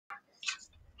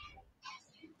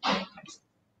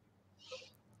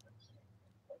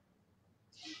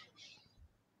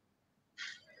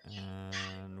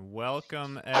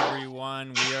Welcome,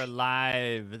 everyone. We are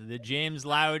live, the James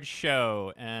Loud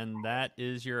Show, and that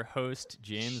is your host,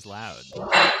 James Loud.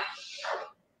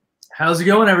 How's it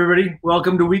going, everybody?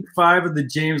 Welcome to week 5 of the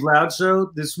James Loud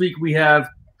Show. This week we have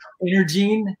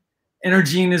NRGene.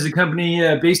 NRGene is a company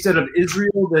based out of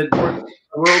Israel that works in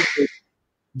the world with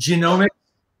genomics,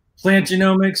 plant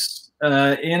genomics,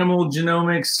 animal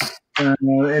genomics,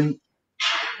 and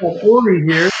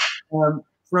Oori here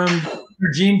from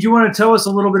NRGene. Do you want to tell us a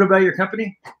little bit about your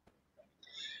company?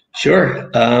 Sure.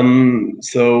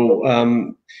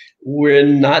 We're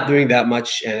not doing that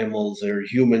much animals or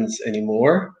humans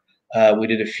anymore. We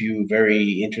did a few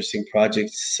very interesting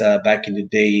projects back in the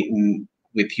day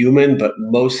with human, but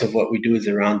most of what we do is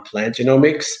around plant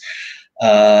genomics.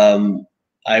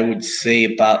 I would say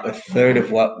about a third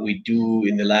of what we do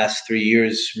in the last 3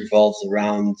 years revolves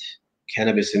around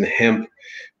cannabis and hemp,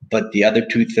 but the other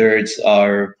 2/3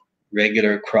 are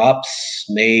regular crops,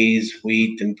 maize,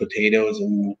 wheat, and potatoes,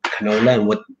 and canola, and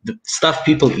what the stuff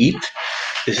people eat.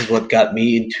 This is what got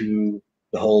me into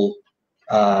the whole,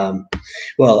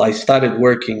 I started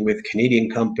working with Canadian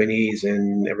companies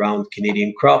and around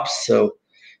Canadian crops. So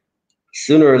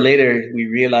sooner or later, we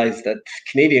realized that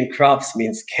Canadian crops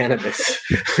means cannabis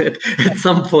at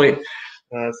some point.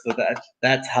 So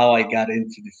that's how I got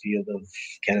into the field of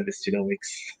cannabis genomics.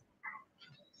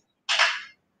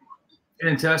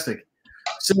 Fantastic.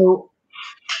 So,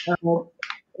 as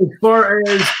far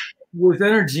as with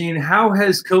NRGene, how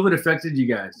has COVID affected you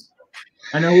guys?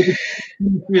 I know the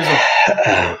industry is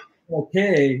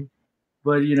okay,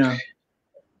 but you know.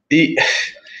 It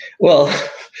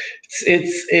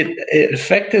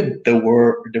affected the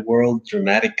world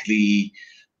dramatically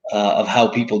of how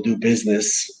people do business.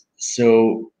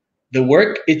 So the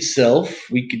work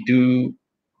itself, we could do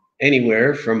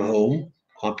anywhere from home.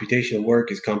 Computational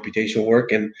work is computational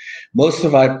work, and most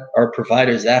of our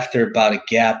providers, after about a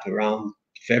gap around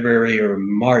February or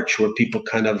March, where people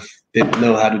kind of didn't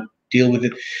know how to deal with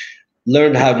it,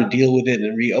 learned how to deal with it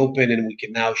and reopen, and we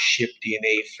can now ship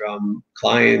DNA from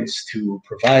clients to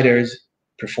providers,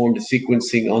 perform the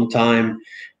sequencing on time,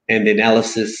 and the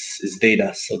analysis is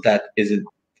data, so that isn't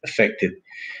affected.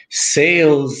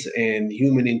 Sales and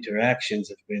human interactions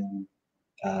have been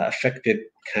affected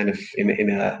kind of in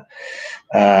a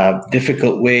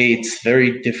difficult way. It's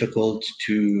very difficult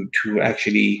to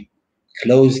actually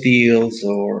close deals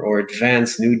or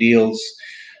advance new deals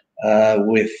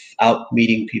without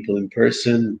meeting people in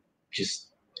person.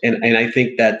 And I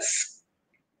think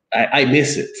I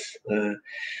miss it.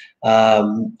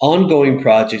 Ongoing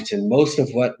projects, and most of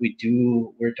what we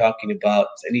do, we're talking about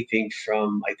anything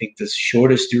from, I think the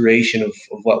shortest duration of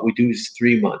what we do is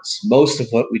 3 months. Most of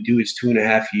what we do is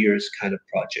 2.5 years kind of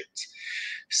projects.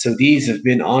 So these have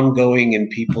been ongoing, and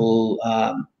people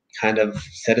kind of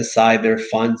set aside their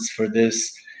funds for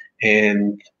this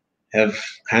and have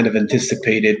kind of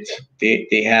anticipated.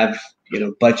 They have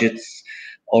budgets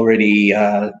already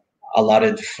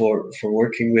allotted for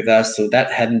working with us, so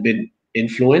that hadn't been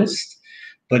influenced.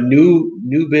 But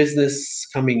new business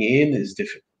coming in is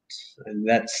difficult, and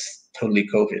that's totally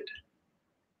COVID.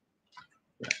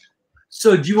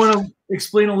 So do you want to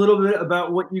explain a little bit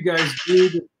about what you guys do,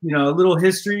 a little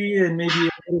history, and maybe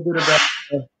a little bit about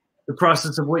the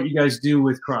process of what you guys do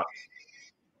with crops?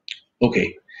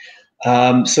 Okay.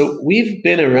 So we've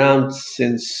been around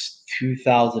since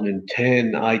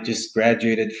 2010. I just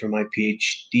graduated from my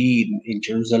PhD in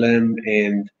Jerusalem,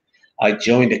 and I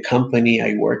joined a company.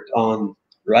 I worked on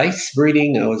rice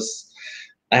breeding.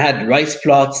 I had rice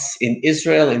plots in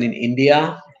Israel and in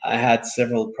India. I had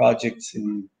several projects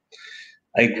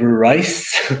I grew rice.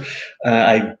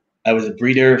 I was a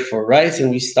breeder for rice,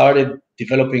 and we started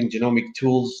developing genomic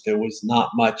tools. There was not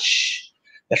much,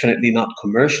 definitely not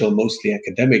commercial, mostly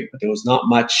academic, but there was not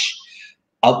much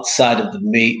outside of the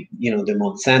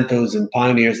Monsantos and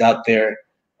pioneers out there.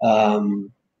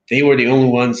 They were the only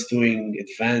ones doing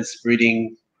advanced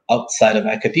breeding outside of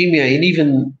academia, and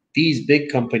even these big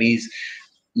companies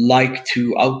like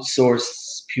to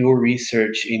outsource pure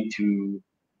research into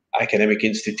academic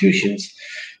institutions.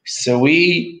 So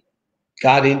we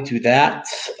got into that.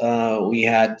 We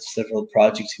had several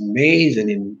projects in maize and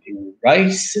in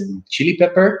rice and chili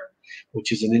pepper,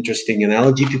 which is an interesting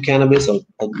analogy to cannabis. I'll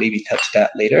maybe touch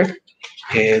that later.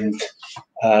 And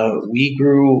we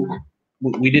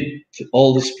did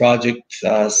all this project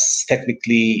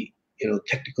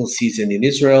technical season in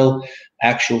Israel,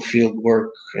 actual field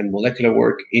work and molecular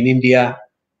work in India.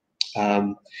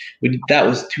 That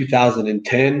was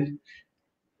 2010.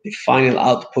 The final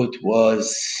output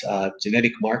was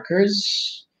genetic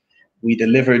markers. We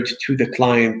delivered to the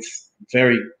client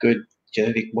very good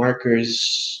genetic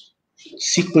markers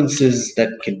sequences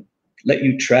that can let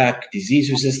you track disease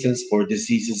resistance for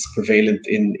diseases prevalent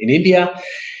in India,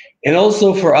 and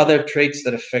also for other traits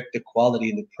that affect the quality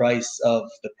and the price of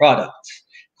the product.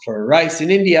 For rice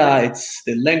in India, it's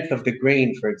the length of the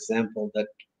grain, for example, that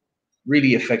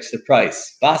really affects the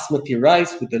price. Basmati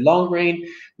rice with the long grain,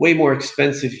 way more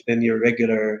expensive than your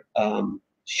regular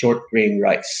short grain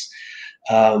rice.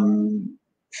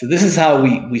 So this is how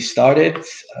we started.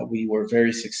 We were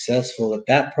very successful at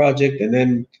that project, and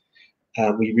then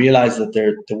we realized that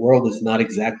the world is not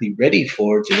exactly ready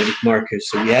for genetic markers,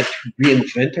 so we had to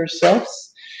reinvent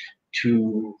ourselves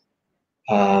to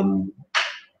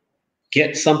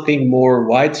get something more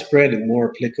widespread and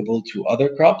more applicable to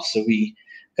other crops. So we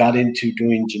got into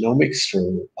doing genomics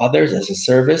for others as a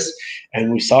service,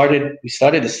 and we started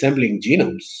assembling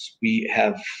genomes. We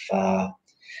have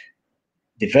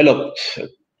developed a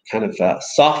kind of a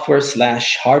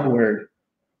software/hardware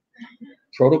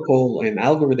protocol and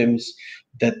algorithms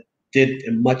that did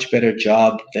a much better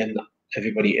job than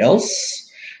everybody else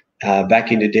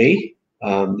back in the day.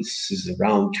 This is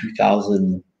around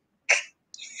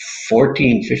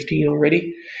 2014, 15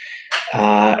 already.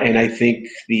 And I think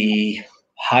the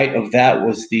height of that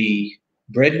was the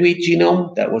bread wheat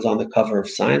genome that was on the cover of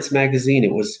Science magazine.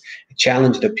 It was a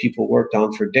challenge that people worked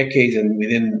on for decades, and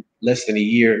within less than a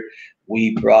year,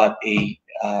 we brought a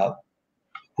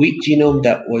wheat genome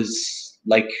that was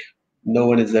like no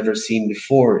one has ever seen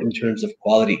before in terms of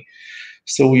quality.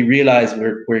 So we realized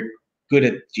we're good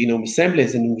at genome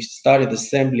assemblies, and we started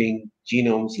assembling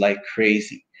genomes like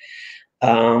crazy.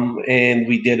 And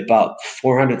we did about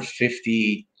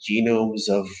 450 genomes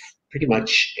of pretty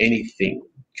much anything,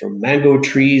 from mango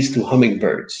trees to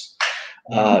hummingbirds.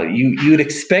 You'd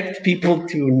expect people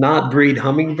to not breed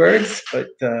hummingbirds, but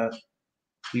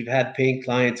we've had paying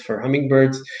clients for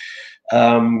hummingbirds.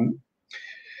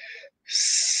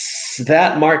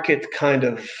 That market kind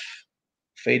of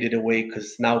faded away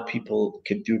because now people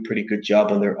can do a pretty good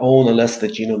job on their own unless the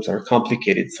genomes are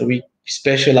complicated. So we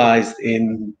specialized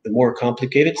in the more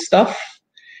complicated stuff.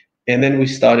 And then we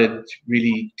started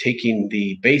really taking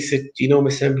the basic genome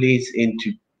assemblies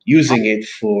into using it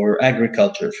for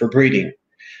agriculture, for breeding.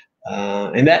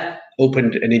 And that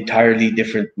opened an entirely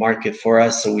different market for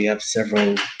us. So we have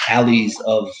several alleys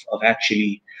of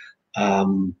actually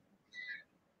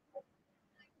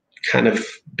kind of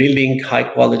building high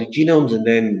quality genomes and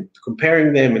then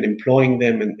comparing them and employing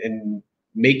them and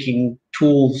making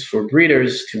tools for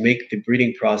breeders to make the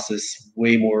breeding process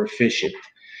way more efficient.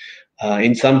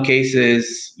 In some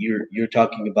cases, you're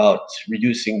talking about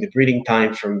reducing the breeding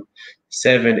time from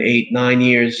 7, 8, 9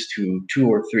 years to 2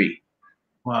 or 3.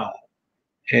 Wow.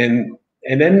 And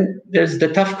then there's the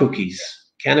tough cookies.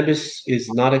 Cannabis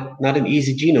is not an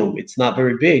easy genome. It's not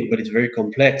very big, but it's very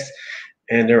complex.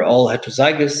 And they're all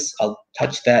heterozygous. I'll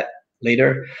touch that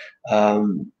later.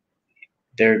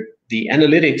 The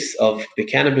analytics of the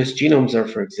cannabis genomes are,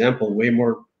 for example, way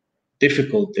more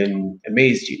difficult than a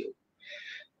maize genome.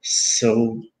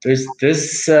 So there's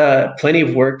plenty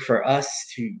of work for us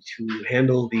to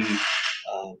handle the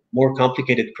more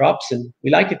complicated crops, and we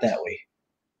like it that way.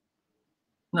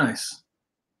 Nice.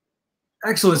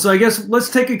 Excellent. So I guess let's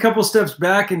take a couple steps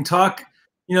back and talk,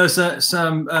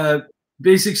 some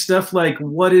basic stuff like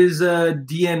what is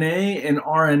DNA and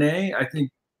RNA. I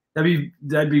think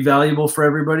that'd be valuable for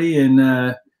everybody. And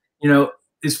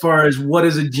as far as what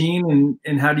is a gene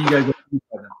and how do you guys identify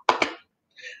them?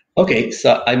 Okay,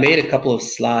 so I made a couple of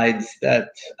slides that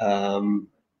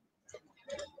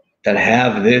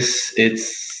have this.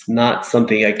 It's not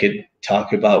something I could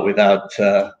talk about without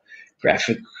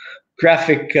graphic.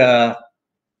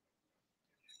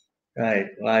 Right?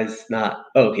 Why is not?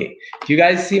 Okay. Do you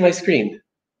guys see my screen?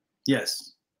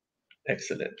 Yes.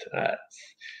 Excellent.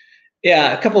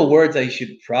 Yeah, a couple of words I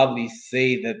should probably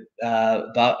say that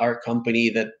about our company,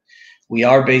 that we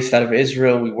are based out of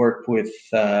Israel. We work with,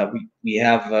 we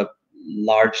have a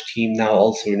large team now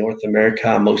also in North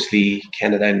America, mostly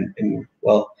Canada and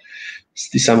well,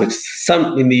 some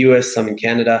in the US, some in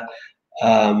Canada.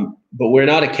 But we're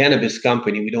not a cannabis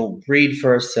company. We don't breed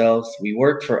for ourselves. We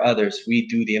work for others. We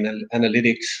do the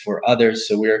analytics for others.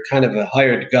 So we're kind of a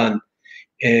hired gun.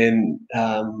 And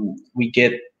we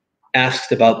get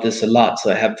asked about this a lot.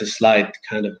 So I have the slide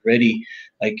kind of ready.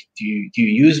 Like, do you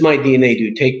use my DNA? Do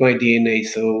you take my DNA?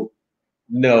 So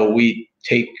no, we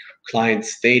take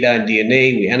clients' data and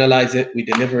DNA, we analyze it, we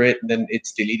deliver it, and then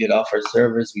it's deleted off our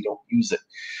servers. We don't use it.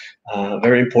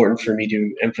 Very important for me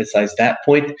to emphasize that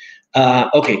point.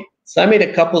 Okay, so I made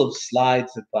a couple of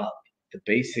slides about the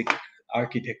basic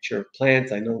architecture of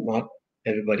plants. I know not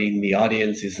everybody in the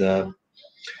audience is a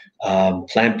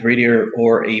plant breeder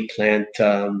or a plant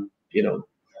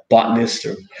botanist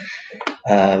or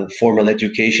formal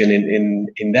education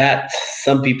in that.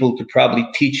 Some people could probably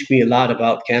teach me a lot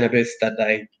about cannabis that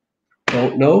I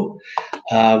don't know.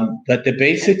 But the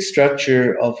basic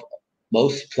structure of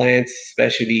most plants,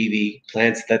 especially the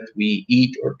plants that we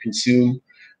eat or consume,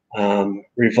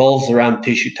 revolves around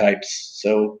tissue types.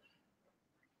 So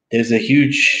there's a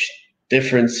huge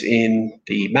difference in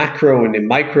the macro and the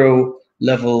micro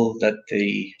level that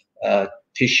the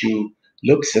tissue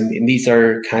looks, and these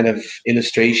are kind of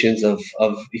illustrations of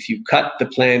if you cut the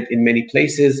plant in many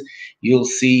places, you'll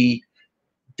see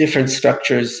different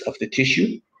structures of the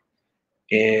tissue.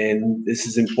 And this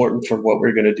is important for what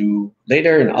we're going to do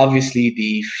later. And obviously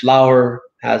the flower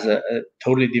has a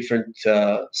totally different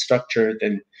structure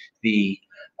than the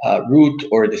root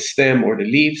or the stem or the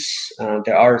leaves.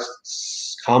 There are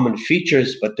common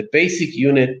features, but the basic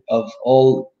unit of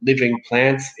all living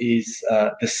plants is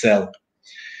the cell.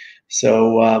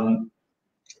 So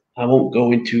I won't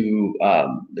go into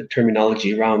the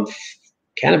terminology around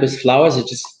cannabis flowers. I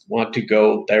just want to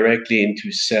go directly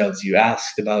into cells. You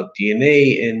asked about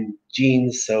DNA and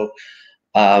genes. So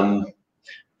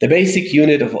the basic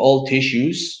unit of all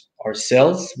tissues are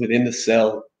cells. Within the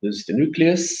cell, there's the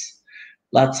nucleus,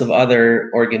 lots of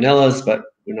other organelles, but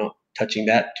we're not touching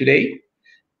that today.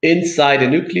 Inside the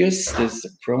nucleus, there's a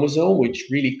chromosome, which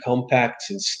really compacts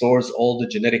and stores all the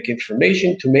genetic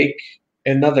information to make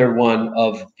another one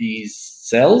of these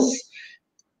cells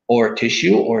or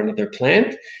tissue or another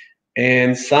plant.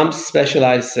 And some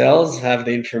specialized cells have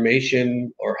the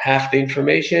information or half the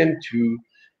information to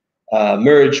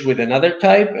merge with another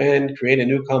type and create a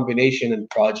new combination and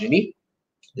progeny,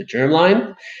 the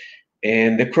germline.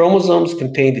 And the chromosomes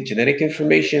contain the genetic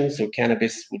information. So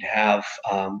cannabis would have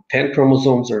 10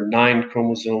 chromosomes or 9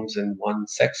 chromosomes and 1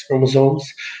 sex chromosomes,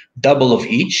 double of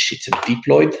each. It's a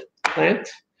diploid plant.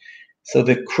 So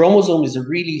the chromosome is a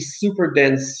really super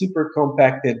dense, super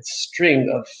compacted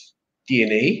string of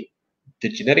DNA. The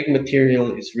genetic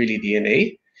material is really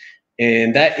DNA.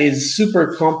 And that is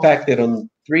super compacted on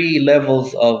 3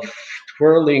 levels of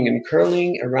twirling and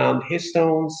curling around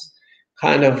histones,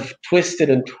 kind of twisted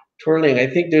and twirling. I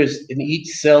think there's in each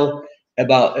cell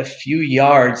about a few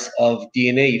yards of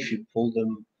DNA if you pull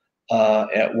them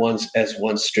at once as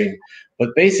one string. But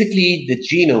basically the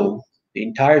genome, the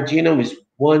entire genome is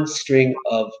one string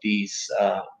of these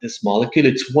this molecule.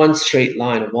 It's one straight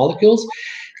line of molecules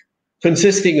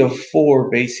consisting of 4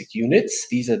 basic units.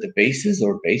 These are the bases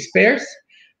or base pairs.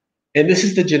 And this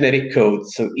is the genetic code.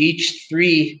 So each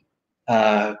 3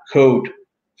 code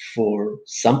for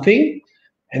something.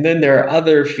 And then there are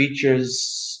other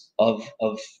features of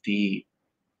the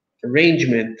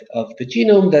arrangement of the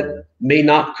genome that may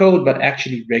not code, but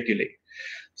actually regulate.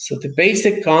 So the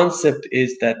basic concept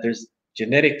is that there's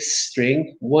genetic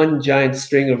string, one giant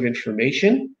string of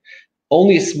information.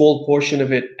 Only a small portion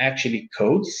of it actually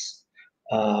codes.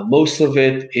 Most of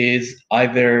it is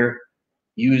either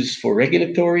used for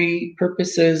regulatory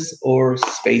purposes or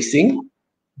spacing,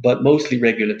 but mostly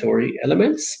regulatory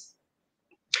elements.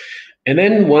 And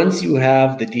then once you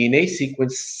have the DNA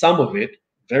sequence, some of it,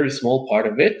 very small part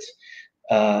of it,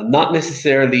 not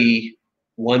necessarily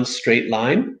one straight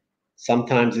line,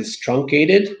 sometimes it's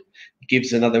truncated,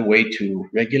 gives another way to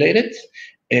regulate it.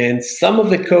 And some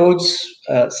of the codes,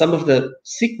 some of the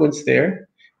sequence there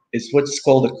is what's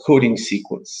called a coding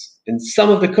sequence. And some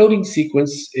of the coding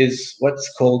sequence is what's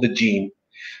called a gene.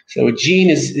 So a gene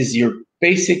is your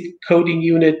basic coding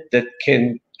unit that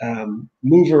can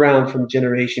move around from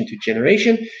generation to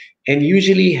generation and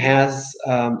usually has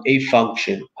a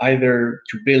function, either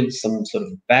to build some sort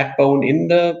of backbone in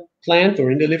the plant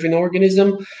or in the living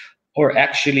organism, or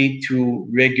actually to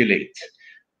regulate.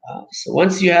 So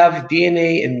once you have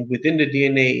DNA and within the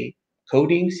DNA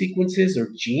coding sequences or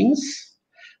genes,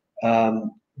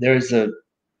 there's an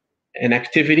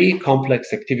activity,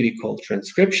 complex activity called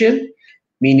transcription,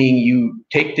 meaning you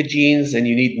take the genes and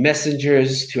you need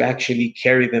messengers to actually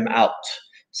carry them out.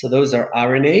 So those are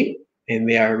RNA, and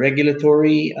they are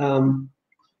regulatory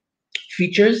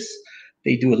features.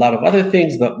 They do a lot of other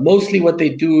things, but mostly what they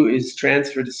do is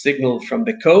transfer the signal from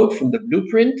the code, from the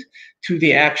blueprint, to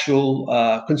the actual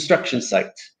construction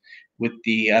site with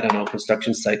the,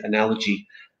 construction site analogy.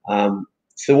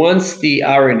 So once the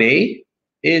RNA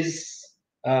is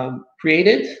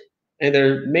created, and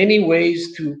there are many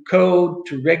ways to code,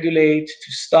 to regulate,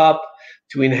 to stop,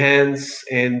 to enhance,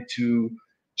 and to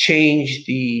change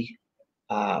the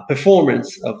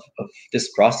performance of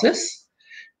this process.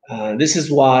 This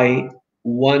is why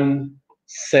one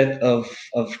set of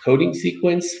coding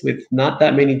sequence with not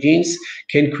that many genes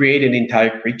can create an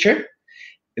entire creature.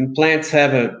 And plants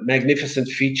have a magnificent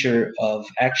feature of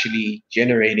actually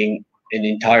generating an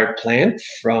entire plant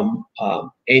from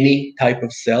any type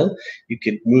of cell. You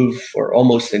could move for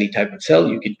almost any type of cell.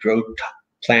 You could grow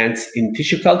plants in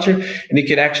tissue culture, and you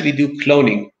could actually do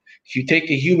cloning. If you take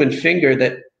a human finger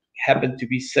that happened to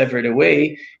be severed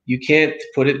away, you can't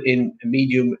put it in a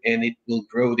medium and it will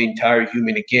grow the entire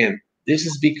human again. This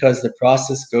is because the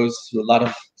process goes through a lot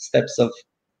of steps of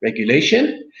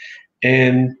regulation,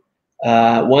 and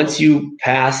once you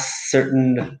pass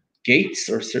certain gates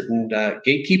or certain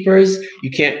gatekeepers, you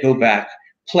can't go back.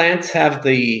 Plants have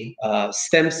the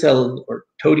stem cell or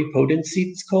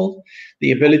totipotency, it's called,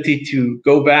 the ability to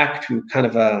go back to kind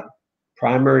of a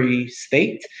primary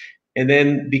state and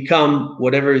then become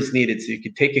whatever is needed. So you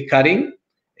could take a cutting,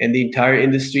 and the entire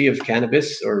industry of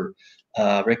cannabis or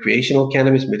recreational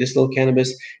cannabis, medicinal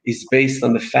cannabis, is based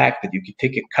on the fact that you could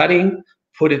take a cutting,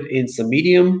 put it in some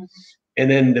medium, and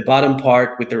then the bottom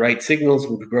part with the right signals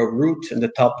would grow root, and the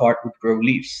top part would grow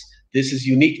leaves. This is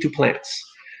unique to plants.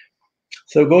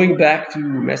 So going back to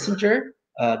messenger,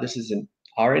 this is an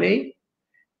RNA,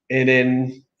 and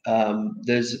then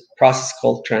there's a process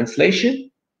called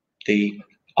translation.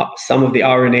 Some of the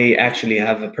RNA actually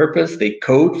have a purpose. They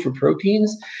code for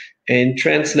proteins, and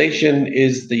translation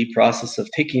is the process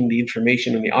of taking the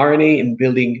information on the RNA and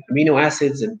building amino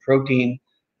acids and protein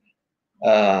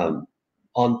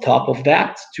on top of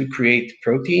that to create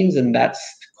proteins, and that's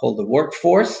called the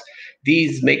workforce.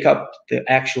 These make up the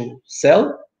actual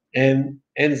cell and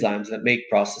enzymes that make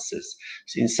processes.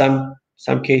 So in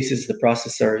some cases, the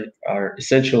processes are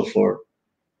essential for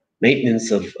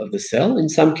maintenance of the cell. In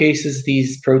some cases,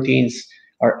 these proteins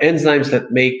are enzymes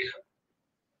that make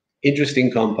interesting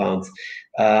compounds.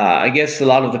 I guess a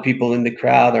lot of the people in the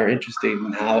crowd are interested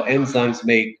in how enzymes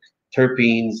make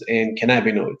terpenes and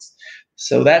cannabinoids.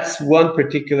 So that's one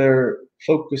particular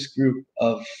focus group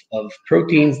of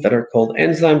proteins that are called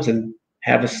enzymes and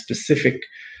have a specific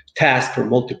task or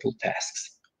multiple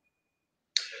tasks.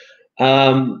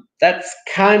 That's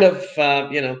kind of,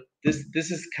 this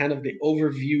is kind of the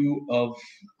overview of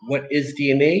what is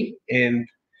DNA. And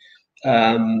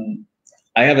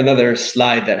I have another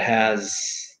slide that has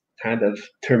kind of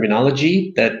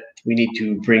terminology that we need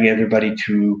to bring everybody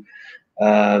to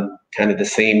kind of the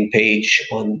same page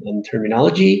on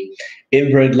terminology.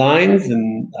 Inbred lines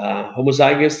and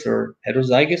homozygous or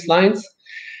heterozygous lines.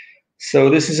 So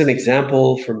this is an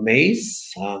example from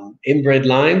maize. Inbred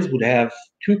lines would have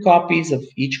 2 copies of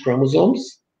each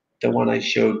chromosomes, the one I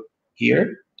showed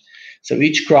here. So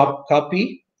each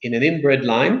copy in an inbred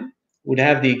line would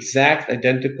have the exact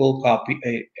identical copy,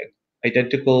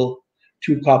 identical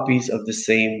 2 copies of the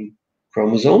same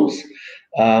chromosomes.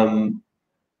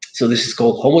 So this is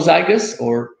called homozygous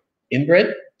or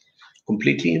inbred,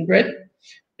 completely inbred.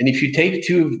 And if you take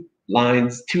two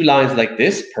lines like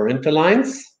this, parental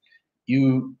lines,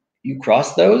 you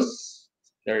cross those.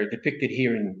 They're depicted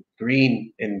here in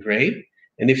green and gray.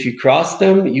 And if you cross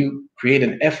them, you create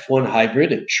an F1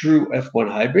 hybrid, a true F1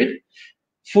 hybrid,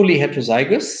 fully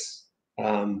heterozygous.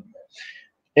 And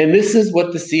this is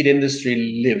what the seed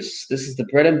industry lives. This is the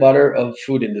bread and butter of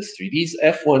food industry. These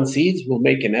F1 seeds will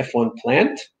make an F1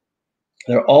 plant.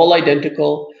 They're all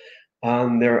identical.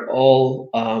 They're all,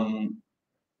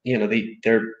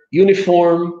 they're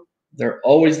uniform. They're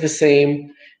always the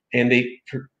same, and they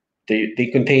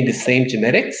contain the same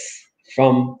genetics,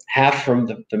 from half from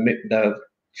the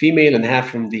female and half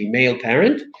from the male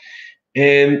parent.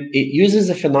 And it uses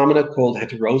a phenomenon called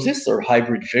heterosis or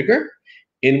hybrid vigor,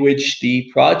 in which the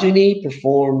progeny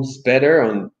performs better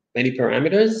on many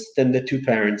parameters than the 2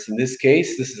 parents. In this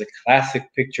case, this is a classic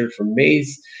picture from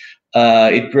maize.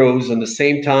 It grows on the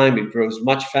same time. It grows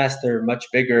much faster, much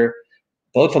bigger,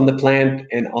 both on the plant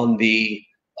and on the,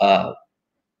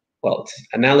 it's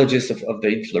analogous of the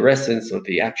inflorescence of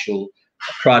the actual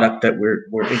product that we're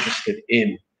interested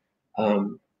in.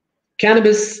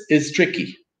 Cannabis is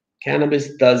tricky.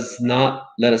 Cannabis does not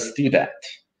let us do that.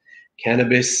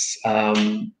 Cannabis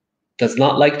does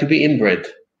not like to be inbred.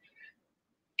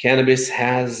 Cannabis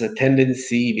has a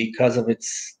tendency, because of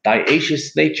its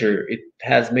dioecious nature, it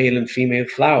has male and female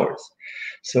flowers.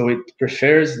 So it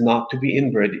prefers not to be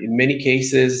inbred. In many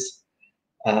cases,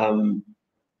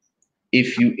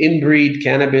 if you inbreed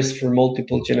cannabis for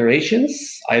multiple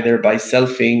generations, either by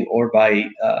selfing or by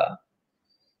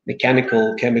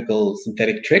mechanical, chemical,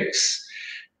 synthetic tricks,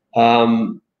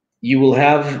 you will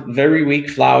have very weak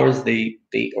flowers,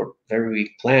 or very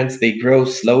weak plants. They grow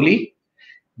slowly.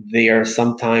 They are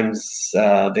sometimes,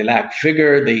 they lack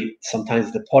vigor.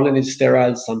 Sometimes the pollen is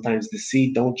sterile. Sometimes the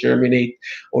seed don't germinate,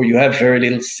 or you have very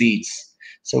little seeds.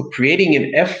 So creating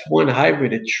an F1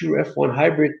 hybrid, a true F1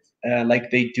 hybrid,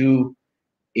 like they do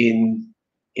in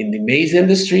the maize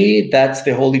industry. That's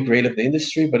the holy grail of the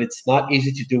industry, but it's not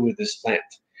easy to do with this plant.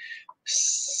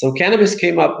 So cannabis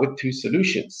came up with two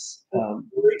solutions.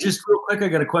 Just real quick, I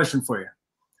got a question for you.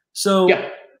 So Yeah.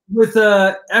 with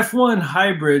F1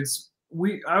 hybrids,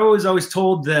 I was always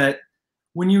told that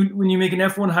when you make an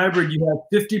F1 hybrid, you have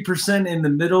 50% in the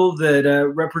middle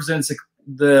that represents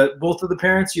both of the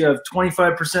parents. You have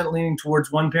 25% leaning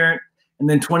towards one parent, and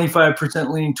then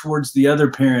 25% leaning towards the other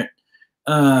parent.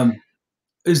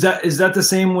 Is that the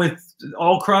same with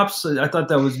all crops? I thought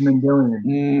that was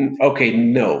Mendelian. Okay,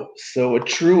 no. So a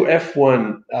true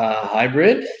F1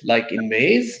 hybrid, like in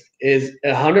maize, is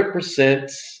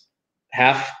 100%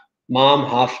 half mom,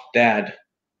 half dad.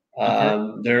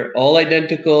 They're all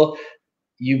identical.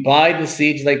 You buy the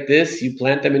seeds like this, you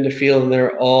plant them in the field, and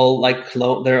they're all like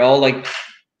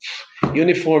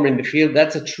uniform in the field.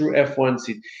 That's a true F1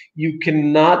 seed. You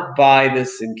cannot buy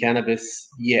this in cannabis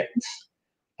yet.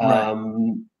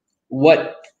 Right.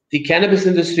 What the cannabis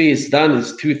industry has done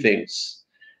is two things.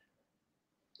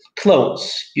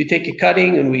 Clones. You take a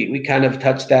cutting, and we kind of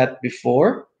touched that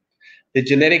before. The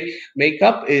genetic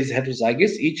makeup is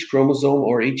heterozygous. Each chromosome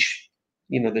or each,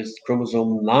 there's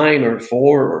chromosome 9 or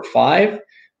 4 or 5,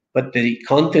 but the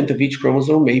content of each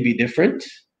chromosome may be different.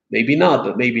 Maybe not,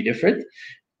 but may be different.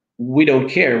 We don't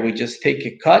care. We just take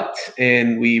a cut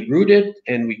and we root it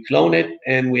and we clone it,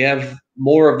 and we have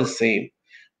more of the same.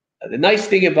 The nice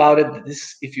thing about it,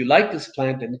 if you like this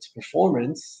plant and its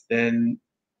performance, then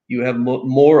you have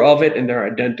more of it and they're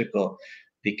identical.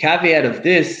 The caveat of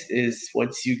this is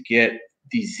once you get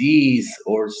disease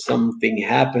or something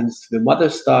happens to the mother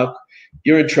stock,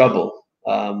 you're in trouble.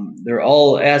 They're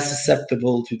all as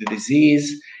susceptible to the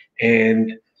disease,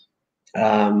 and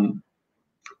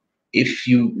if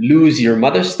you lose your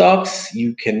mother stalks,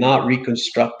 you cannot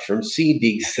reconstruct from seed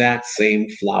the exact same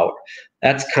flower.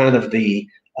 That's kind of the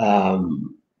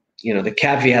the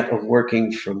caveat of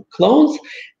working from clones.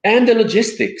 And the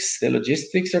logistics. The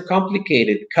logistics are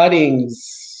complicated.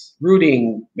 Cuttings,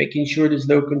 rooting, making sure there's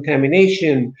no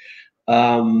contamination.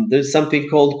 There's something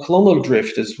called clonal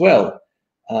drift as well.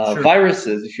 Sure.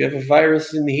 Viruses. If you have a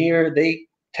virus in here, they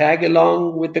tag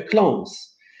along with the clones.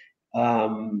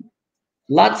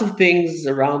 Lots of things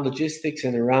around logistics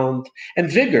and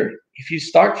vigor. If you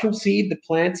start from seed, the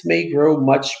plants may grow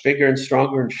much bigger and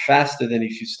stronger and faster than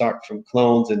if you start from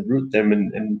clones and root them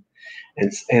and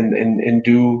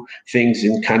do things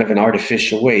in kind of an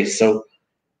artificial way. So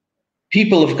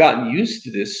people have gotten used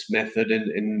to this method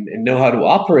and know how to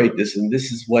operate this, and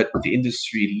this is what the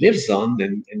industry lives on,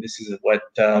 and this is what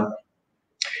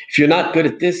if you're not good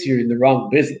at this, you're in the wrong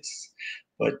business.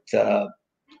 But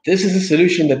this is a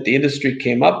solution that the industry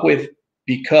came up with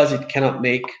because it cannot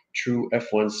make true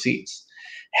F1 seeds.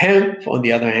 Hemp, on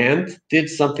the other hand, did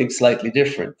something slightly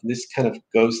different. This kind of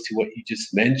goes to what you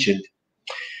just mentioned.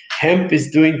 Hemp is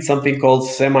doing something called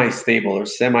semi-stable or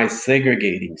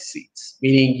semi-segregating seeds,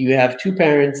 meaning you have two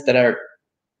parents that are,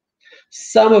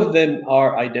 some of them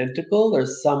are identical or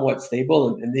somewhat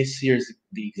stable, and this here's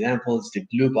the example is the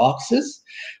blue boxes.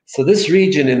 So this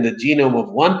region in the genome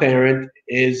of one parent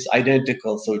is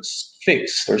identical, so it's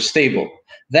fixed or stable.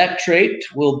 That trait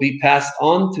will be passed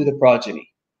on to the progeny,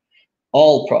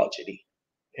 all progeny.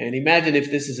 And imagine if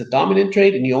this is a dominant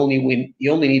trait and you only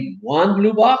need one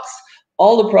blue box,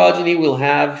 all the progeny will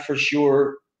have for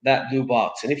sure that blue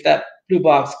box. And if that blue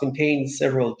box contains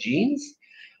several genes,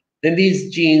 then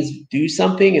these genes do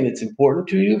something and it's important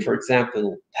to you, for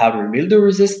example, powdery mildew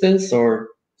resistance or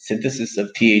synthesis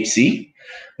of THC,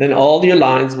 then all your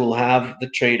lines will have the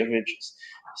trait of interest.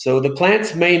 So the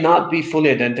plants may not be fully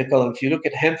identical. If you look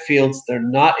at hemp fields, they're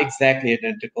not exactly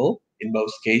identical in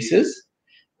most cases,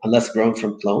 unless grown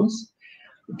from clones,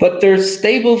 but they're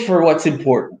stable for what's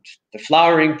important. The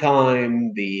flowering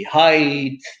time, the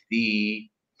height, the,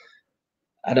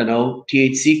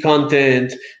 THC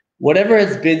content, whatever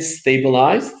has been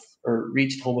stabilized or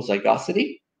reached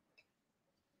homozygosity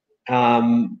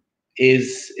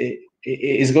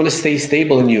is going to stay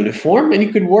stable and uniform. And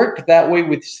you can work that way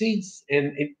with seeds.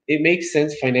 And it makes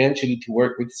sense financially to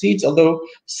work with seeds, although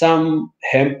some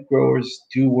hemp growers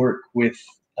do work with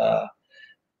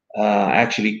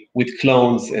actually with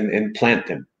clones and plant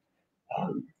them.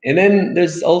 And then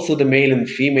there's also the male and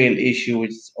female issue,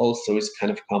 which also is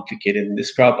kind of complicated in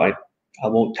this crop. I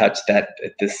won't touch that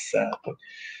at this point.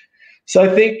 So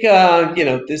I think,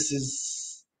 this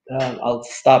is, I'll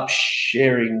stop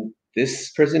sharing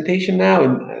this presentation now,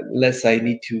 unless I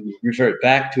need to revert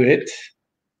back to it.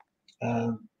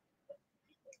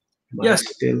 Yes.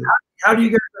 How do you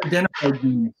guys identify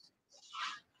genes?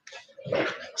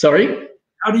 Sorry?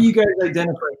 how do you guys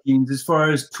identify genes as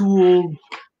far as tools?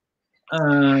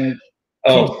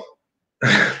 Oh,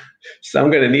 so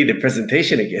I'm going to need the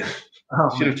presentation again. Oh,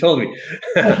 Should have told me.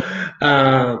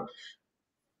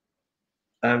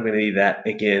 I'm going to need that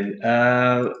again.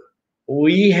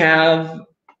 We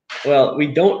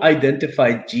don't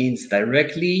identify genes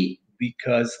directly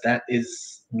because that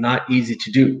is not easy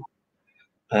to do.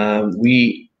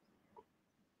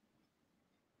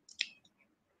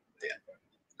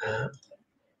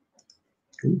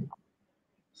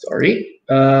 Sorry.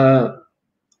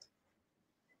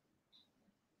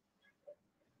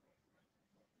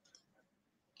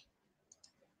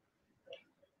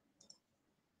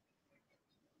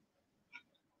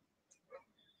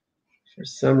 For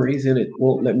some reason, it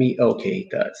won't let me. Okay, it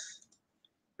does.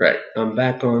 Right, I'm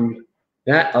back on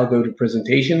that. I'll go to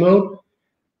presentation mode.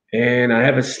 And I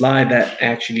have a slide that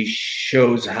actually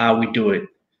shows how we do it.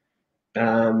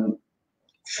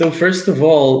 So first of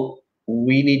all,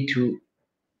 we need to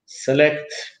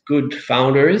select good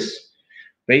founders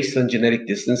based on genetic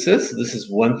distances. This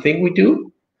is one thing we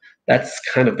do. That's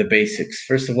kind of the basics.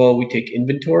 First of all, we take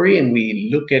inventory and we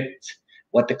look at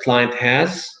what the client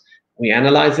has. We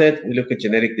analyze it. We look at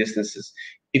genetic distances.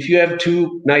 If you have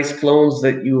two nice clones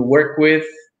that you work with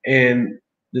and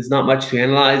there's not much to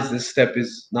analyze, this step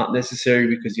is not necessary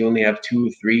because you only have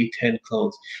 2, 3, 10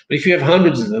 clones. But if you have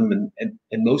hundreds of them, and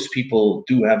most people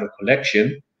do have a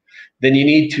collection, then you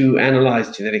need to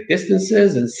analyze genetic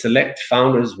distances and select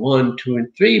founders 1, 2, and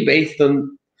 3 based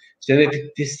on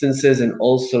genetic distances and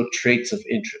also traits of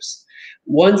interest.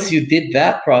 Once you did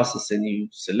that process and you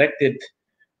selected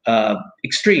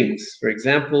extremes, for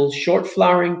example, short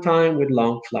flowering time with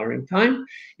long flowering time,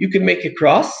 you can make a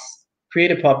cross,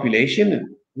 create a population, and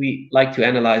we like to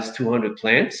analyze 200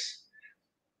 plants.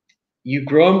 You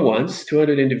grow them once,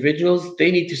 200 individuals, they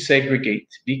need to segregate.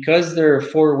 Because they're a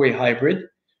 4-way hybrid,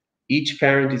 each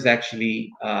parent is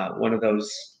actually one of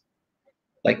those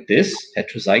like this,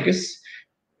 heterozygous.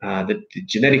 The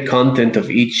genetic content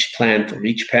of each plant or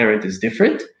each parent is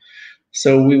different.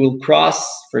 So we will cross,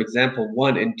 for example,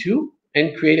 1 and 2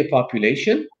 and create a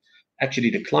population. Actually,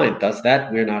 the client does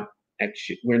that. We're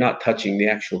not touching the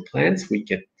actual plants. We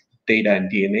get data and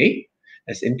DNA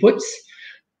as inputs.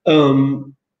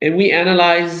 And we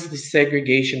analyze the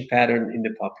segregation pattern in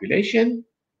the population.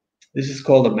 This is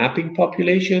called a mapping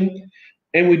population.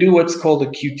 And we do what's called a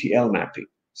QTL mapping.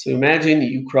 So imagine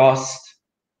you crossed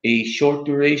a short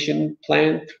duration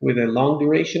plant with a long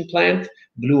duration plant,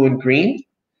 blue and green.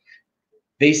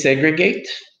 They segregate,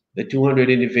 the 200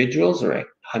 individuals, or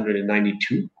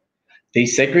 192. They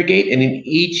segregate, and in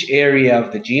each area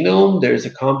of the genome, there's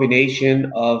a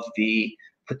combination of the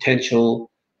potential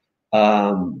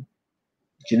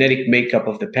genetic makeup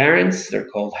of the parents. They're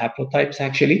called haplotypes,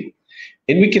 actually.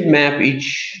 And we can map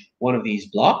each one of these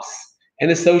blocks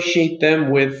and associate them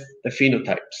with the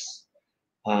phenotypes,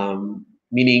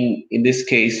 meaning, in this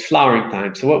case, flowering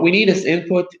time. So what we need as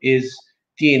input is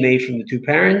DNA from the 2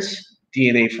 parents,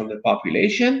 DNA from the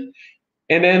population,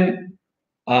 and then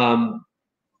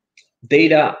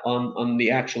data on the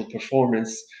actual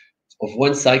performance of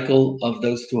one cycle of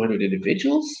those 200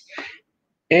 individuals.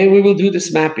 And we will do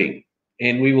this mapping,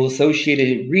 and we will associate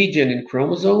a region in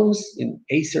chromosomes, in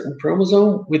a certain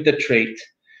chromosome, with the trait.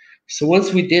 So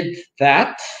once we did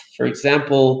that, for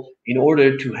example, in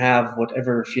order to have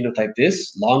whatever phenotype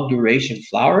this, long duration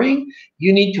flowering,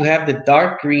 you need to have the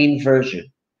dark green version.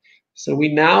 So we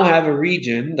now have a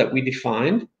region that we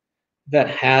defined that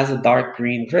has a dark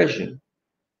green version.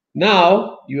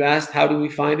 Now, you asked, how do we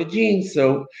find a gene?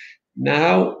 So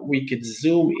now we could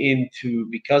zoom into,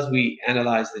 because we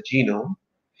analyze the genome,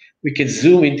 we could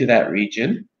zoom into that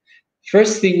region.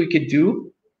 First thing we could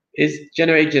do is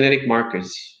generate genetic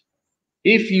markers.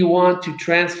 If you want to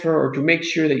transfer or to make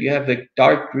sure that you have the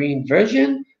dark green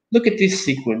version, look at this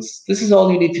sequence. This is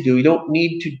all you need to do.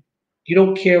 You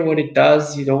don't care what it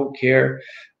does. You don't care.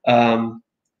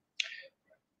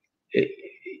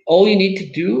 All you need to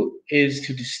do is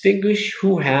to distinguish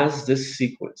who has this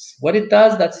sequence. What it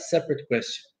does, that's a separate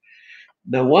question.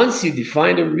 Now, once you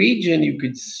define a region, you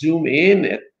could zoom in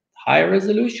at higher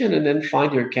resolution and then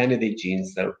find your candidate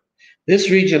genes. So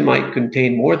this region might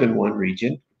contain more than one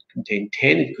region. It could contain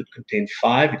 10, it could contain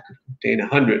 5, it could contain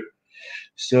 100.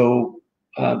 So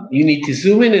you need to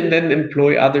zoom in and then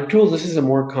employ other tools. This is a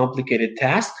more complicated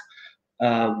task.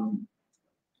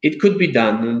 It could be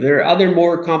done. And there are other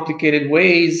more complicated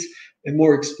ways and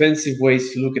more expensive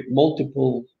ways to look at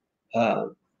multiple.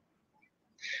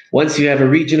 Once you have a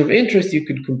region of interest, you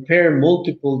could compare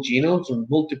multiple genomes or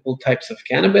multiple types of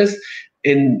cannabis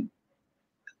and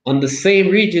on the same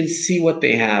region, see what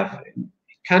they have. It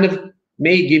kind of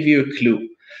may give you a clue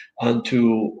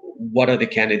onto what are the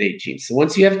candidate genes. So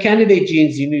once you have candidate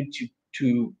genes, you need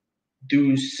to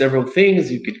do several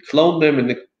things. You could clone them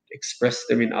and express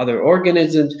them in other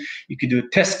organisms. You could do a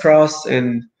test cross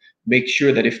and make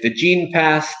sure that if the gene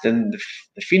passed and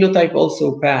the phenotype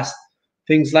also passed,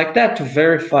 things like that, to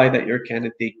verify that your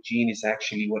candidate gene is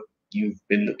actually what you've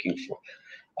been looking for.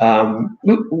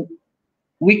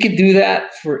 We could do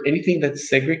that for anything that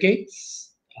segregates.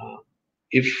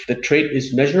 If the trait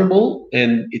is measurable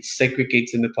and it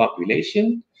segregates in the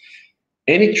population,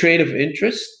 any trait of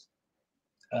interest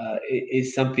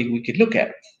is something we could look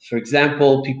at. For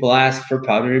example, people ask for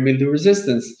powdery mildew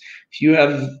resistance. If you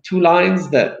have two lines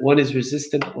that one is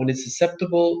resistant, one is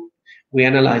susceptible, we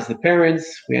analyze the parents,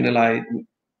 we analyze,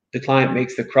 the client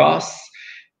makes the cross,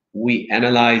 we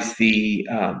analyze the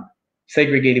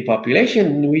segregating population,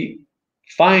 and we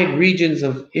find regions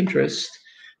of interest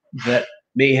that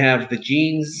may have the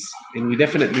genes, and we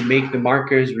definitely make the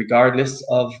markers regardless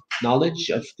of knowledge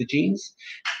of the genes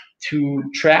to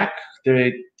track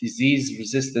the disease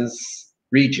resistance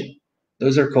region.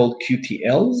 Those are called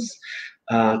QTLs,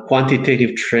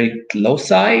 quantitative trait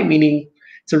loci, meaning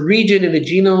it's a region in the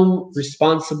genome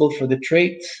responsible for the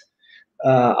trait,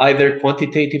 either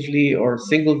quantitatively or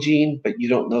single gene, but you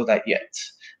don't know that yet.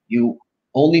 You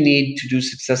only need to do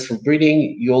successful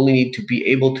breeding. You only need to be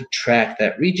able to track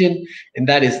that region, and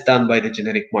that is done by the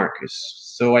genetic markers.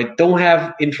 So I don't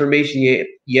have information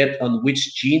yet on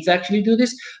which genes actually do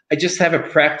this. I just have a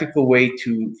practical way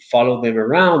to follow them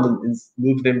around and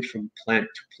move them from plant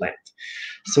to plant.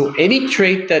 So any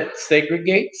trait that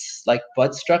segregates, like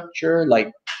bud structure, like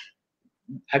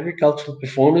agricultural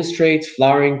performance traits,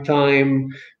 flowering time,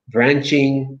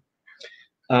 branching,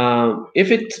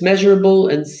 if it's measurable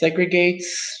and segregates,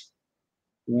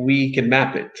 we can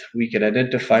map it. We can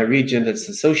identify a region that's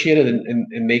associated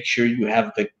and make sure you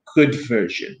have the good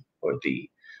version or the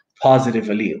positive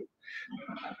allele.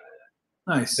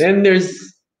 Nice. Then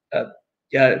there's,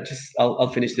 I'll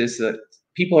finish this.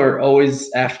 People are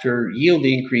always after yield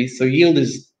increase. So yield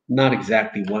is not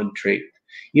exactly one trait.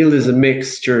 Yield is a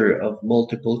mixture of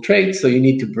multiple traits. So you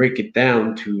need to break it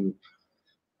down to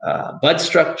bud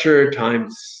structure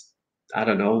times, I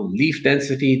don't know, leaf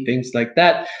density, things like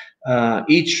that.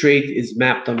 Each trait is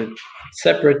mapped on it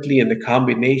separately, and the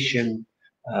combination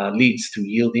leads to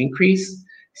yield increase.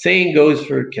 Same goes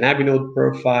for cannabinoid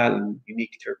profile and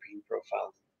unique terpene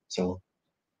profile.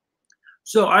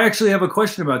 So I actually have a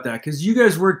question about that, because you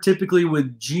guys work typically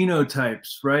with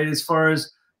genotypes, right? As far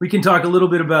as we can talk a little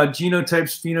bit about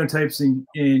genotypes, phenotypes,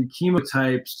 and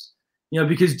chemotypes. You know,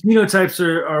 because genotypes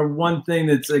are one thing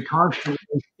that's a constant.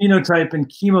 Phenotype and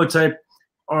chemotype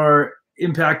are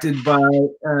impacted by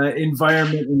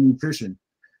environment and nutrition.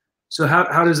 So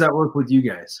how does that work with you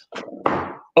guys?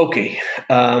 Okay.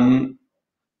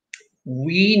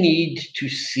 We need to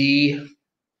see,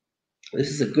 this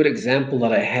is a good example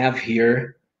that I have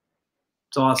here.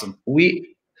 It's awesome.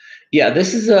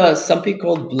 This is something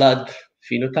called blood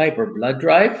phenotype or blood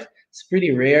drive. It's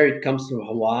pretty rare. It comes from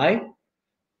Hawaii.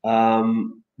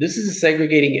 This is a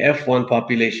segregating F1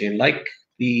 population, like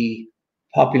the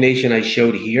population I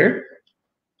showed here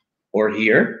or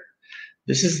here.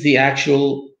 This is the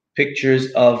actual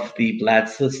pictures of the blood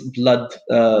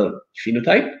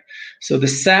phenotype. So the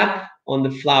sap on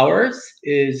the flowers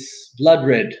is blood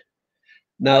red.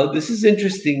 Now, this is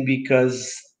interesting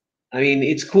because, I mean,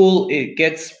 it's cool. It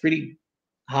gets pretty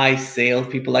high sales.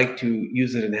 People like to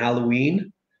use it in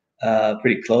Halloween,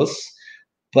 pretty close.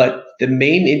 But the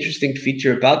main interesting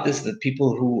feature about this is that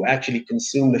people who actually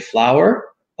consume the flower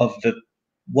of the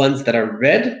ones that are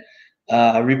red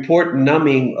report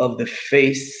numbing of the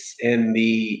face and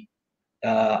the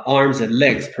arms and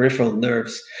legs, peripheral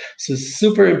nerves. So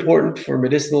super important for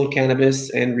medicinal cannabis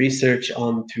and research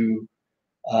onto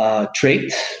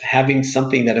trait. Having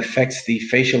something that affects the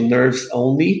facial nerves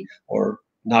only, or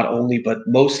not only, but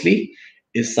mostly,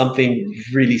 is something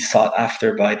really sought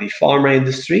after by the pharma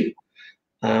industry.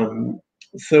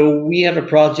 So we have a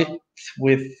project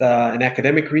with an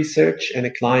academic research and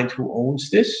a client who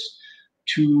owns this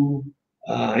to,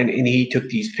 and he took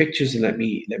these pictures and let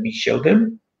me show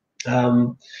them.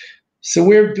 So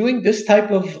we're doing this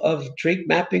type of trait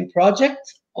mapping project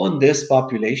on this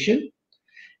population,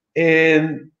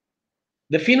 and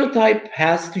the phenotype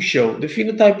has to show. The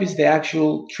phenotype is the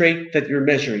actual trait that you're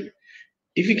measuring.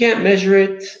 If you can't measure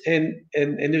it and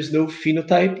there's no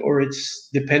phenotype, or it's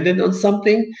dependent on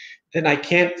something, then I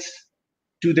can't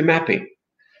do the mapping.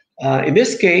 In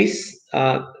this case,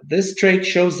 this trait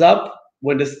shows up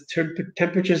when the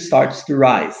temperature starts to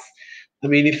rise. I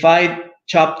mean, if I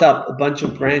chopped up a bunch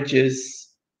of branches,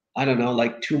 I don't know,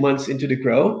 like 2 months into the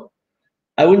grow,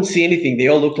 I wouldn't see anything. They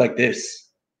all look like this.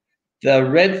 The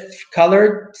red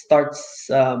color starts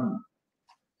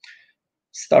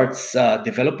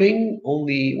developing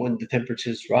only when the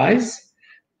temperatures rise.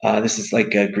 This is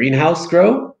like a greenhouse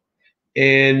grow.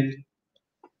 And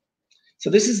so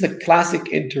this is the classic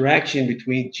interaction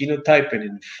between genotype and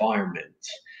environment.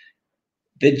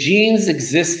 The genes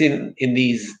exist in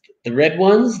these, the red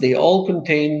ones, they all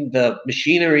contain the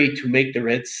machinery to make the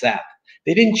red sap.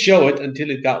 They didn't show it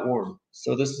until it got warm.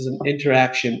 So this is an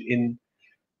interaction in,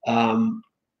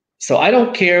 so I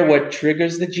don't care what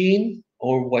triggers the gene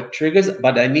or what triggers,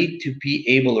 but I need to be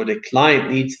able, or the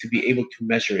client needs to be able to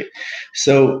measure it.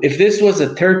 So if this was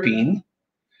a terpene,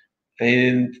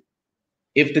 and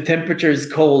if the temperature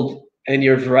is cold and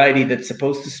your variety that's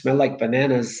supposed to smell like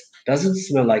bananas doesn't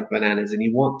smell like bananas, and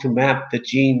you want to map the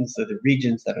genes or the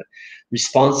regions that are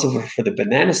responsible for the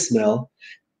banana smell,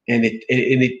 and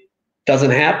it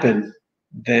doesn't happen,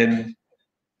 then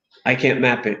I can't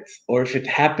map it. Or if it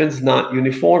happens not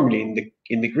uniformly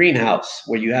in the greenhouse,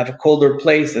 where you have a colder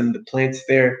place and the plants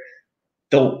there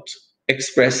don't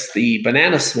express the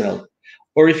banana smell,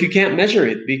 or if you can't measure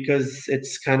it because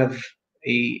it's kind of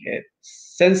a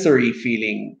sensory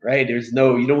feeling, right?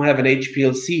 You don't have an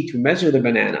HPLC to measure the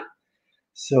banana.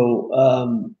 So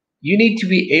you need to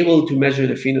be able to measure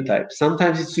the phenotype.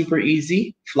 Sometimes it's super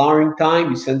easy. Flowering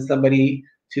time, you send somebody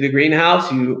to the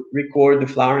greenhouse, you record the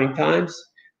flowering times.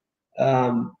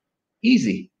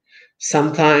 Easy.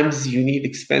 Sometimes you need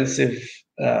expensive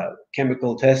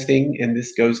chemical testing, and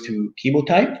this goes to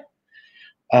chemotype.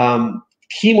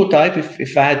 Chemotype,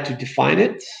 if I had to define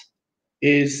it,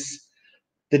 is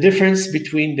the difference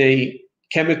between the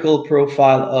chemical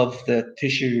profile of the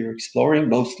tissue you're exploring,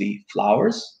 mostly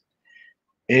flowers,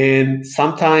 and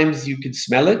sometimes you can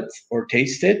smell it or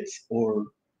taste it or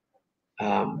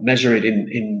measure it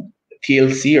in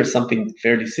TLC or something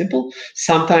fairly simple.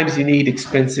 Sometimes you need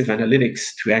expensive analytics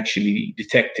to actually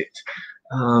detect it.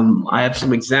 I have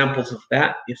some examples of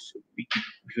that. If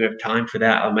you have time for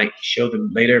that, I might show them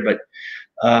later. But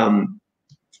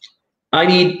I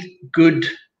need good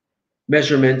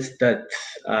measurements that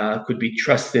could be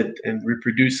trusted and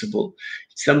reproducible.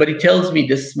 Somebody tells me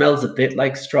this smells a bit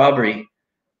like strawberry,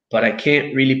 but I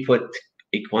can't really put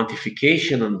a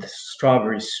quantification on the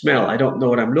strawberry smell. I don't know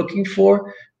what I'm looking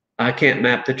for. I can't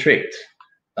map the trait.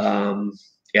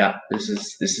 Yeah, this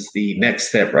is the next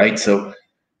step, right? So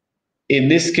in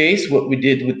this case, what we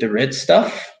did with the red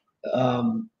stuff,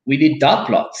 we did dot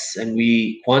plots, and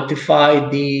we quantified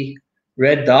the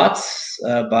red dots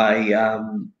by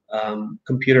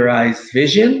computerized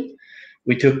vision.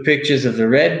 We took pictures of the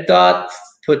red dots,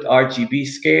 put RGB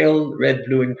scale, red,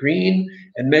 blue, and green,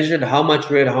 and measured how much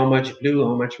red, how much blue,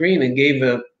 how much green, and gave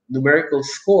a numerical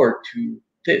score to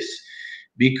this,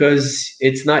 because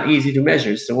it's not easy to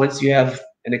measure. So once you have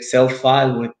an Excel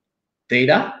file with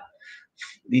data,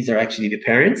 these are actually the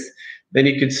parents, then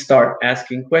you can start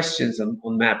asking questions on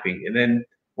mapping. And then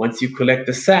once you collect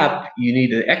the SAP, you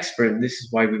need an expert. And this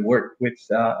is why we work with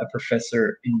a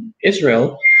professor in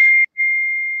Israel.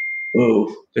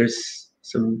 Oh, there's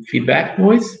some feedback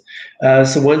noise.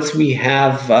 So once we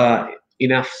have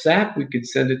enough SAP, we could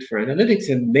send it for analytics.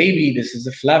 And maybe this is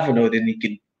a flavonoid, and you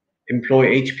can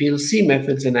employ HPLC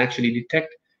methods and actually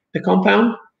detect the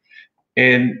compound.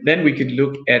 And then we could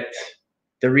look at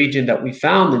the region that we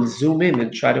found and zoom in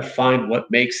and try to find what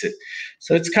makes it.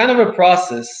 So it's kind of a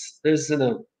process. There's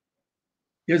a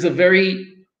very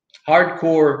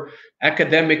hardcore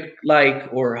academic-like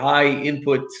or high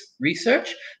input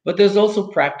research, but there's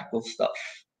also practical stuff.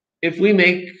 If we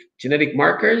make genetic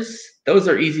markers, those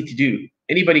are easy to do.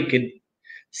 Anybody can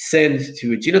send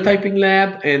to a genotyping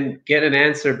lab and get an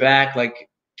answer back, like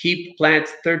keep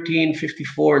plants 13,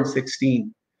 54, and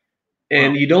 16.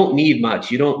 And you don't need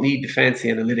much. You don't need the fancy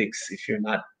analytics if you're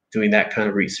not doing that kind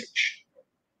of research.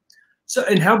 So,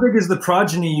 and how big is the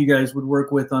progeny you guys would work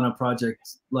with on a project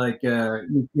like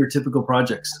your typical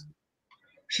projects?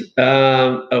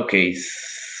 Okay,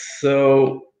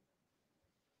 so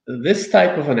this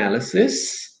type of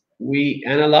analysis, we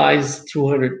analyze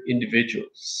 200 individuals.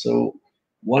 So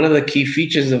one of the key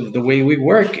features of the way we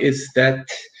work is that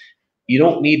you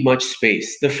don't need much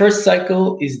space. The first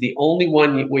cycle is the only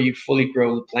one where you fully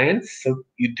grow the plants. So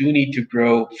you do need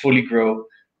to fully grow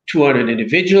 200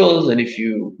 individuals. And if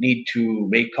you need to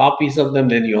make copies of them,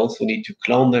 then you also need to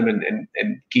clone them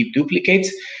and keep duplicates.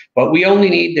 But we only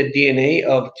need the DNA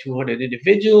of 200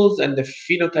 individuals and the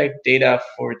phenotype data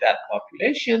for that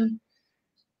population.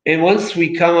 And once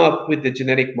we come up with the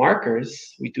genetic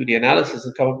markers, we do the analysis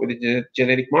and come up with the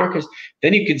genetic markers,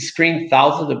 then you can screen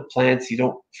thousands of plants. You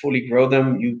don't fully grow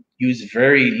them. You use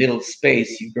very little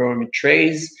space. You grow them in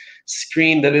trays.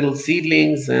 screen the little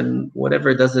seedlings, and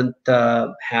whatever doesn't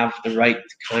have the right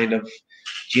kind of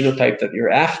genotype that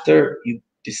you're after, you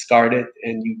discard it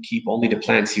and you keep only the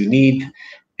plants you need,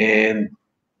 and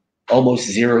almost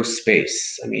zero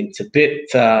space. I mean, it's a bit,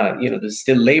 there's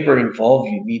still labor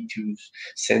involved. You need to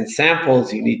send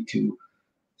samples, you need to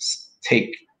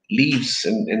take leaves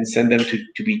and send them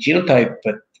to be genotyped,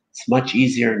 but it's much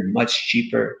easier and much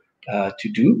cheaper to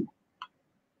do.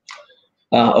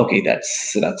 Okay,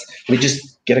 that's. Let me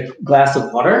just get a glass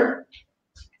of water.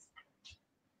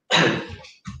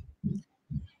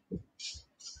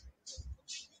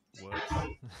 Whoops.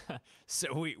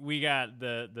 So we got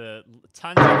the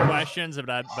tons of questions, but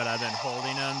I've been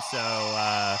holding them.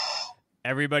 So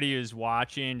everybody who's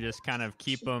watching, just kind of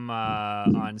keep them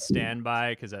on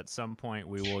standby, because at some point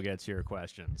we will get to your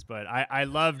questions. But I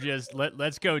love just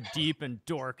let's go deep and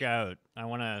dork out. I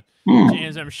want to,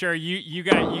 James. I'm sure you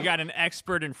got an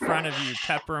expert in front of you.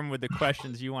 Pepper him with the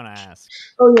questions you want to ask.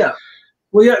 Oh yeah,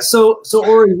 well yeah. So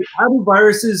Oori, how do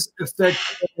viruses affect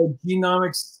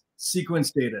genomics sequence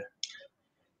data?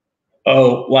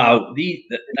 Oh wow,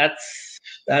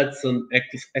 that's an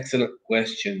excellent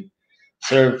question.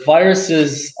 So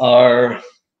viruses are,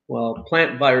 well,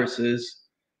 plant viruses.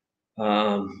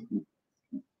 I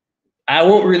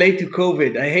won't relate to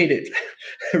COVID. I hate it.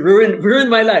 ruined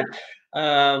my life.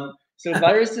 So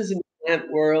viruses in the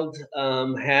plant world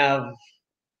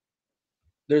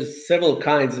there's several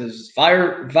kinds. There's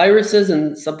viruses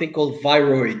and something called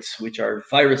viroids, which are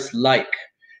virus-like.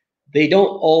 They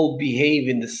don't all behave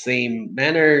in the same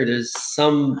manner. There's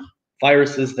some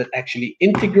viruses that actually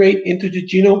integrate into the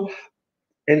genome,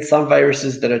 and some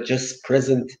viruses that are just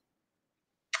present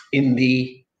in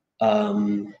the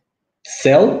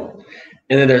cell.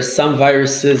 And then there's some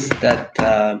viruses that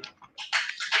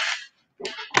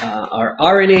are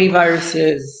RNA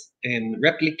viruses and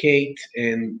replicate,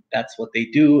 and that's what they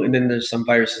do. And then there's some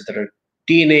viruses that are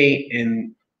DNA,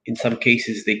 and in some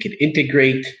cases they can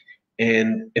integrate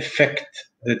and affect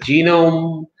the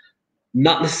genome,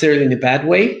 not necessarily in a bad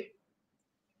way.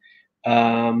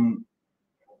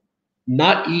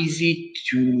 Not easy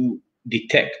to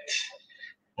detect.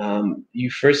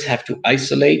 You first have to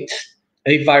isolate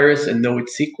a virus and know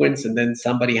its sequence, and then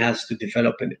somebody has to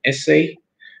develop an assay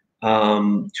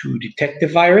to detect the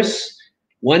virus.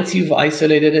 Once you've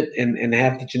isolated it and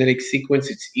have the genetic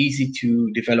sequence, it's easy to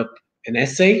develop an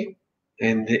assay,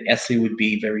 and the assay would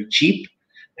be very cheap.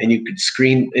 And you could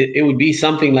screen, it would be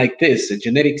something like this: a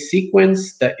genetic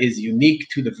sequence that is unique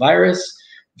to the virus,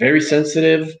 very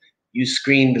sensitive. You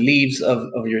screen the leaves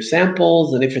of your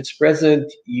samples, and if it's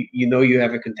present, you know you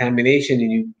have a contamination,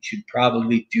 and you should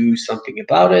probably do something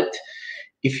about it.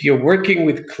 If you're working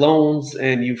with clones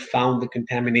and you found the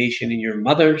contamination in your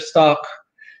mother stock,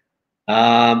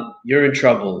 you're in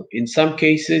trouble. In some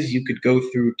cases, you could go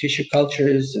through tissue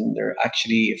cultures, and there are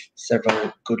actually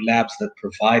several good labs that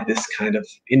provide this kind of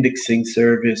indexing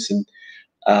service, and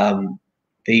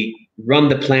they run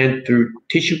the plant through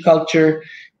tissue culture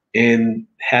and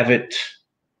have it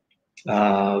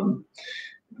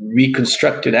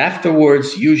reconstructed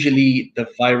afterwards. Usually the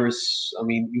virus,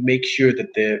 you make sure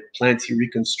that the plants you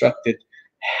reconstructed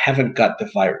haven't got the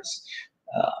virus.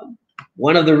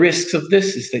 One of the risks of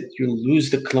this is that you'll lose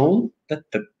the clone, that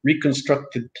the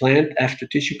reconstructed plant after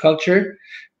tissue culture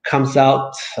comes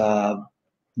out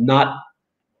not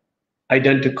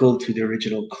identical to the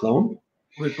original clone.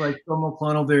 With like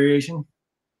clonal variation?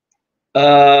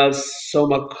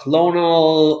 Somoclonal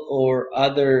or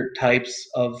other types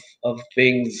of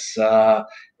things.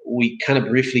 We kind of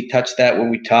briefly touched that when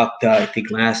we talked, I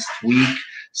think, last week.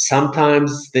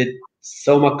 Sometimes the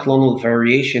somoclonal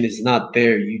variation is not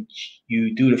there. You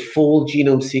do the full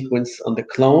genome sequence on the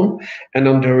clone, and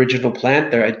on the original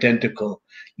plant they're identical.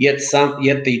 Yet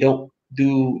they don't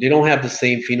have the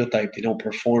same phenotype. They don't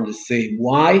perform the same.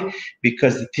 Why?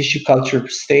 Because the tissue culture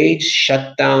stage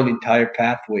shut down entire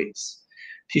pathways.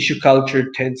 Tissue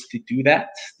culture tends to do that.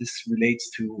 This relates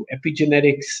to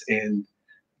epigenetics and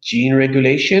gene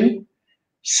regulation.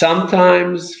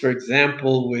 Sometimes, for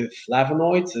example, with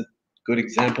flavonoids, a good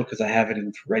example because I have it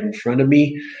right in front of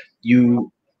me, you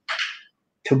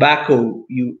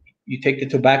take the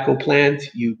tobacco plant,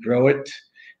 you grow it,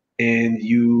 and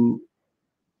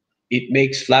it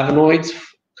makes flavonoids,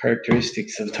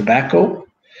 characteristics of tobacco,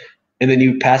 and then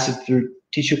you pass it through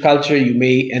tissue culture. You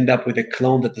may end up with a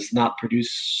clone that does not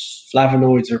produce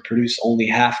flavonoids or produce only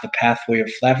half the pathway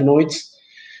of flavonoids.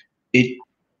 It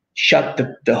shut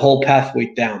the whole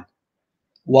pathway down.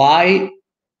 Why?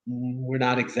 We're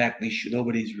not exactly sure.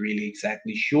 Nobody's really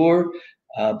exactly sure,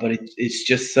 but it's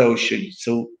just so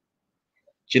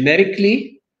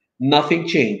genetically, nothing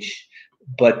changed.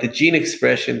 but the gene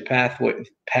expression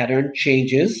pattern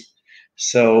changes.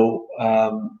 So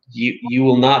you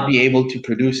will not be able to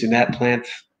produce in that plant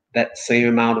that same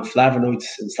amount of flavonoids.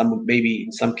 Maybe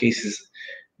in some cases,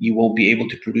 you won't be able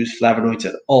to produce flavonoids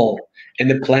at all. And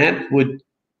the plant would,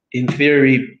 in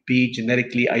theory, be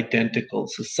genetically identical.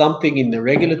 So something in the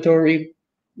regulatory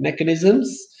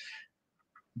mechanisms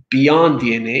beyond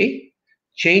DNA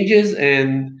changes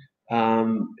and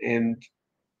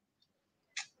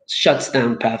shuts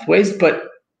down pathways. But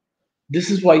this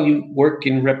is why you work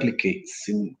in replicates,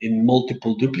 in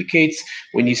multiple duplicates,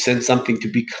 when you send something to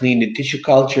be cleaned in tissue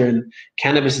culture. And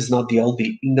cannabis is not the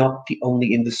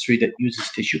only industry that uses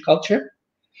tissue culture.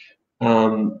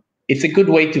 It's a good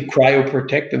way to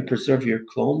cryoprotect and preserve your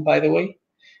clone, by the way.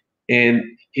 And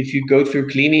if you go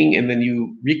through cleaning and then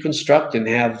you reconstruct and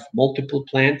have multiple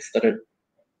plants that are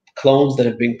clones that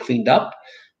have been cleaned up,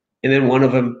 and then one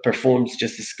of them performs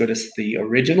just as good as the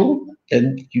original,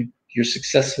 then you're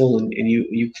successful and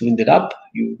you cleaned it up,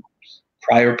 you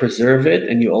cryopreserve it,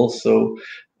 and you also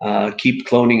keep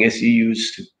cloning as you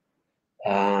used to.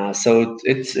 So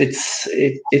it's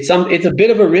a bit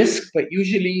of a risk, but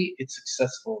usually it's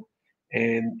successful.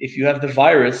 And if you have the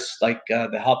virus, like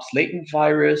the hops latent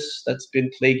virus that's been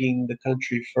plaguing the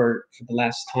country for the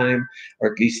last time,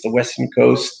 or at least the Western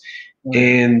coast,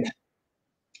 and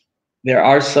there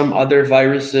are some other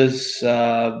viruses.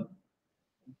 There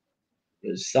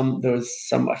was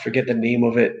some, I forget the name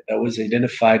of it, that was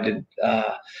identified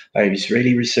by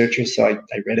Israeli researchers. So I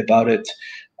read about it.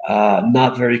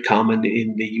 Not very common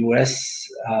in the US,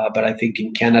 but I think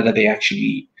in Canada they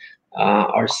actually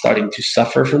are starting to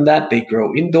suffer from that. They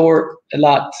grow indoor a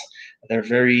lot. They're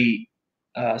very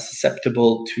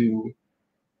susceptible to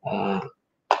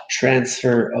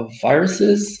transfer of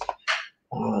viruses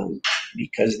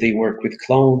because they work with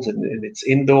clones and it's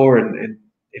indoor. And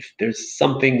if there's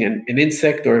something, an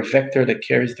insect or a vector that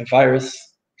carries the virus,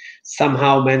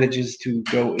 somehow manages to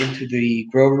go into the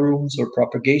grow rooms or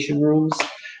propagation rooms,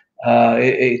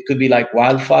 it could be like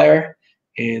wildfire.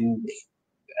 And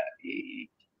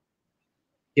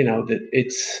that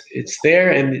it's there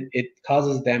and it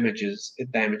causes damage.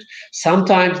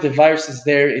 Sometimes the virus is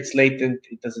there, it's latent,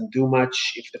 it doesn't do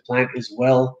much. If the plant is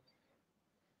well,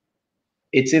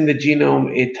 it's in the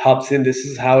genome, it hops in. This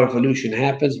is how evolution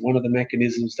happens. One of the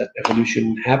mechanisms that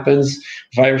evolution happens,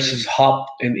 viruses hop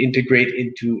and integrate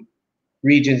into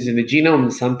regions in the genome,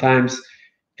 and sometimes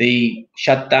they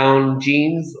shut down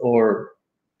genes or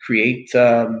create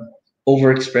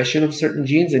overexpression of certain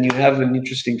genes, and you have an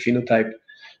interesting phenotype.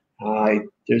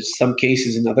 There's some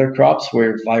cases in other crops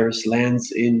where virus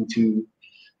lands into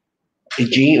a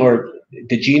gene or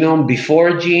the genome before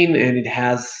a gene, and it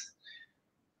has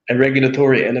a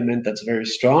regulatory element that's very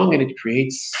strong, and it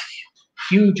creates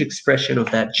huge expression of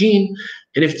that gene.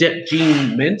 And if that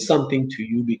gene meant something to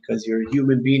you because you're a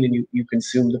human being and you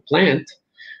consume the plant,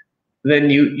 then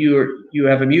you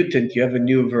have a mutant, you have a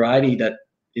new variety that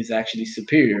is actually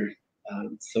superior.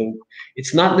 So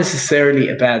it's not necessarily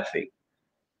a bad thing.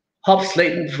 Hops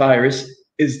latent virus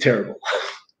is terrible.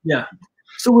 Yeah.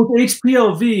 So with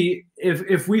HPLV,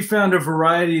 if we found a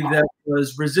variety that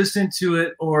was resistant to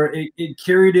it, or it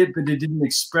carried it but it didn't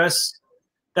express,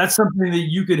 that's something that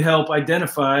you could help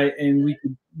identify, and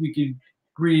we could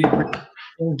breed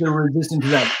if they're resistant to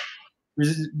that,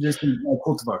 resistant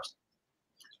cultivars.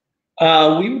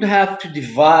 We would have to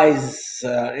devise,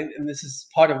 and this is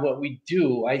part of what we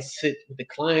do. I sit with the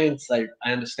clients. I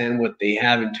understand what they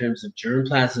have in terms of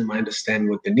germplasm. I understand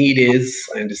what the need is.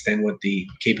 I understand what the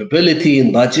capability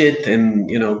and budget and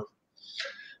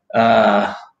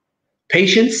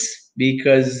patience,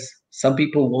 because some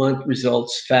people want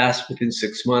results fast within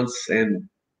 6 months, and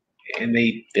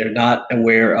they're not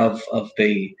aware of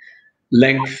the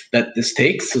length that this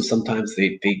takes. So sometimes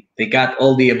they got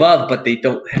all the above, but they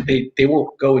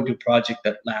won't go into a project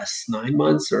that lasts 9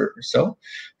 months or so.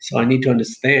 So I need to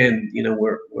understand,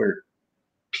 where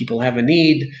people have a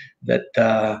need, that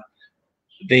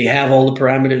they have all the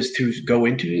parameters to go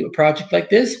into a project like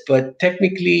this. But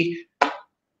technically,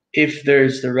 if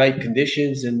there's the right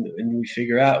conditions and we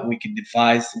figure out, we can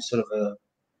devise some sort of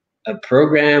a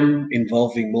program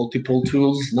involving multiple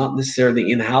tools, not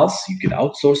necessarily in-house. You could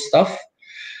outsource stuff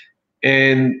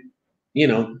and,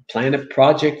 plan a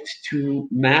project to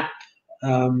map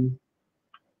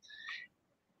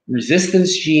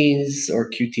resistance genes or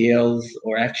QTLs,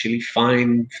 or actually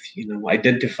find,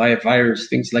 identify a virus,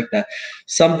 things like that.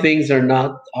 Some things are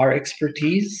not our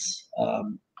expertise.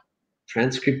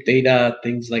 Transcript data,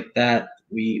 things like that,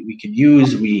 we could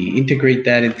use. We integrate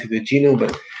that into the genome,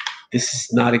 but this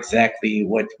is not exactly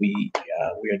what we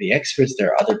are the experts. There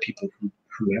are other people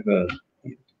who have a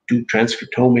do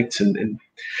transcriptomics and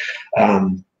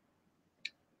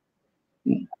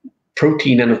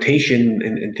protein annotation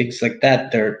and things like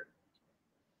that. They're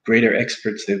greater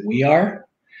experts than we are.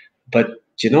 But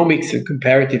genomics and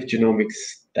comparative genomics,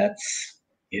 that's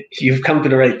it. You've come to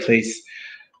the right place.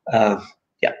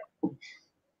 Yeah.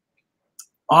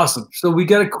 Awesome. So we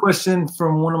got a question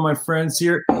from one of my friends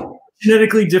here.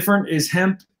 Genetically different is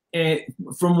hemp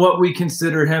from what we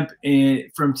consider hemp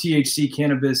from THC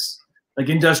cannabis, like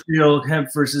industrial hemp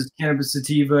versus cannabis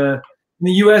sativa. In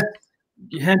the U.S.,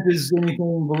 hemp is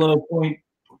anything below 0.3%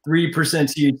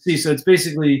 THC, so it's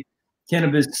basically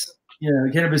cannabis.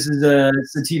 Cannabis is a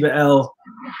sativa L.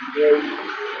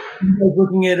 You guys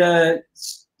looking at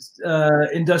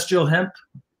industrial hemp?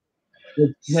 So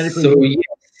yes,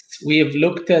 we have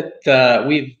looked at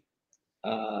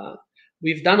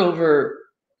we've done over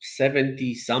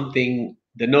 70 something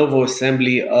de novo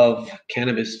assembly of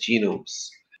cannabis genomes.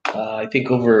 I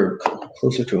think over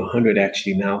closer to 100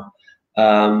 actually now.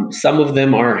 Some of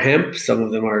them are hemp, some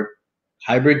of them are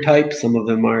hybrid type, some of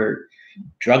them are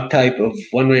drug type of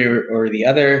one way or the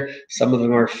other, some of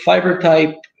them are fiber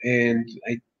type, and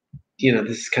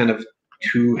this is kind of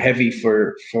too heavy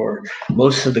for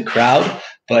most of the crowd.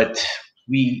 But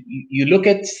you look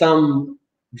at some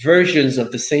versions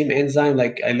of the same enzyme,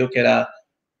 like I look at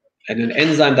an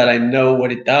enzyme that I know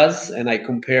what it does, and I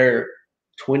compare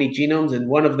 20 genomes, and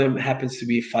one of them happens to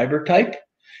be fiber type,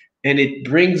 and it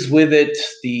brings with it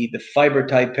the fiber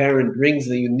type parent brings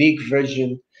a unique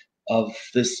version of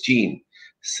this gene.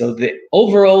 So the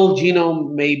overall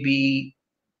genome may be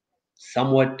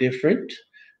somewhat different,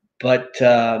 but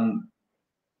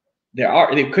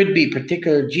there could be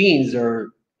particular genes or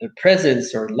the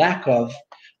presence or lack of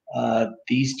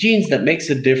these genes that makes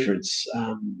a difference.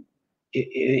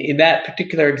 In that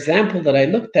particular example that I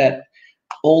looked at,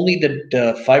 only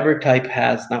the fiber type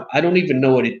has, now I don't even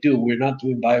know what it do. We're not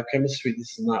doing biochemistry.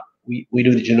 This is not, we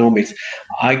do the genomics.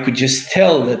 I could just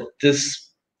tell that this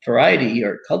variety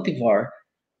or cultivar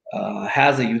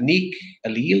has a unique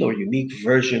allele or unique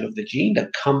version of the gene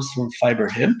that comes from fiber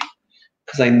hemp,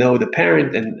 because I know the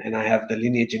parent and I have the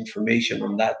lineage information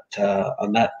on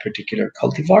that particular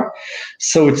cultivar.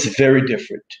 So it's very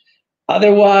different.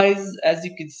 Otherwise, as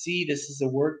you can see, this is a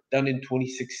work done in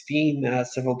 2016.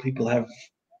 Several people have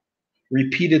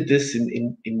repeated this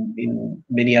in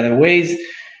many other ways.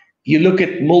 You look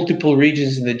at multiple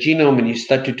regions in the genome and you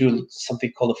start to do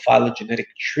something called a phylogenetic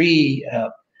tree,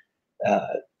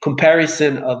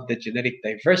 comparison of the genetic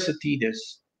diversity.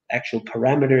 There's actual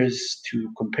parameters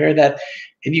to compare that,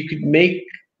 and you could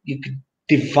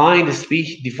divide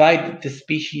the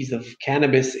species of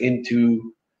cannabis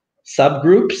into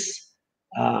subgroups.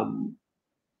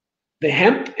 The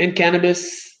hemp and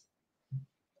cannabis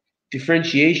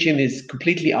differentiation is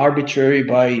completely arbitrary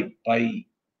by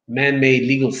man-made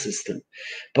legal system.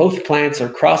 Both plants are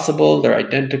crossable. They're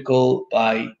identical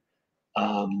by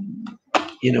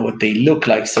what they look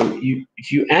like. So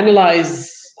if you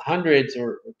analyze hundreds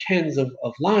or tens of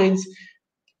lines,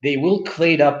 they will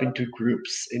clade up into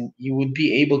groups, and you would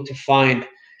be able to find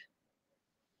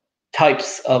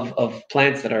types of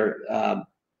plants that are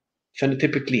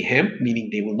phenotypically hemp, meaning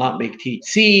they will not make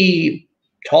THC,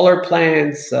 taller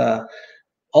plants,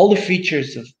 all the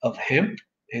features of hemp.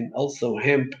 And also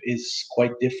hemp is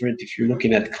quite different if you're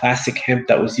looking at classic hemp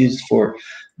that was used for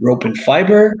rope and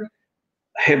fiber,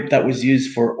 hemp that was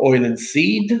used for oil and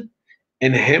seed,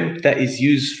 and hemp that is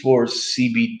used for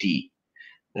CBD.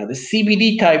 Now, the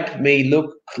CBD type may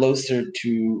look closer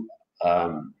to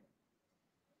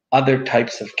other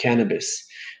types of cannabis,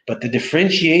 but the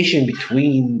differentiation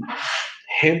between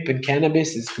hemp and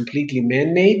cannabis is completely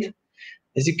man-made.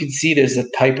 As you can see, there's a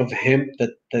type of hemp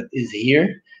that is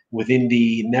here within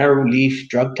the narrow leaf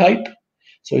drug type.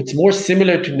 So it's more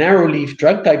similar to narrow leaf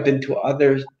drug type than to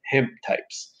other hemp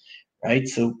types, right?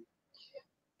 So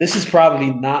this is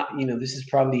probably not, this is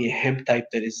probably a hemp type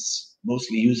that is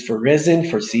mostly used for resin,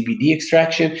 for CBD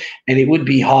extraction, and it would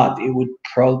be hot. It would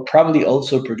probably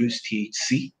also produce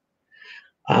THC.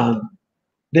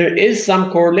 There is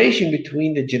some correlation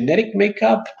between the genetic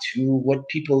makeup to what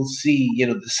people see,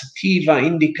 the sativa,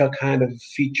 indica kind of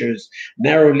features,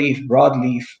 narrow leaf, broad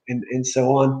leaf, and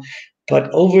so on.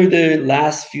 But over the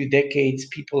last few decades,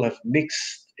 people have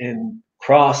mixed and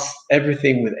crossed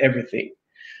everything with everything.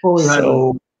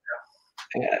 So,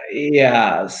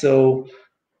 so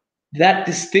that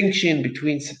distinction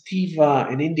between sativa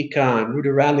and indica and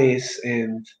ruderalis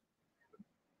and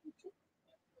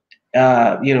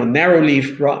narrow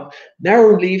leaf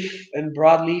and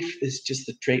broadleaf is just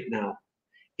a trait now.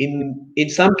 In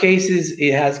some cases,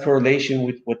 it has correlation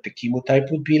with what the chemotype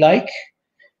would be like.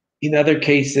 In other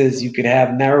cases, you could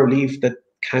have narrow leaf that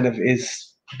kind of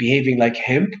is behaving like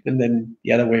hemp, and then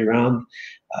the other way around.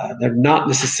 They're not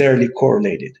necessarily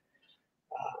correlated.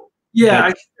 Yeah,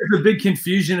 I think there's a big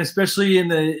confusion, especially in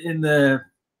the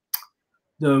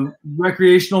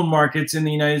recreational markets in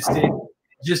the United States.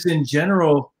 Just in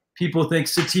general, people think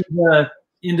sativa,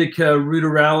 indica,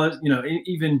 ruderalis.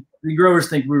 Even the growers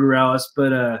think ruderalis,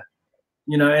 but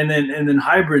and then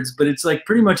hybrids. But it's like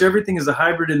pretty much everything is a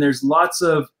hybrid, and there's lots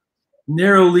of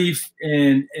narrow leaf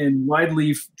and wide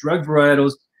leaf drug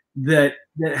varietals that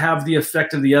have the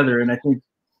effect of the other. And I think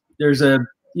there's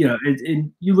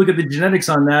you look at the genetics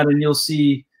on that, and you'll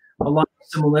see a lot of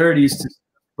similarities,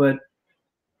 but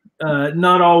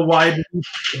not all wide leaf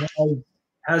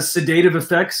has sedative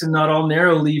effects, and not all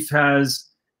narrow leaf has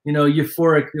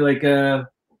euphoric, like a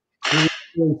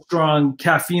really strong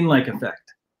caffeine-like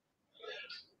effect.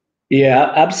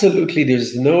 Yeah, absolutely.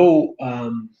 There's no.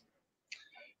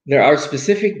 There are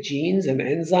specific genes and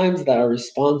enzymes that are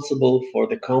responsible for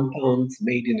the compounds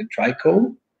made in the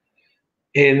trichome,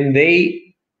 and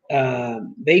they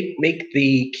make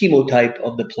the chemotype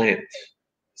of the plant.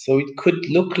 So it could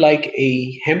look like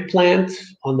a hemp plant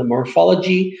on the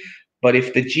morphology, but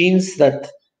if the genes that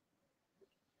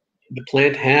the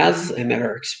plant has and that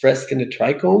are expressed in the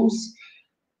trichomes,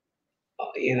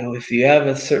 if you have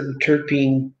a certain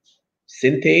terpene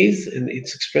synthase and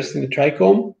it's expressed in the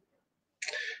trichome,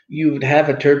 you would have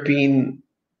a terpene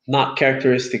not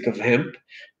characteristic of hemp.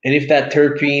 And if that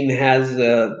terpene has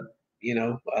a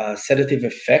sedative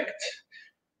effect,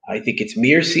 I think it's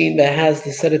myrcene that has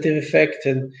the sedative effect,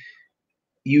 and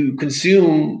you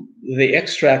consume the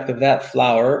extract of that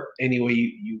flower any way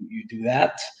you do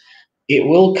that, it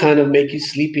will kind of make you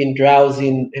sleepy and drowsy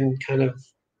and kind of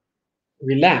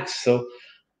relax. So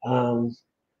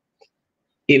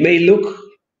it may look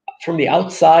from the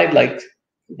outside like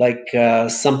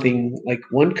something like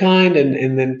one kind,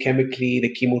 and then chemically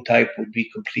the chemotype would be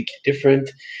completely different.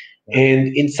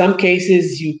 And in some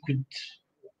cases, you could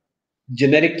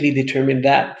genetically determine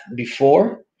that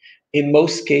before. In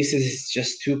most cases, it's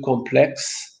just too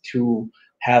complex to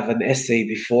have an assay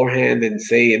beforehand and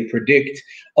say and predict,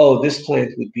 oh, this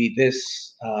plant would be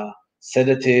this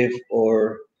sedative,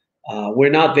 or we're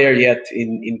not there yet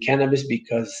in cannabis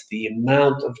because the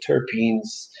amount of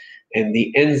terpenes and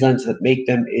the enzymes that make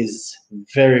them is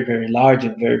very, very large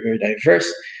and very, very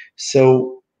diverse.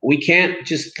 So we can't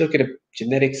just look at the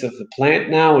genetics of the plant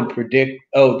now and predict,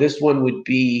 oh, this one would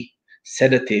be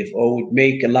sedative, or would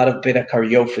make a lot of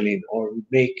beta-caryophyllene, or would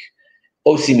make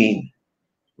ocimene.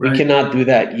 Right. We cannot do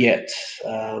that yet.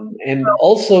 And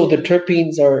also the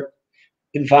terpenes are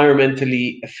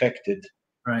environmentally affected.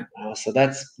 Right. So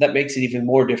that makes it even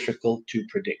more difficult to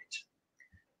predict.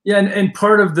 Yeah, and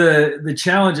part of the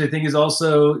challenge, I think, is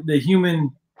also the human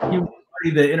body.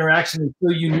 The interaction is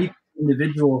so unique,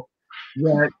 individual,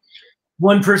 that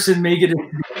one person may get a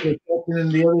effect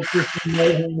and the other person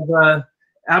may have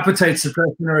appetite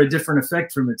suppression or a different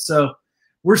effect from it. So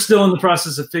we're still in the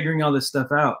process of figuring all this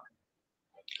stuff out.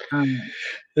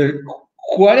 There are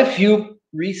quite a few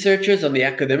researchers on the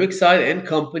academic side and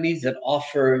companies that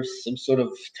offer some sort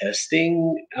of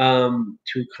testing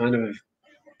to kind of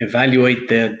evaluate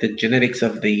the genetics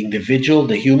of the individual,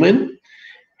 the human.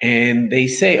 And they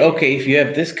say, okay, if you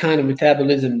have this kind of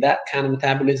metabolism, that kind of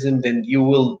metabolism, then you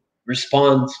will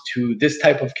respond to this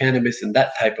type of cannabis and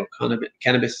that type of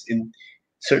cannabis in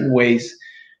certain ways.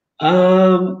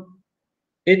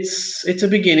 It's a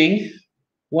beginning.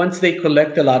 Once they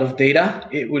collect a lot of data,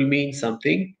 it will mean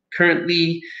something.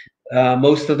 Currently,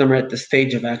 most of them are at the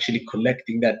stage of actually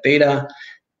collecting that data.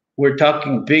 We're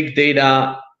talking big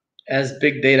data, as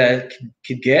big data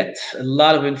could get, a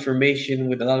lot of information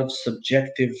with a lot of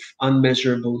subjective,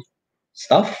 unmeasurable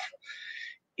stuff.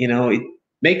 It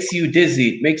makes you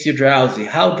dizzy, it makes you drowsy.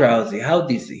 How drowsy? How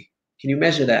dizzy? Can you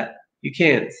measure that? You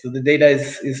can't. So the data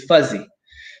is fuzzy.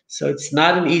 So it's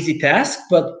not an easy task,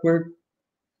 but we're,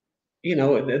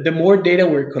 the more data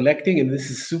we're collecting, and this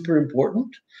is super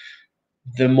important,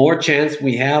 the more chance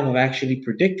we have of actually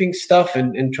predicting stuff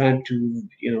and trying to,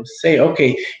 say,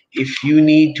 okay, if you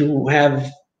need to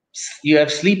you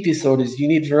have sleep disorders, you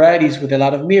need varieties with a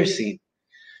lot of myrcene.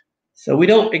 So we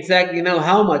don't exactly know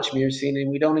how much myrcene,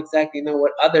 and we don't exactly know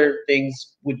what other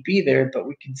things would be there, but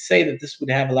we can say that this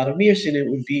would have a lot of myrcene. It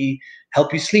would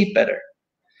help you sleep better.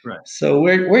 Right. So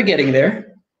we're getting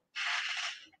there.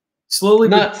 Slowly.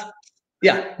 Not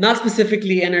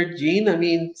specifically NRGene. I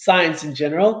mean, science in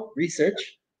general, research.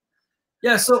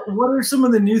 Yeah. So, what are some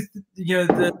of the new,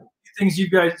 the things you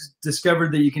guys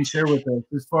discovered that you can share with us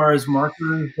as far as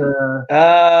markers?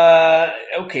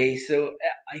 Okay. So,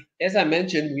 as I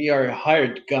mentioned, we are a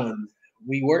hired gun.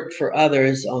 we work for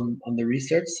others on the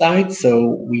research side,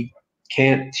 so we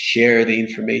can't share the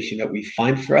information that we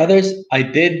find for others. I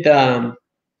did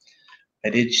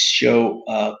show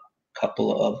a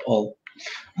couple of. I'll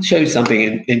show you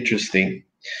something interesting.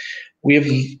 We have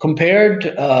compared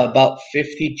about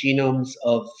 50 genomes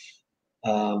of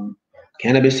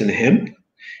cannabis and hemp,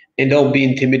 and don't be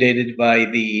intimidated by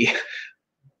the.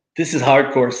 This is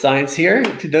hardcore science here.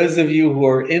 To those of you who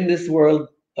are in this world,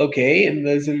 okay, and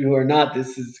those of you who are not,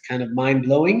 this is kind of mind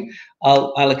blowing.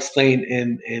 I'll explain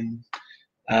and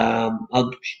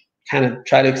I'll kind of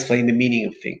try to explain the meaning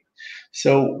of things.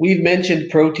 So we've mentioned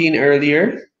protein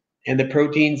earlier, and the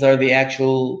proteins are the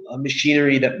actual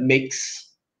machinery that makes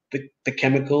the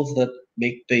chemicals that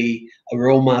make the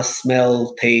aroma,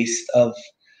 smell, taste of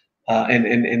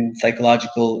and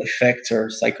psychological effects or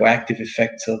psychoactive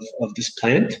effects of this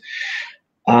plant.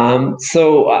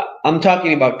 So I'm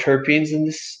talking about terpenes in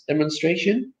this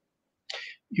demonstration.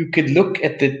 You could look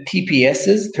at the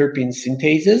TPSs, terpene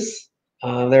syntases.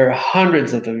 There are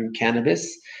hundreds of them in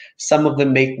cannabis. Some of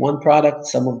them make one product,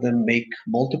 some of them make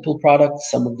multiple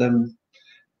products, some of them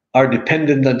are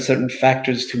dependent on certain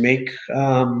factors to make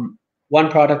one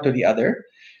product or the other.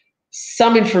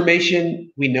 Some information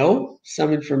we know,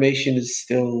 some information is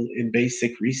still in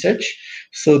basic research.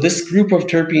 So this group of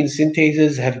terpene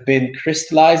syntases have been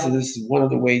crystallized, and this is one of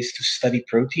the ways to study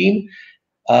protein.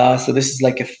 So this is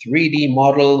like a 3D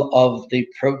model of the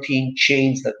protein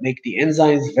chains that make the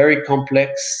enzymes, very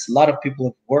complex. A lot of people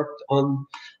have worked on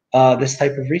this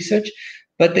type of research,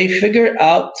 but they figured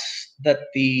out that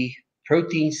the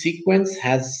protein sequence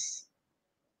has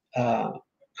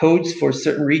codes for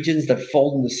certain regions that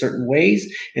fold in certain ways,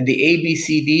 and the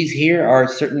ABCDs here are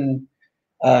certain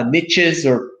niches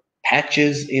or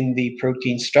patches in the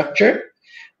protein structure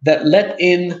that let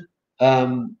in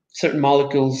certain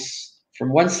molecules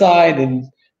from one side, and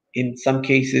in some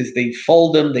cases they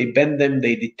fold them, they bend them,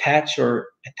 they detach or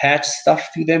attach stuff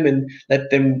to them and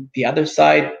let them the other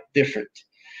side different.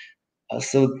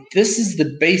 So this is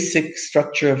the basic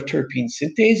structure of terpene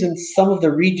synthase, and some of the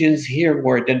regions here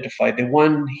were identified. The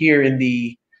one here in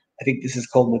the, I think this is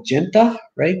called magenta,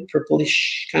 right?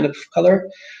 Purplish kind of color,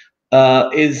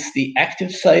 is the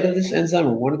active site of this enzyme,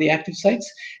 or one of the active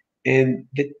sites. And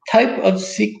the type of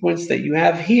sequence that you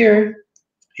have here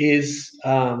is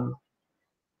kind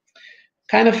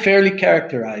of fairly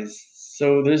characterized.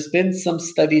 So there's been some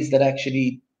studies that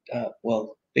actually,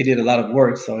 well, they did a lot of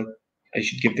work, so I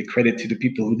should give the credit to the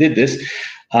people who did this.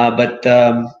 But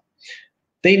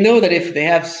they know that if they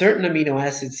have certain amino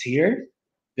acids here,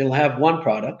 they'll have one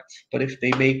product. But if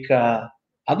they make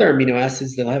other amino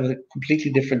acids, they'll have a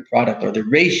completely different product, or the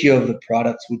ratio of the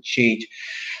products would change.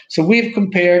 So we've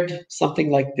compared something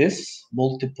like this,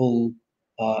 multiple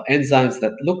enzymes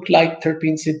that look like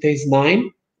terpene synthase 9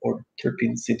 or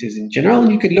terpene synthase in general.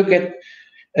 And you could look at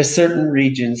a certain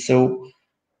region. So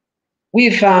we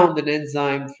found an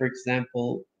enzyme, for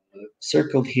example,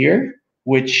 circled here,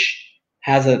 which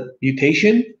has a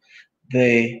mutation.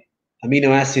 The amino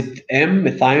acid M,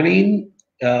 methionine,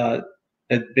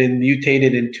 had been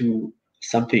mutated into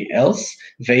something else,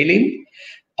 valine.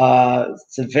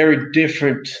 It's a very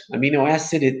different amino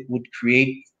acid. It would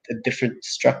create a different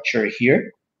structure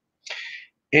here.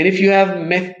 And if you have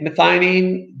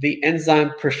methionine, the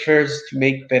enzyme prefers to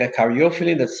make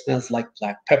beta-caryophyllene that smells like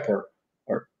black pepper,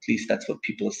 or at least that's what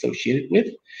people associate it with.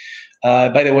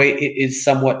 By the way, it is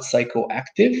somewhat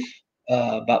psychoactive,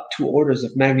 about 2 orders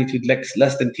of magnitude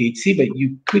less than THC, but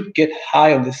you could get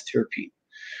high on this terpene.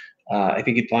 I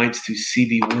think it binds to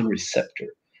CB1 receptor.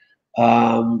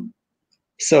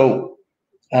 So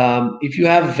if you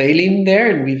have valine there,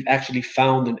 and we've actually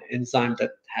found an enzyme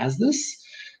that has this,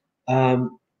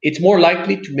 it's more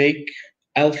likely to make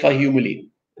alpha-humulene.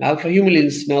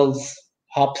 Alpha-humulene smells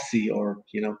hopsy, or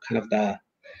kind of the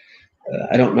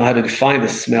I don't know how to define the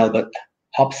smell, but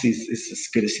hopsy is as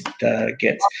good as it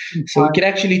gets. So we can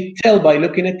actually tell by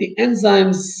looking at the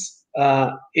enzymes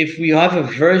if we have a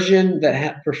version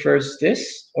that prefers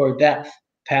this or that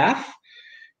path.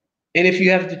 And if you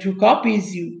have the 2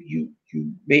 copies, you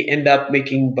may end up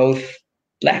making both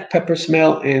black pepper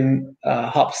smell and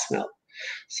hop smell.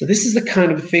 So this is the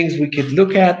kind of things we could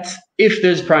look at if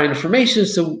there's prior information.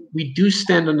 So we do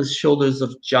stand on the shoulders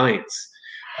of giants.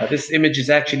 This image is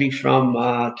actually from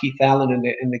Keith Allen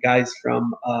and the guys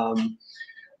from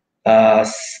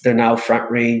they're now Front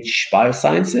Range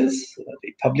Biosciences.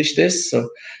 They published this, so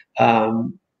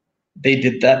they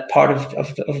did that part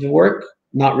of the work,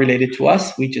 not related to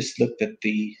us. We just looked at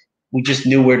we just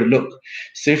knew where to look.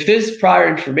 So if there's prior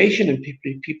information and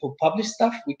people publish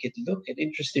stuff, we could look at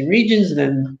interesting regions and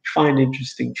then find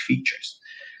interesting features.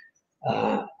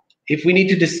 if we need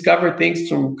to discover things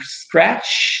from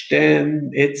scratch, then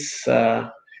it's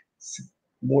a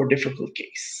more difficult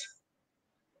case.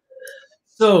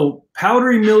 So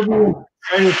powdery mildew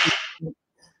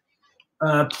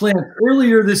plant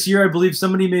earlier this year, I believe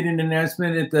somebody made an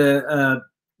announcement at the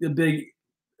big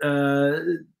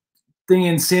thing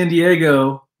in San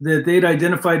Diego that they'd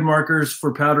identified markers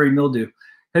for powdery mildew.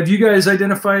 Have you guys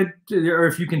identified, or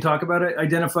if you can talk about it,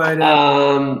 identified?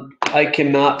 I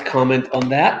cannot comment on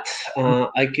that.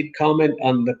 I could comment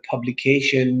on the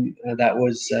publication that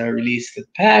was released at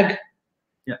PAG.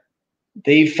 Yeah.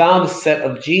 They found a set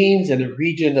of genes in a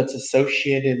region that's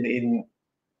associated in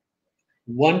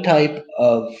one type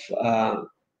of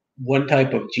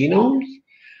genomes.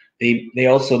 They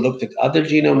also looked at other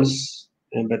genomes,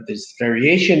 but there's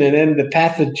variation. And then the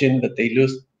pathogen that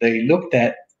they looked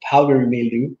at, powdery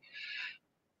mildew,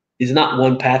 is not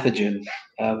one pathogen.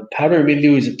 Powdery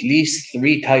mildew is at least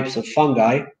 3 types of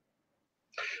fungi,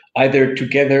 either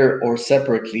together or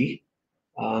separately.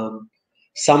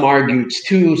 Some argue it's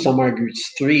 2, some argue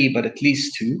it's 3, but at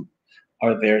least 2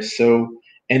 are there. So,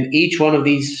 and each one of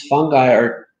these fungi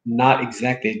are not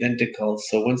exactly identical.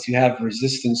 So once you have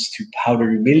resistance to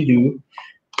powdery mildew,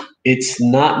 it's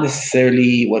not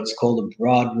necessarily what's called a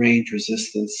broad range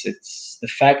resistance. It's the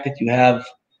fact that you have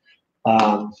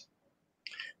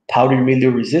powdery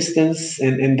mildew resistance,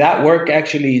 and that work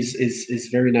actually is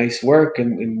very nice work,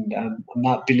 and I'm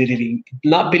not belittling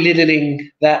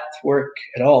that work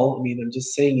at all. I mean, I'm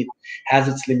just saying it has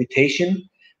its limitation.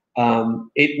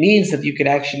 It means that you could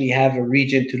actually have a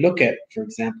region to look at, for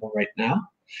example, right now,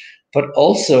 but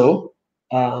also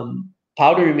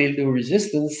powdery mildew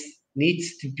resistance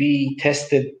needs to be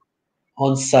tested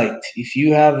on site. If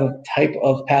you have a type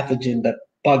of pathogen that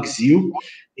bugs you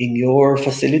in your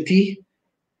facility,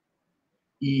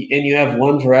 and you have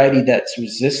one variety that's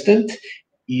resistant,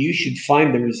 you should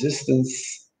find the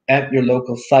resistance at your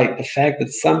local site. The fact that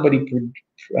somebody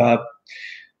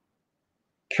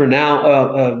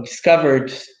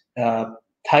discovered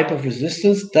type of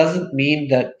resistance doesn't mean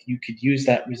that you could use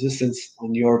that resistance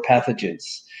on your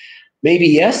pathogens. Maybe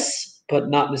yes, but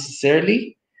not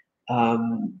necessarily.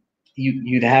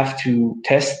 You'd have to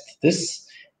test this.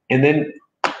 And then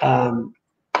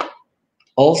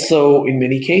also, in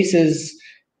many cases,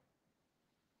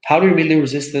 powdery mildew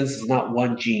resistance is not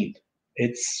one gene.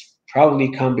 It's probably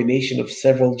a combination of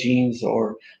several genes,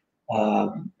 or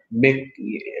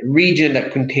region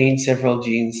that contains several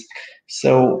genes.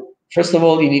 So first of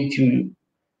all, you need to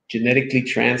genetically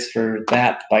transfer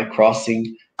that by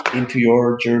crossing into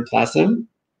your germplasm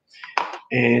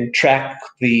and track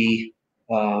the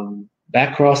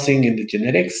back crossing in the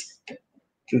genetics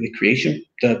through the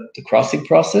crossing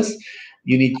process.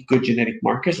 You need good genetic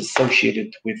markers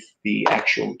associated with the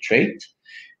actual trait.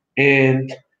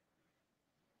 And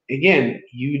again,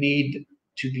 you need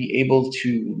to be able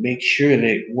to make sure that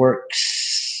it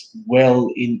works well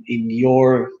in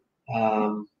your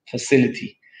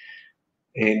facility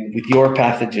and with your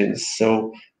pathogens.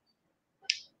 So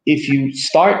if you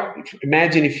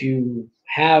imagine if you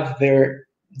have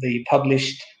the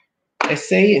published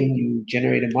essay and you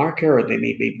generate a marker, or they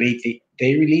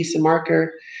release a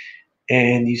marker,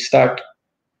 and you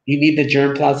need the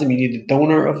germplasm, you need the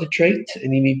donor of the trait,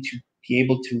 and you need to be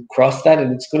able to cross that,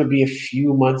 and it's going to be a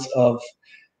few months of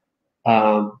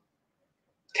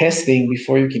testing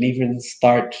before you can even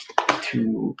start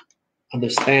to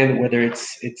understand whether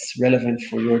it's relevant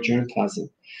for your germplasm.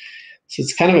 So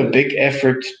it's kind of a big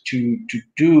effort to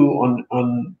do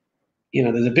on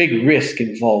there's a big risk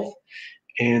involved,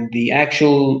 and the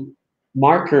actual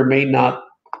marker may not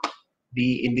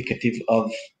be indicative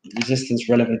of resistance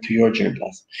relevant to your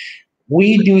germplasm.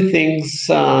 We do things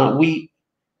a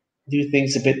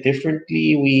bit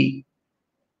differently. We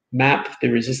map the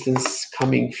resistance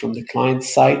coming from the client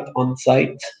site on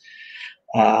site.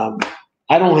 I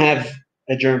don't have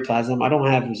a germplasm. I don't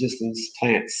have resistance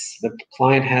plants. The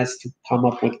client has to come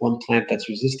up with one plant that's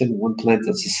resistant, one plant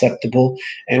that's susceptible,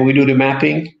 and we do the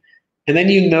mapping. And then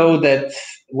you know that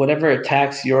whatever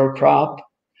attacks your crop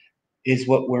is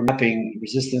what we're mapping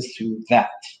resistance to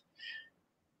that.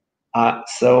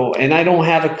 And I don't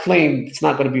have a claim. It's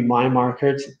not going to be my marker.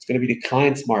 It's going to be the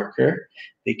client's marker.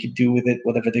 They could do with it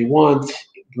whatever they want,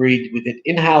 breed with it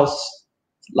in-house,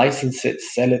 license it,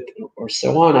 sell it, or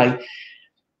so on.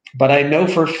 But I know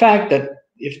for a fact that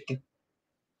if the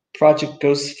project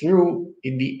goes through,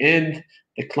 in the end,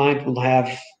 the client will have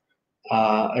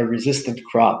a resistant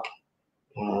crop.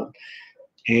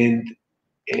 And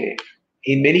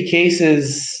in many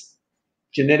cases,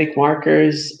 genetic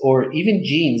markers or even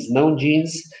genes, known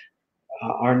genes,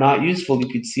 are not useful. You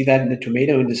could see that in the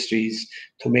tomato industries.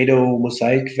 Tomato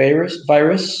mosaic virus.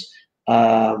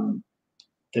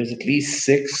 There's at least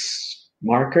 6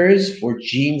 markers for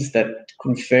genes that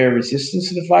confer resistance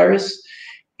to the virus.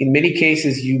 In many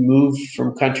cases, you move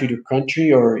from country to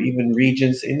country or even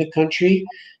regions in the country,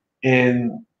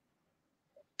 and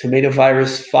tomato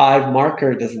virus 5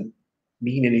 marker doesn't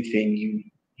mean anything.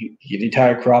 Your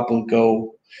entire crop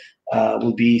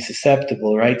will be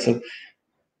susceptible, right? So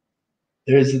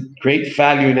there's a great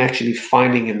value in actually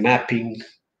finding and mapping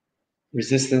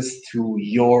resistance to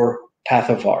your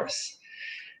pathovars.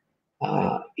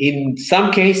 In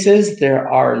some cases, there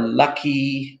are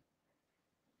lucky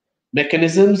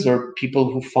mechanisms or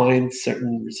people who find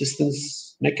certain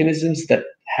resistance mechanisms that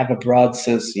have a broad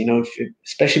sense,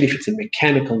 especially if it's a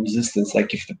mechanical resistance,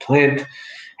 like if the plant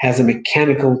has a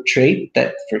mechanical trait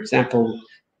that, for example,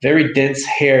 very dense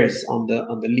hairs on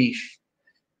the leaf,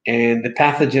 and the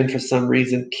pathogen for some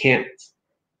reason can't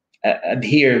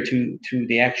adhere to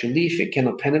the actual leaf, it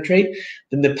cannot penetrate,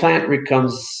 then the plant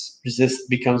becomes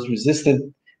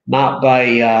resistant, not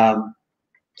by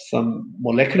some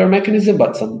molecular mechanism,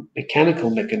 but some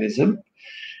mechanical mechanism.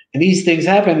 And these things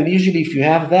happen. And usually if you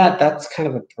have that, that's kind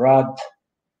of a broad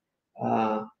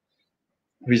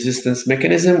resistance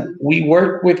mechanism. We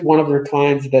work with one of our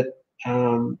clients that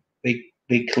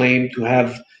they claim to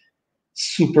have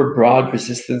super broad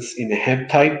resistance in a hemp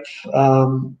type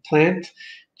plant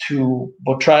to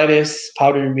botrytis,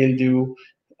 powdery mildew,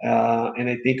 and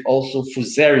I think also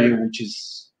fusarium, which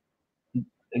is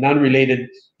an unrelated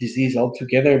disease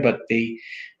altogether, but they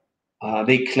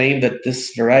claim that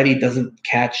this variety doesn't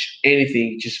catch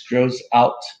anything, it just grows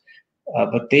out.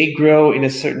 But they grow in a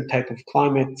certain type of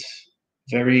climate,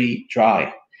 very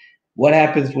dry. What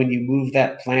happens when you move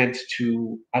that plant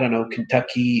to, I don't know,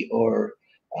 Kentucky or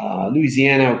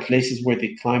Louisiana, or places where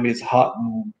the climate is hot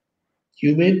and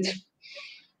humid?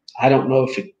 I don't know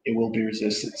if it will be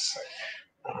resistance.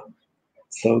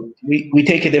 So we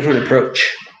take a different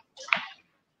approach.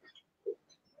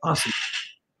 Awesome.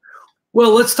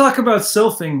 Well, let's talk about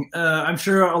selfing. I'm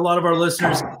sure a lot of our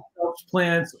listeners self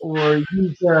plants or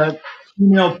use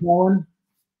female pollen,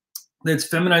 that's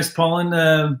feminized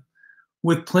pollen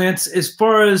with plants. As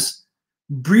far as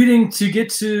breeding to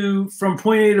get from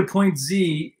point A to point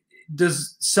Z,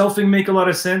 does selfing make a lot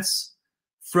of sense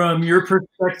from your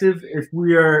perspective? If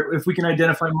we can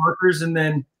identify markers, and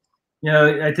then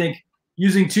I think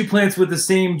using 2 plants with the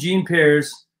same gene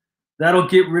pairs, that'll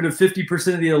get rid of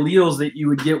 50% of the alleles that you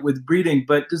would get with breeding.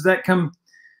 But is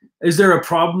there a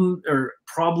problem or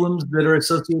problems that are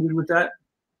associated with that?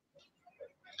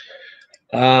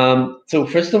 So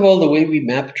first of all, the way we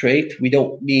map trait, we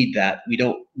don't need that. We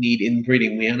don't need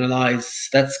inbreeding. We analyze,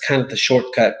 that's kind of the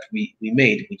shortcut we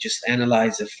made. We just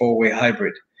analyze a 4-way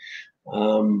hybrid.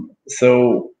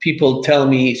 So people tell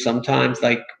me sometimes,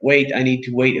 like, wait, I need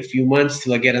to wait a few months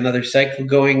till I get another cycle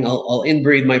going. I'll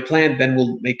inbreed my plant, then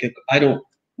we'll make it. I don't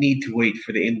need to wait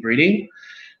for the inbreeding.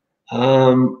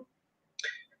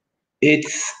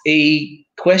 It's a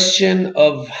question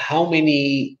of how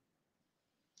many.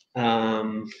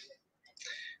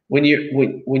 When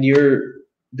you're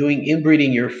doing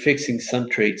inbreeding, you're fixing some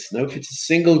traits. Now, if it's a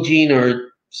single gene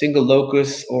or single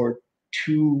locus or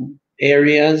 2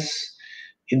 areas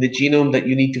in the genome that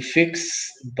you need to fix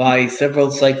by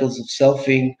several cycles of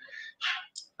selfing,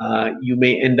 you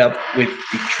may end up with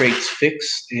the traits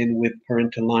fixed and with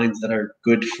parental lines that are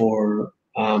good for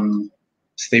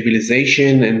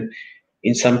stabilization. And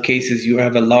in some cases, you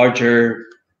have a larger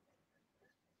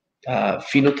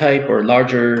phenotype or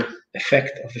larger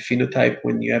effect of the phenotype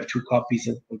when you have 2 copies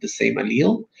of the same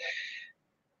allele.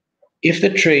 If the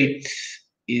trait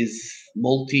is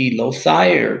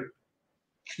multi-loci or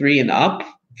 3 and up,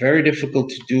 very difficult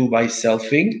to do by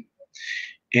selfing.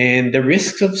 And the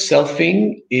risks of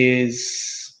selfing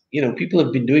is, people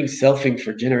have been doing selfing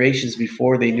for generations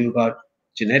before they knew about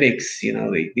genetics.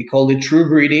 They called it true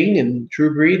breeding and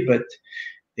true breed, but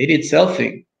they did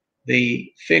selfing.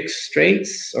 They fixed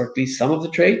traits, or at least some of the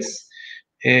traits,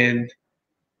 and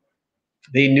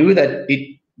they knew that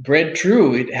it bred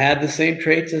true. It had the same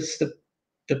traits as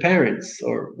the parents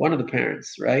or one of the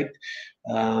parents, right?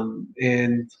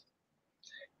 And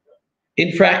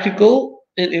in practical,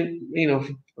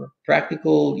 for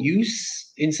practical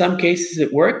use, in some cases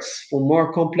it works. For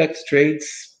more complex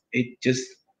traits, it just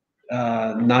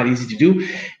not easy to do.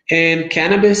 And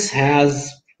cannabis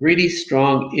has really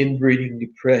strong inbreeding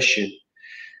depression.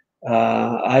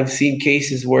 I've seen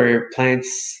cases where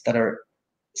plants that are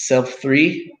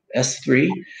self-3, S3,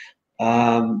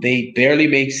 they barely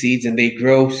make seeds and they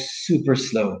grow super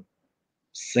slow.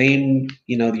 Same,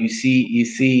 you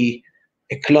see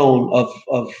a clone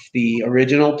of the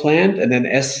original plant, and then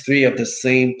S3 of the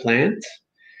same plant,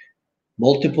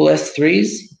 multiple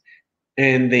S3s,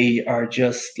 and they are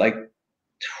just like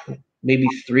maybe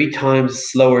 3 times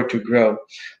slower to grow.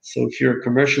 So if you're a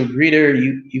commercial breeder,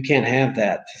 you can't have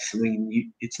that. I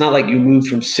mean, it's not like you move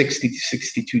from 60 to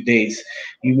 62 days.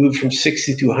 You move from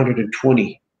 60 to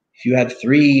 120. If you had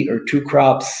 3 or 2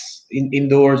 crops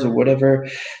indoors or whatever,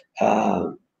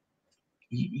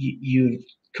 you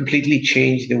completely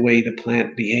changed the way the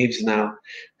plant behaves now.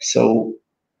 So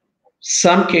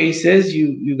some cases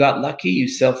you got lucky, you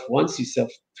self once, you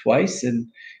self twice, and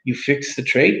you fix the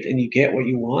trait and you get what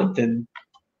you want. And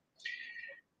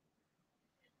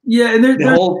yeah, and the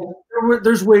whole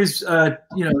there's ways,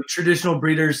 traditional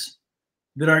breeders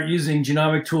that aren't using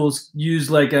genomic tools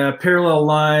use like parallel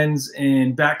lines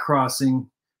and back crossing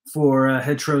for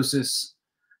heterosis.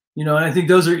 And I think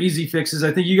those are easy fixes.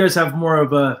 I think you guys have more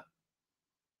of a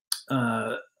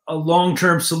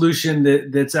long-term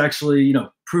solution that's actually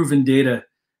proven data.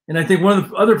 And I think one of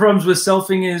the other problems with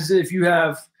selfing is if you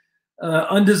have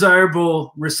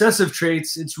undesirable recessive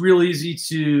traits, it's real easy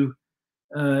to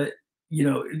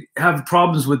have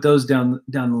problems with those down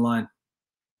the line.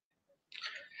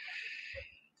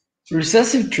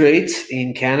 Recessive traits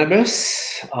in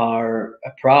cannabis are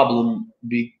a problem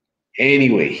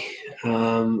anyway.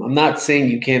 I'm not saying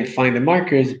you can't find the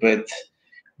markers, but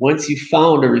once you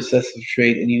found a recessive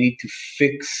trait and you need to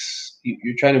fix,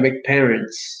 you're trying to make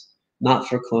parents, not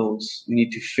for clones. You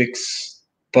need to fix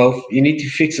both. You need to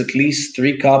fix at least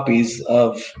 3 copies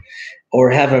of, or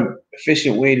have an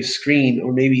efficient way to screen,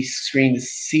 or maybe screen the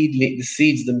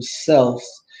seeds themselves,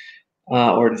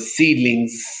 or the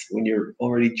seedlings when you're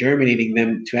already germinating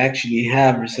them, to actually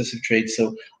have recessive traits.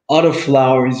 So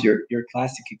autoflower is your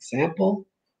classic example.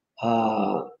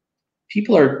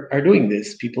 People are doing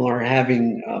this. People are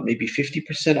having maybe 50%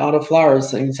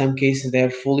 autoflowers. In some cases, they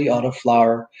have fully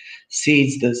autoflower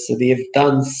seeds. So they have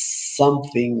done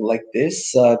something like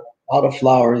this.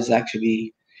 Autoflower is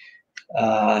actually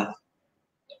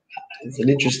it's an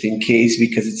interesting case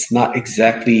because it's not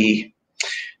exactly.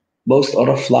 Most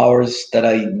autoflowers that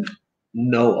I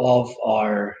know of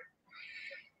are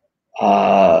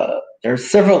there are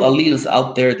several alleles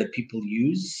out there that people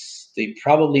use. They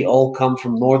probably all come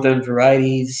from northern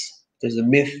varieties. There's a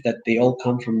myth that they all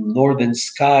come from northern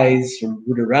skies, from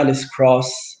ruderalis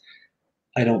cross.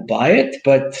 I don't buy it,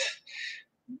 but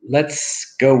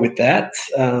let's go with that.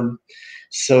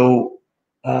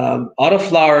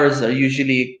 Autoflowers are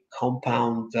usually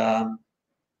compound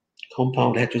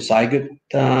heterozygote.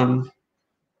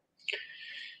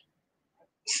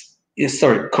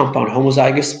 Compound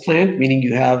homozygous plant, meaning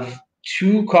you have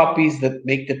 2 copies that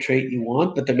make the trait you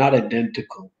want, but they're not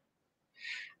identical.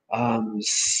 And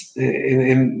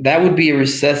that would be a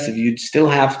recessive. You'd still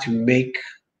have to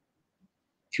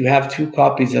have 2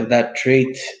 copies of that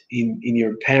trait in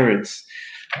your parents.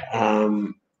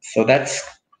 So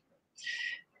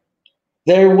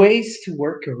there are ways to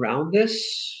work around this.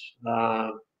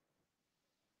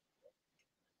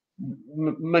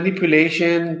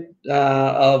 Manipulation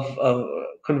of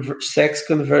sex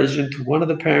conversion to one of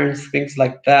the parents, things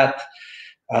like that,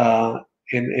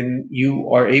 and you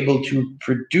are able to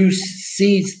produce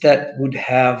seeds that would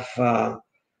have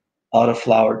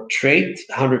autoflower trait,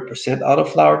 100%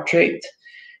 autoflower trait.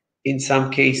 In some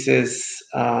cases,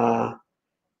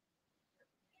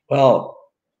 well,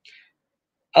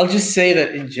 I'll just say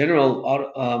that in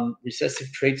general,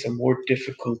 recessive traits are more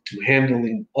difficult to handle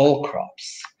in all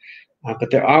crops.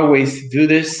 But there are ways to do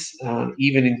this,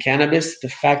 even in cannabis. The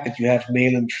fact that you have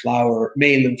male and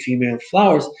female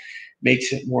flowers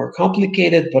makes it more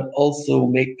complicated, but also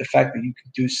make the fact that you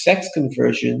can do sex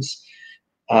conversions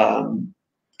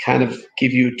kind of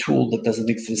give you a tool that doesn't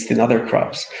exist in other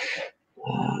crops.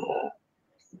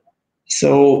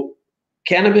 So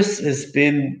cannabis has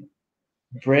been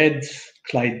bred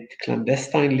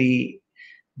clandestinely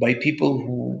by people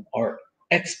who are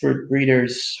expert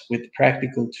breeders with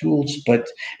practical tools,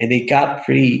 and they got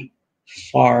pretty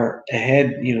far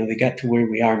ahead. They got to where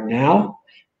we are now,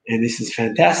 and this is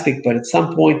fantastic. But at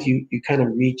some point, you kind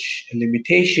of reach a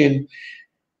limitation,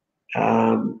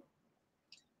 and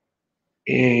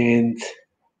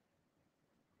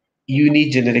you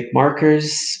need genetic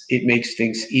markers. It makes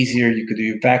things easier. You could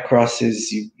do back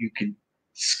crosses. You could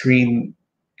screen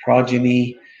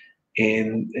progeny.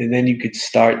 And then you could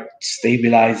start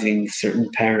stabilizing certain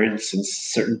parents and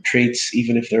certain traits,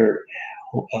 even if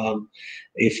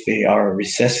they are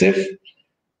recessive.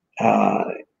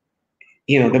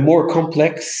 The more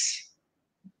complex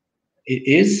it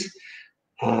is,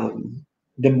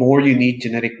 the more you need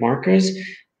genetic markers.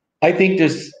 I think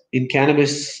in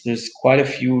cannabis, there's quite a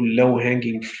few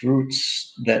low-hanging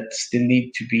fruits that still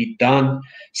need to be done.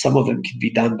 Some of them can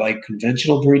be done by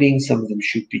conventional breeding. Some of them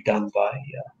should be done by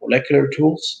molecular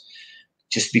tools,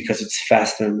 just because it's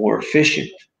faster and more efficient.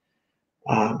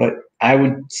 But I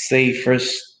would say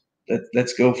first,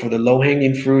 let's go for the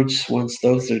low-hanging fruits. Once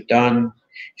those are done, you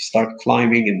start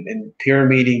climbing and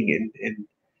pyramiding and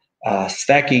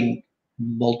stacking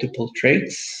multiple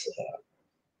traits.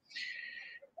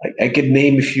 I could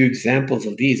name a few examples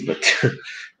of these, but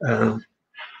some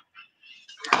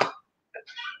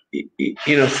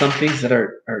things that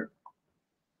are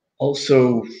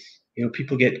also,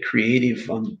 people get creative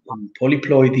on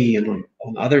polyploidy and on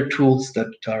other tools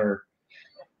that are,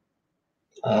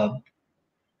 I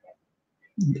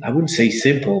wouldn't say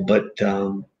simple, but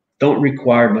don't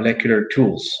require molecular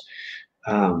tools.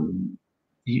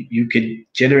 You could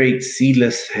generate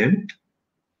seedless hemp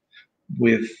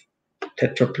with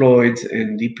tetraploids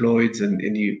and diploids, and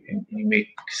you make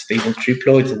stable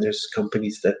triploids, and there's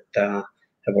companies that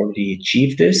have already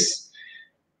achieved this.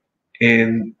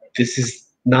 And this is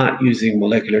not using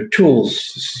molecular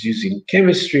tools. This is using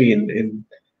chemistry, and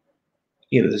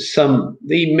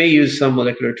they may use some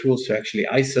molecular tools to actually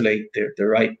isolate the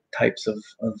right types of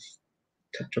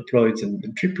tetraploids and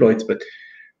triploids, but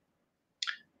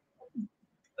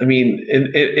I mean,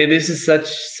 and this is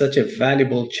such a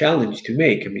valuable challenge to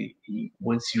make. I mean,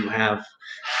 once you have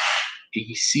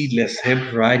a seedless hemp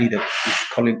variety that is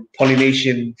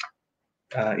pollination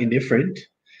indifferent,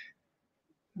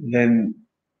 then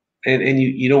and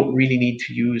you don't really need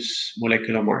to use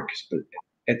molecular markers. But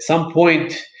at some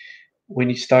point, when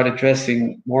you start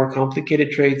addressing more complicated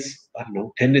traits, I don't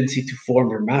know, tendency to form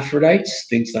hermaphrodites,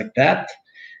 things like that,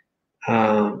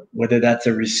 whether that's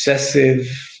a recessive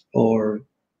or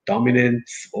dominant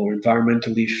or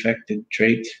environmentally affected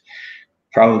trait,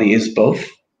 probably is both.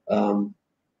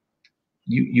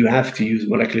 You have to use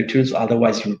molecular tools,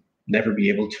 otherwise you'll never be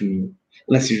able to,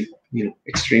 unless you're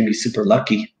extremely super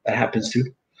lucky. That happens too.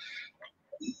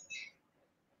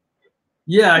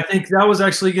 Yeah, I think that was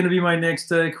actually going to be my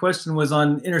next question, was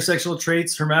on intersexual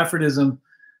traits, hermaphrodism,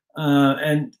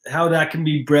 and how that can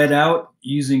be bred out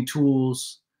using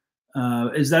tools.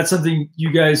 Is that something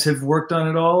you guys have worked on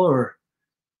at all, or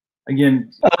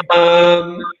again?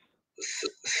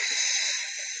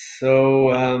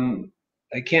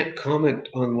 I can't comment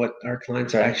on what our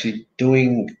clients are actually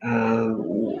doing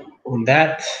on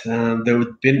that.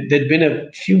 There'd been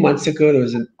a few months ago, there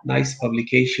was a nice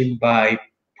publication by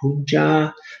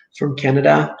Punja from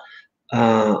Canada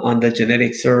on the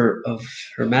genetics of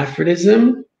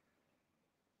hermaphrodism.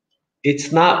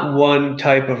 It's not one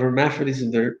type of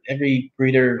hermaphrodism. Every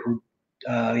breeder who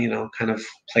kind of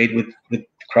played with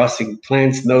crossing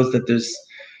plants knows that there's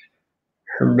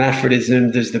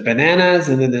hermaphrodism. There's the bananas,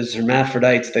 and then there's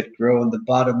hermaphrodites that grow on the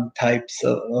bottom types,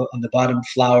 on the bottom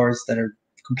flowers, that are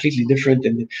completely different,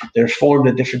 and they're formed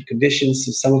in different conditions.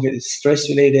 So some of it is stress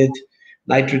related,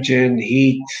 nitrogen,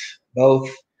 heat, both,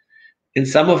 and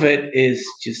some of it is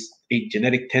just a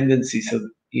genetic tendency. So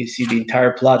you see the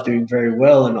entire plot doing very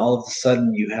well, and all of a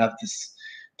sudden you have this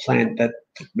plant that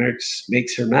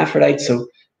makes hermaphrodites. So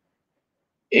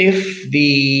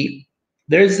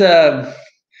there's a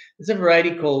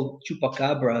variety called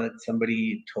chupacabra that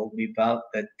somebody told me about,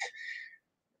 that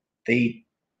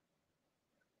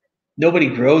nobody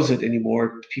grows it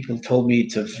anymore. People told me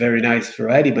it's a very nice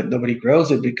variety, but nobody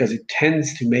grows it because it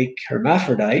tends to make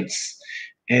hermaphrodites,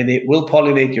 and it will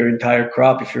pollinate your entire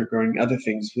crop if you're growing other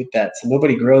things with that. So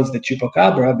nobody grows the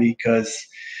chupacabra because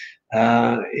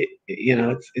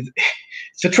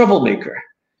it's a troublemaker.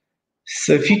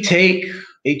 So if you take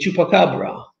a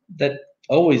chupacabra that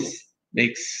always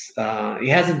makes, it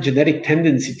has a genetic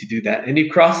tendency to do that, and you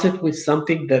cross it with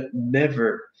something that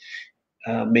never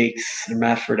makes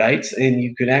hermaphrodites, and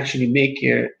you could actually make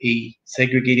a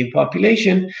segregating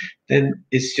population, then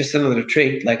it's just another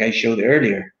trait, like I showed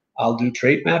earlier. I'll do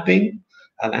trait mapping,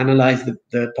 I'll analyze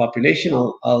the population,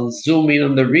 I'll zoom in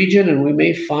on the region, and we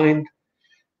may find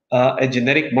a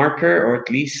genetic marker, or at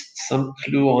least some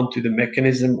clue onto the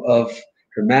mechanism of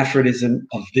hermaphrodism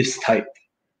of this type.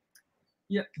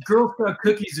 Yeah, Girl Scout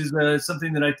cookies is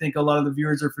something that I think a lot of the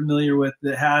viewers are familiar with,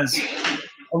 that has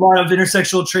a lot of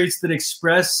intersexual traits that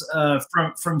express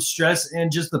from stress,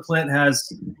 and just the plant has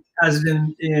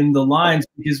it in the lines,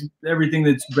 because everything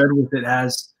that's bred with it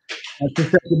has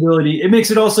susceptibility. It makes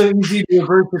it also easy to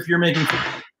reverse if you're making.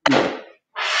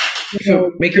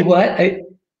 Making what?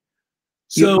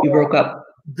 You broke up.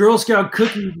 Girl Scout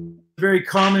cookie, very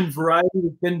common variety.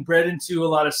 It's been bred into a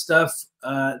lot of stuff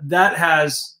that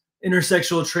has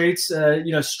intersexual traits,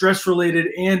 stress related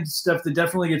and stuff that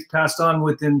definitely gets passed on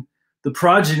within the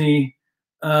progeny.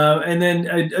 And then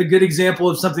a good example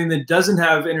of something that doesn't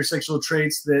have intersexual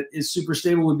traits that is super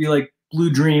stable would be like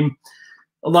Blue Dream.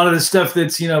 A lot of the stuff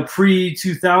that's, pre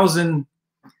 2000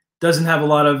 doesn't have a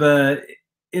lot of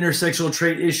intersexual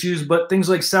trait issues, but things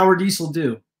like sour diesel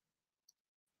do.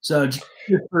 So just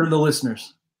for the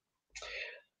listeners.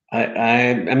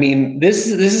 I mean, this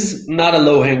is not a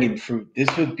low hanging fruit. This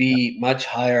would be much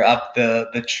higher up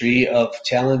the tree of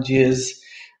challenges.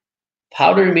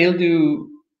 Powdery mildew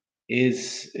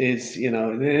is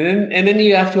and then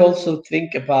you have to also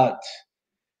think about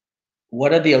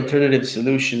what are the alternative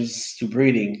solutions to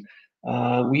breeding.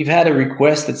 We've had a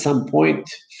request at some point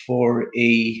for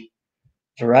a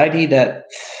variety that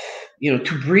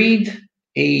to breed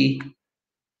a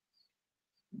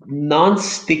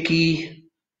non-sticky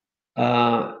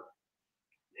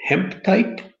hemp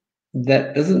type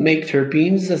that doesn't make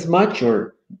terpenes as much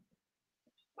or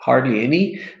hardly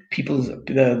any.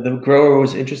 The grower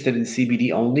was interested in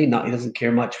CBD only, he doesn't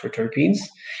care much for terpenes.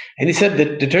 And he said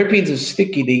that the terpenes are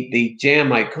sticky, they jam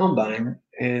my combine.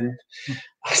 And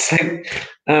I was like,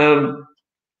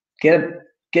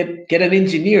 get an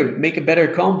engineer, make a better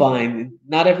combine.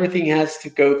 Not everything has to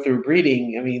go through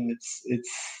breeding. I mean, it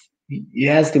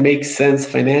has to make sense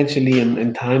financially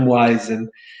and time wise. And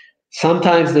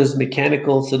sometimes there's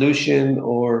mechanical solution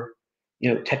or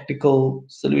technical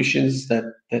solutions that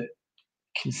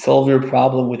can solve your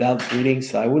problem without breeding.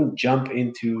 So I wouldn't jump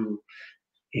into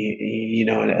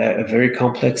a very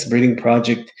complex breeding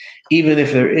project, even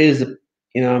if there is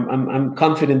I'm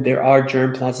confident there are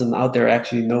germplasm out there,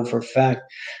 actually know for a fact,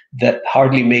 that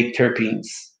hardly make terpenes.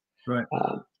 Right.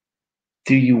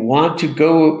 Do you want to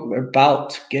go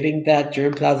about getting that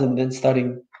germplasm and then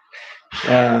starting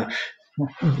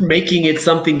making it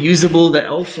something usable that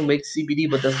also makes CBD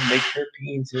but doesn't make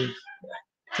terpenes?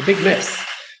 It's a big mess.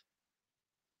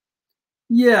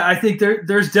 Yeah, I think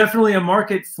there's definitely a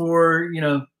market for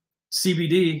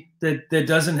CBD that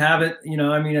doesn't have it.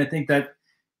 I think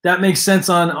that makes sense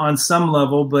on some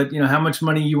level, but how much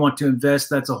money you want to invest,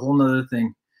 that's a whole nother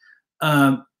thing.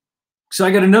 So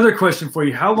I got another question for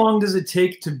you. How long does it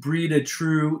take to breed a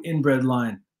true inbred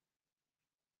line?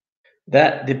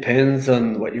 That depends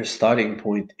on what your starting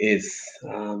point is.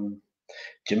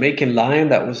 Jamaican lion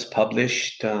that was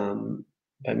published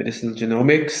by Medicinal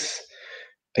Genomics,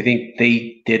 I think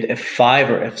they did F5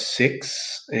 or F6,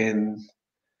 and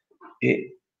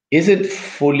it isn't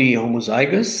fully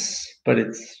homozygous, but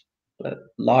it's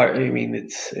large. I mean,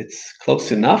 it's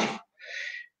close enough.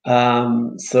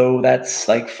 So that's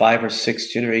like 5 or 6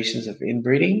 generations of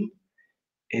inbreeding.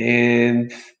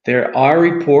 And there are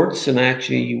reports, and I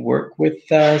actually work with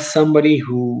somebody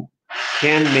who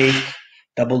can make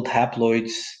doubled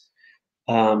haploids.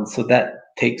 So that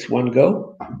takes one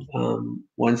go.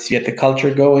 Once you get the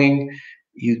culture going,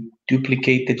 you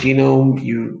duplicate the genome,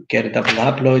 you get a double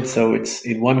haploid. So it's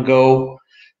in one go,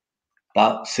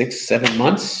 about 6-7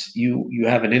 months, you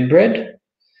have an inbred.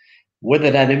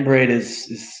 Whether that inbred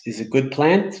is a good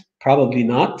plant, probably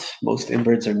not. Most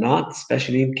inbreds are not,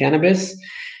 especially in cannabis.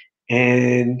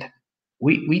 And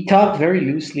we talk very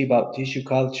loosely about tissue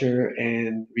culture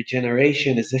and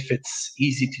regeneration as if it's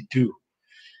easy to do.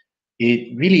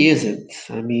 It really isn't.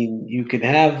 I mean, you could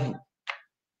have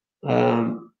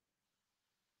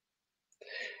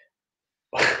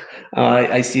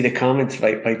I see the comments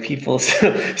by people, so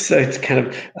it's kind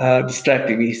of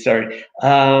distracting me. Sorry.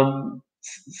 Well,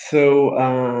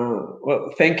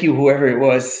 thank you, whoever it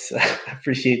was. I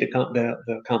appreciate the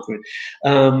compliment.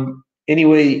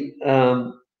 Anyway,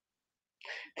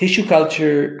 tissue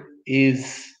culture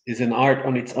is an art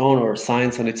on its own or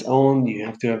science on its own. You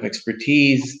have to have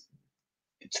expertise.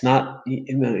 It's not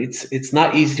it's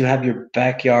not easy to have your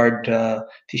backyard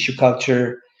tissue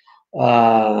culture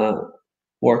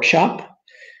workshop.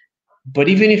 But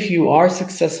even if you are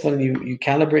successful and you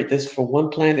calibrate this for one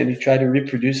plant and you try to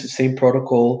reproduce the same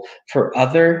protocol for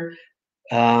other,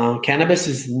 cannabis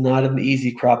is not an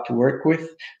easy crop to work with.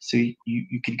 So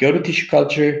you could go to tissue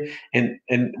culture, and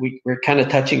we're kind of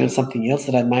touching on something else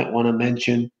that I might want to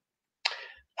mention.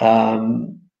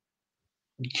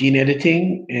 Gene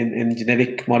editing and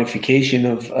genetic modification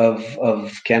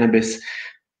of cannabis.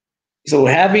 So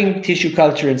having tissue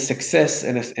culture and success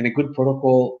and a good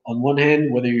protocol on one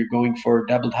hand, whether you're going for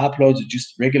doubled haploids or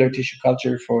just regular tissue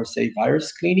culture for, say,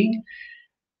 virus cleaning,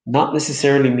 not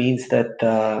necessarily means that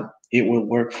it will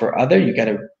work for other. You got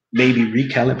to maybe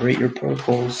recalibrate your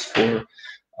protocols for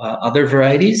other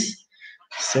varieties.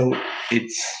 So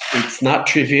it's not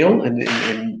trivial, and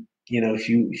if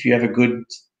you have a good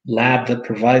lab that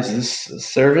provides this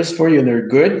service for you, and they're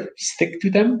good. Stick to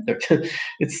them.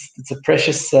 It's a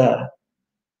precious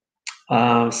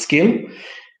skill.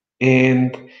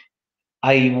 And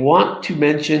I want to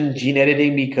mention gene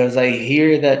editing because I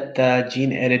hear that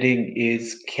gene editing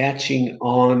is catching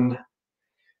on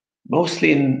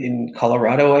mostly in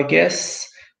Colorado, I guess.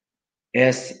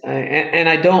 Yes, and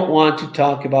I don't want to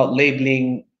talk about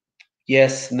labeling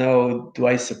yes, no, do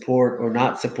I support or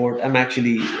not support? I'm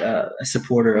actually a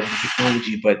supporter of the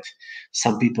technology, but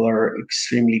some people are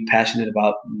extremely passionate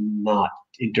about not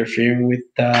interfering with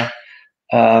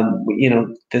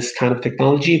this kind of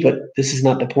technology. But this is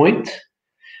not the point.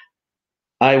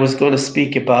 I was going to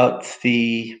speak about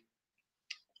the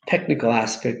technical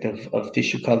aspect of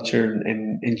tissue culture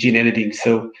and gene editing.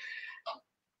 So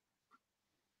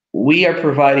we are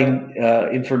providing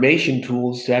information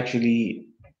tools to actually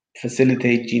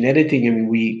facilitate gene editing. I mean,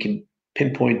 we can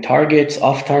pinpoint targets,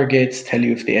 off targets, tell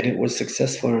you if the edit was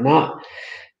successful or not.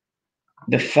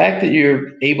 The fact that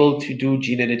you're able to do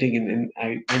gene editing, and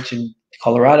I mentioned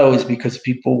Colorado, is because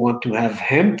people want to have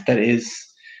hemp that is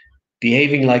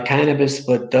behaving like cannabis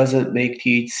but doesn't make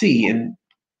THC. And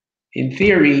in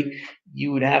theory,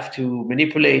 you would have to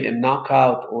manipulate and knock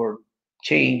out or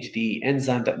change the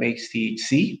enzyme that makes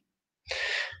THC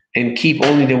and keep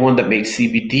only the one that makes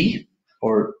CBD,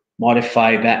 or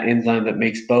modify that enzyme that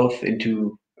makes both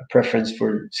into a preference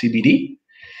for CBD.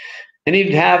 And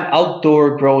you'd have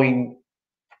outdoor growing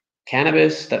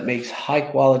cannabis that makes high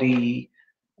quality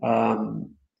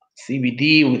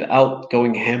CBD without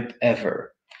going hemp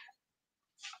ever.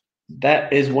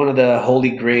 That is one of the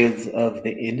holy grails of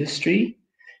the industry.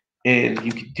 And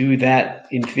you could do that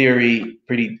in theory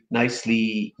pretty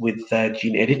nicely with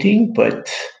gene editing, but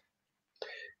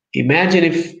imagine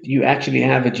if you actually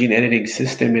have a gene editing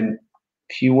system, and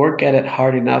if you work at it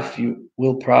hard enough, you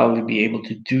will probably be able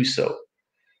to do so.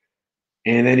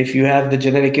 And then if you have the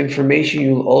genetic information,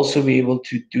 you'll also be able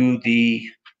to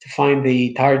find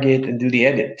the target and do the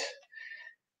edit.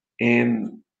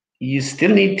 And you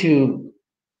still need to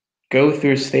go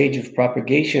through a stage of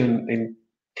propagation and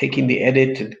taking the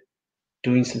edit and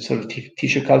doing some sort of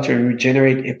tissue culture and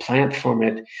regenerate a plant from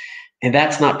it. And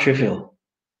that's not trivial,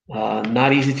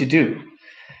 not easy to do.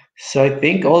 So I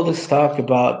think all this talk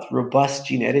about robust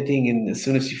gene editing, and as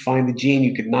soon as you find the gene,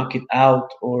 you can knock it out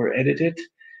or edit it,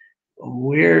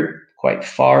 we're quite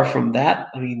far from that.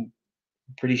 I mean,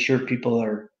 I'm pretty sure people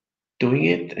are doing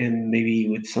it, and maybe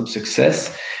with some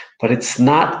success, but it's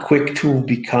not quick to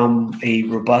become a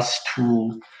robust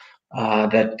tool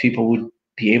that people would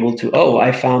be able to, oh,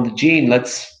 I found the gene,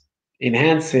 let's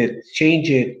enhance it, change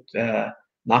it,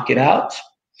 knock it out.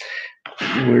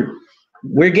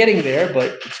 We're getting there,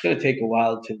 but it's going to take a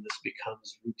while till this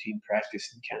becomes routine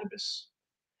practice in cannabis.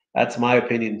 That's my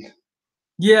opinion.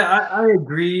 Yeah, I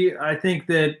agree. I think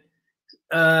that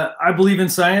I believe in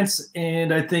science,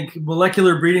 and I think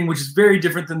molecular breeding, which is very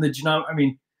different than the genome. I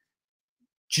mean,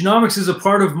 genomics is a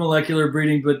part of molecular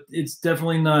breeding, but it's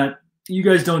definitely not. You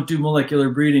guys don't do molecular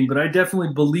breeding, but I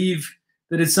definitely believe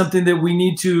that it's something that we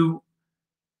need to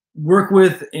work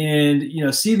with and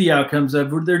see the outcomes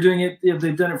of. They're doing it.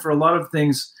 They've done it for a lot of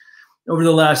things over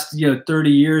the last 30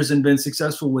 years and been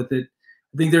successful with it.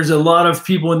 I think there's a lot of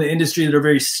people in the industry that are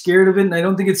very scared of it, and I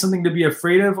don't think it's something to be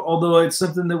afraid of, although it's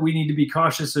something that we need to be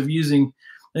cautious of using.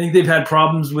 I think they've had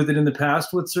problems with it in the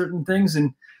past with certain things,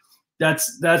 and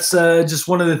that's just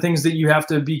one of the things that you have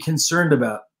to be concerned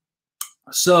about.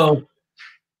 So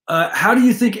how do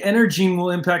you think NRGene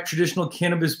will impact traditional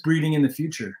cannabis breeding in the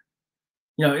future?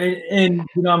 In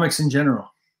genomics in general.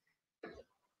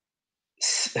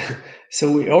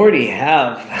 So we already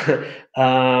have.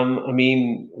 I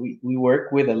mean, we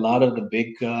work with a lot of the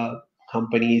big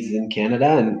companies in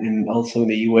Canada and also in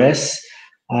the US.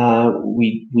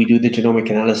 We do the genomic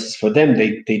analysis for them.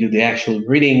 They do the actual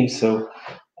breeding. So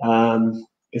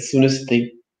as soon as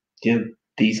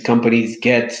these companies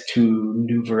get to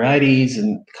new varieties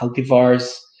and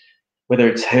cultivars, whether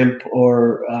it's hemp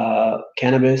or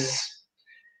cannabis,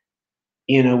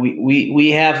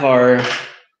 we have our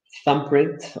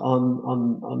thumbprint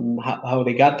on how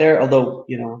they got there. Although,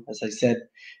 as I said,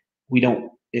 we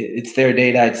don't. It's their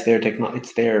data, it's their technology,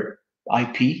 it's their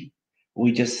IP.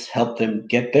 We just help them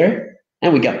get there,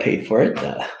 and we got paid for it,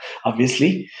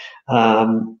 obviously.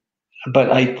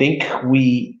 But I think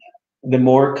the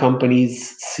more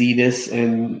companies see this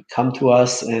and come to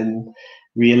us and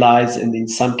realize, and in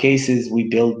some cases we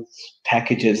build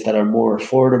packages that are more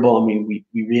affordable. I mean,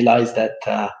 we realize that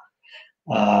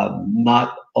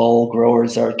not all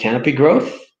growers are canopy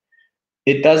growth.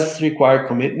 It does require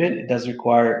commitment. It does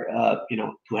require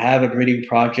to have a breeding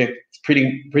project,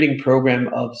 breeding program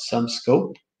of some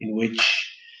scope in which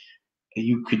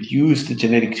you could use the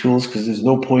genetic tools, because there's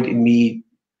no point in me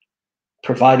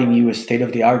providing you a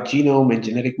state-of-the-art genome and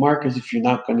genetic markers if you're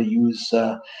not going to use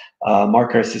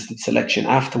marker-assisted selection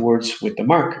afterwards with the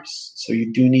markers. So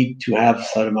you do need to have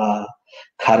sort of a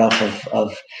cutoff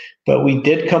of. But we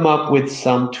did come up with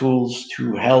some tools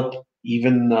to help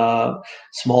even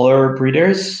smaller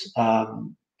breeders.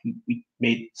 We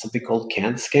made something called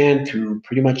CanScan to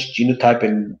pretty much genotype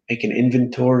and make an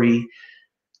inventory,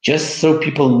 just so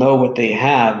people know what they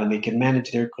have and they can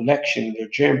manage their collection, their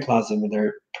germplasm, and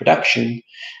their production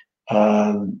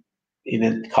in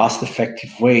a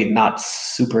cost-effective way, not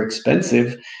super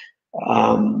expensive.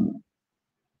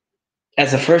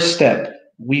 As a first step,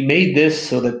 we made this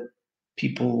so that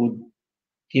people would,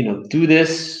 do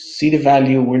this, see the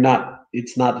value.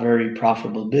 It's not very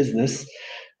profitable business,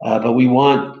 but we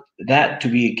want that to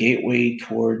be a gateway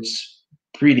towards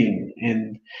breeding,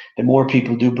 and the more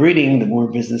people do breeding, the more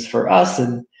business for us,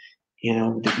 and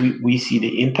we see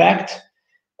the impact.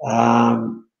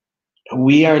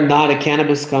 We are not a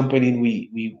cannabis company.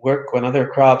 We work on other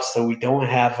crops, so we don't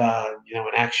have an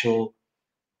actual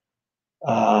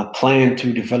plan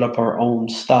to develop our own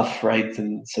stuff, right?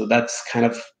 And so that's kind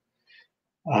of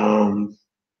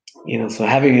so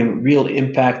having a real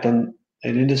impact on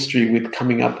an industry with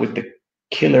coming up with the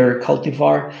killer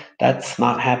cultivar, that's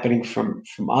not happening from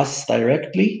us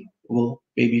directly. Will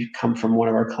maybe come from one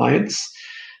of our clients.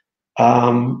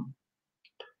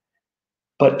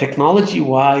 But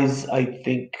technology-wise, I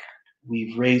think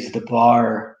we've raised the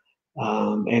bar,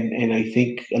 and I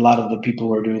think a lot of the people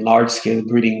who are doing large-scale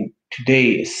breeding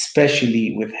today,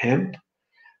 especially with hemp,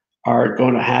 are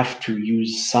going to have to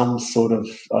use some sort of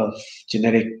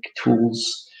genetic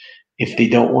tools if they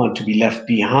don't want to be left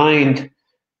behind.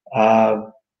 I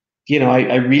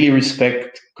really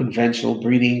respect conventional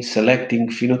breeding, selecting,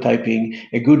 phenotyping,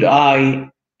 a good eye,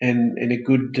 and a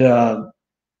good,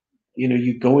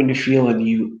 you go in the field and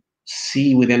you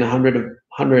see within 100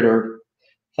 or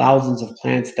thousands of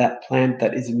plants, that plant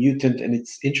that is a mutant and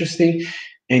it's interesting,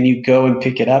 and you go and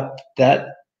pick it up.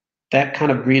 That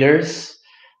kind of breeders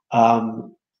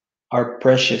are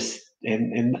precious,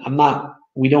 and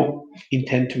we don't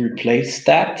intend to replace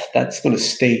that. That's going to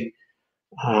stay.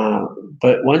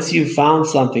 But once you've found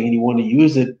something and you want to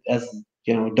use it as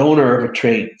a donor of a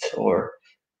trait, or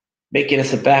make it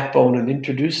as a backbone and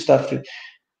introduce stuff,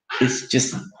 it's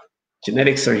just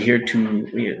genetics are here to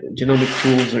genomic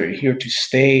tools are here to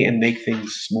stay and make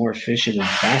things more efficient and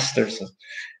faster. So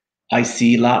I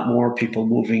see a lot more people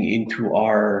moving into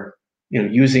our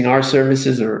using our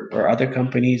services or other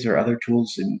companies or other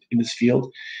tools in this field,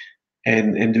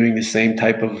 and doing the same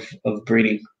type of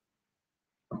breeding.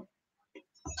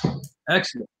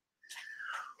 Excellent.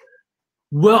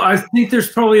 Well, I think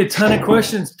there's probably a ton of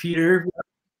questions, Peter.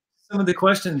 Some of the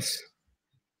questions.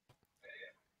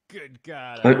 Good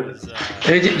God. Let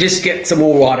me just get some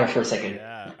more water for a second.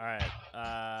 Yeah. All right.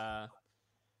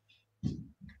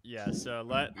 Yeah. So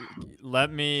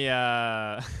let me.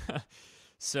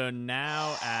 So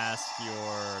now ask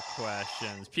your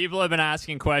questions. People have been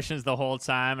asking questions the whole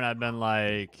time, and I've been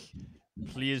like,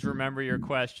 please remember your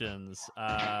questions.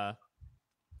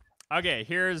 Okay,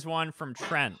 here's one from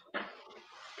Trent.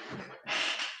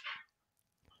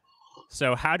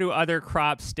 So how do other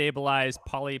crops stabilize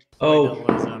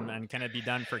polyploidalism, and can it be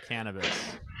done for cannabis?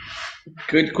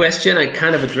 Good question. I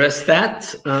kind of addressed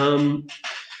that.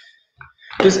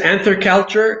 There's anther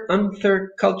culture,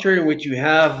 in which you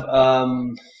have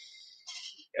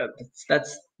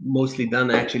that's mostly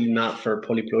done actually not for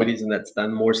polyploidism. That's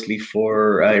done mostly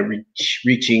for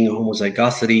reaching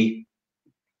homozygosity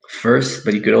first,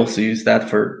 but you could also use that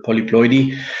for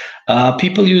polyploidy.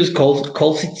 People use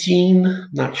colchicine.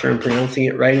 Not sure I'm pronouncing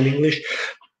it right in English.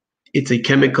 It's a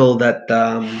chemical that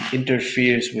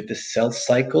interferes with the cell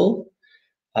cycle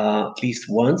at least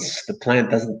once. The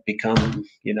plant doesn't become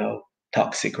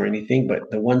toxic or anything,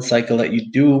 but the one cycle that you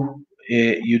do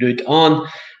it on,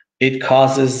 it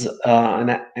causes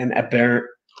an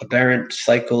aberrant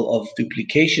cycle of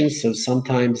duplication. So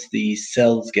sometimes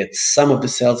some of the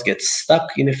cells get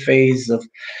stuck in a phase of,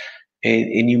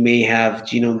 and you may have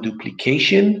genome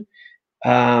duplication.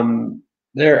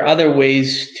 There are other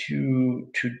ways to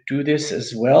do this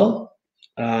as well.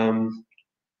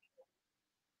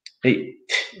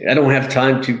 I don't have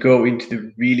time to go into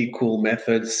the really cool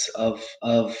methods of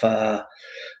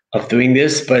doing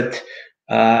this, but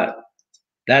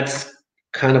that's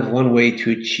kind of one way to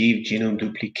achieve genome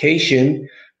duplication.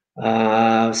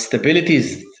 Stability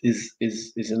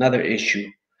is another issue.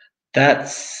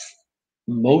 That's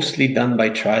mostly done by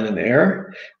trial and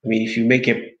error. I mean, if you make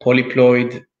a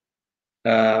polyploid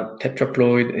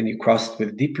tetraploid and you cross it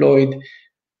with diploid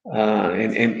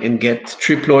and get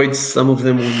triploids, some of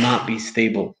them will not be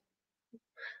stable.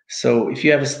 So if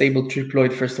you have a stable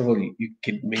triploid, first of all, you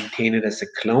can maintain it as a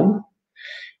clone.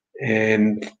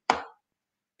 And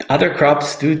other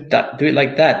crops do it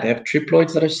like that. They have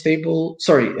triploids that are stable,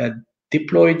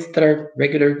 diploids that are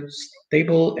regular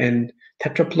stable and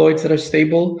tetraploids that are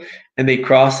stable, and they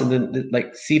cross, and then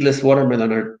like seedless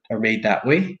watermelon are made that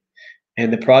way.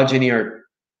 And the progeny are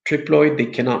triploid. They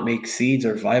cannot make seeds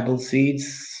or viable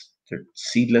seeds. They're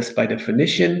seedless by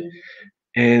definition.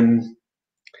 And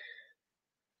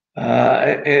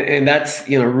that's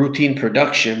routine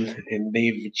production, and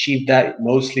they've achieved that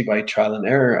mostly by trial and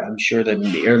error. I'm sure that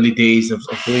in the early days of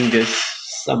doing this,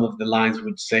 some of the lines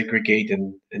would segregate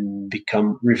and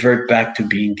revert back to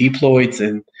being diploids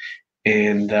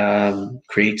and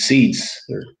create seeds.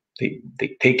 They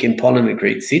take in pollen and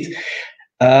create seeds.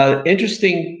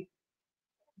 Interesting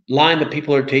line that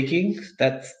people are taking,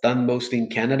 that's done mostly in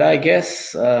Canada, I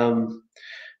guess.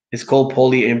 It's called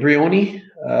polyembryony.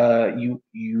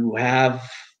 You have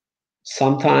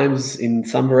sometimes in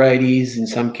some varieties, in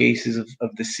some cases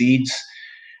of the seeds,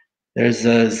 there's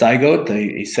a zygote,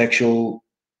 a sexual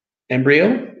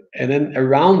embryo, and then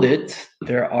around it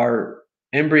there are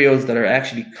embryos that are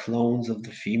actually clones of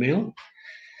the female,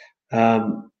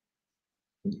 of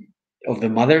the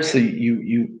mother. So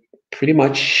you pretty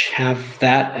much have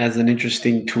that as an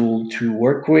interesting tool to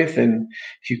work with, and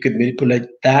if you could manipulate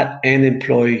that and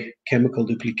employ chemical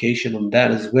duplication on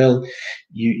that as well,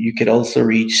 you could also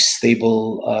reach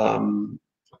stable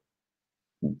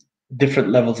different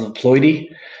levels of ploidy.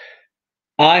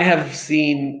 I have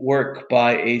seen work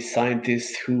by a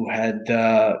scientist who had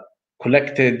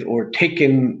collected or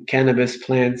taken cannabis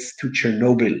plants to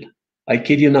Chernobyl. I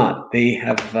kid you not. They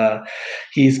have.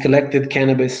 He's collected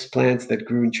cannabis plants that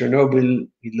grew in Chernobyl.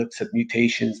 He looks at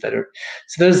mutations that are.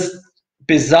 So there's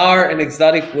bizarre and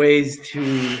exotic ways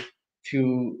to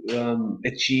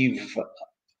achieve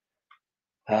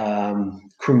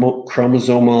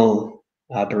chromosomal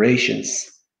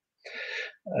aberrations.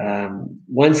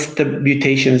 Once the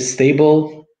mutation is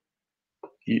stable,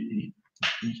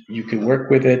 you can work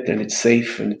with it, and it's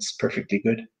safe and it's perfectly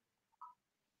good.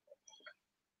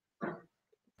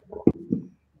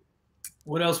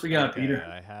 What else we got, Okay, Peter?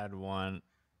 I had one.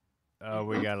 Oh,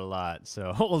 we got a lot.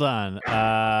 So hold on.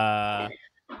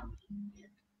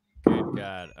 Good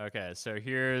God. Okay, so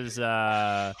here's.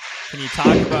 Can you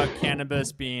talk about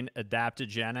cannabis being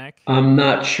adaptogenic? I'm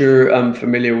not sure I'm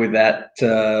familiar with that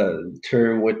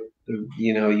term. What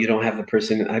you don't have the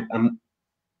person.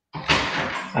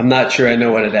 I'm not sure I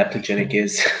know what adaptogenic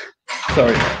is.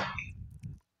 Sorry.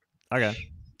 Okay.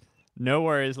 No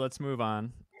worries. Let's move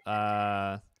on.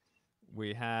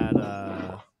 We had.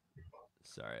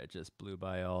 Sorry, I just blew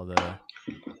by all the.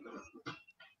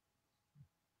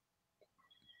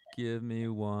 Give me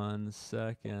 1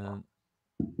 second.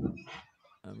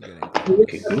 I'm getting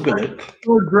Okay, Google it.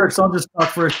 George Brooks, I'll just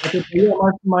talk for a second. Yeah,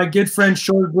 my good friend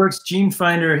George Brooks, Gene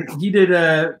Finder, he did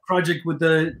a project with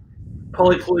the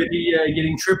polyploidy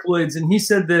getting triploids, and he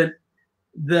said that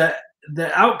the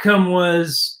outcome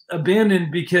was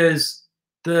abandoned because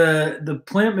the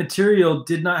plant material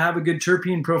did not have a good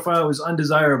terpene profile. It was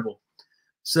undesirable.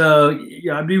 So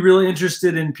yeah, I'd be really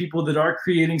interested in people that are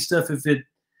creating stuff.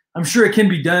 I'm sure it can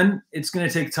be done. It's going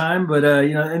to take time, but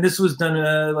and this was done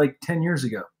like 10 years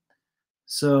ago.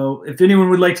 So if anyone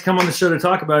would like to come on the show to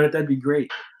talk about it, that'd be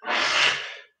great.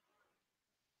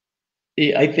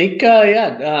 I think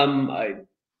I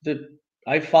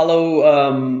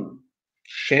follow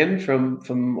Shen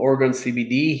from Oregon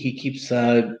CBD. He keeps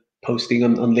posting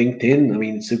on LinkedIn. I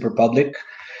mean, super public.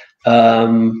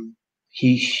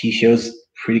 He shows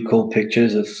pretty cool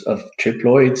pictures of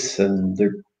triploids, and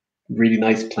they're really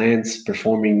nice plants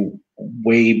performing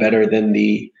way better than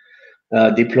the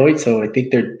diploid. So I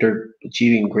think they're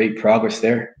achieving great progress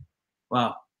there.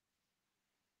 Wow.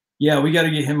 Yeah, we got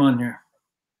to get him on here.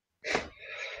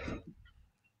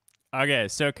 Okay,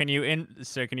 so can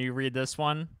you read this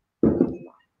one?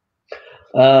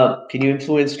 Can you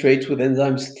influence traits with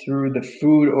enzymes through the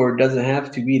food, or does it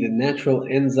have to be the natural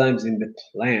enzymes in the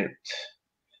plant?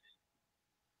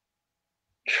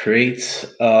 Traits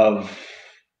of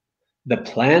the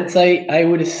plants, I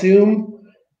would assume,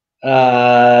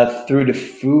 through the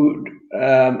food.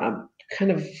 I'm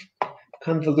kind of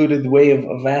convoluted way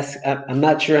of asking. I'm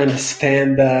not sure I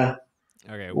understand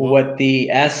what the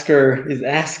asker is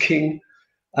asking.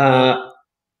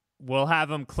 We'll have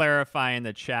him clarify in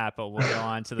the chat, but we'll go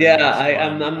on to the yeah, next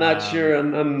one. I'm not sure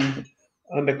I'm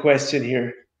on the question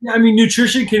here. Yeah, I mean,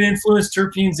 nutrition can influence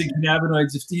terpenes and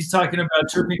cannabinoids. If he's talking about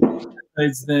terpenes,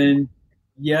 then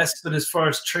yes, but as far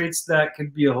as traits, that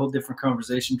could be a whole different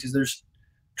conversation because there's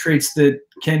traits that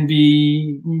can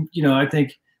be, I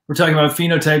think we're talking about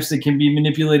phenotypes that can be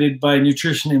manipulated by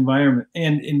nutrition, environment,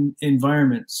 and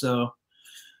environment. So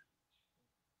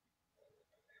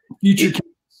future.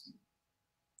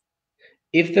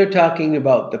 If they're talking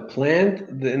about the plant,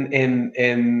 then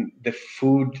and the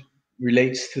food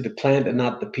relates to the plant and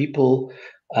not the people,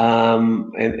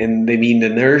 and they mean the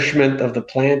nourishment of the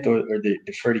plant or the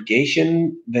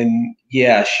fertigation, then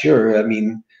yeah, sure. I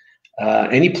mean,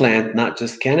 any plant, not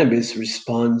just cannabis,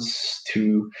 responds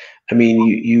to. I mean,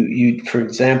 you for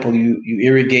example, you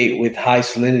irrigate with high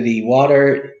salinity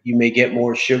water, you may get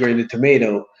more sugar in the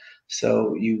tomato.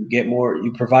 So you get more,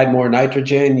 you provide more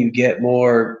nitrogen, you get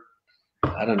more,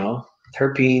 I don't know,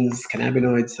 terpenes,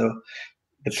 cannabinoids. So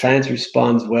the plant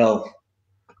responds well.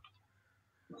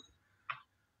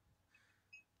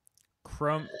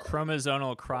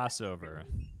 Chromosomal crossover.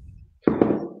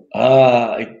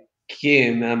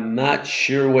 Again, I'm not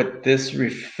sure what this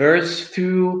refers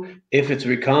to. If it's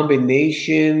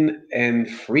recombination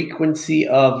and frequency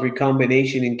of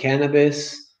recombination in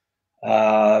cannabis,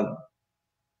 that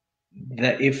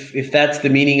if that's the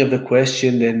meaning of the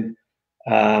question, then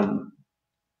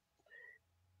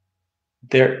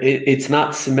it's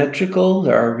not symmetrical.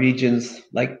 There are regions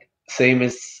like same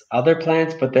as other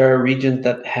plants, but there are regions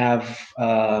that have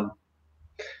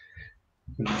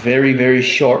very, very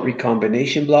short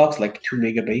recombination blocks, like 2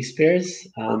 megabase pairs.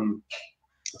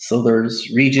 So there's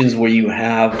regions where you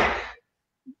have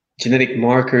genetic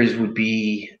markers would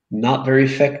be not very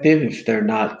effective if they're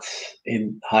not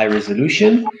in high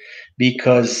resolution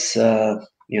because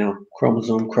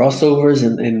chromosome crossovers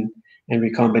and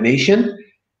recombination.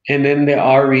 And then there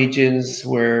are regions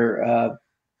where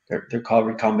they're called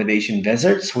recombination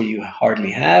deserts, where you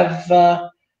hardly have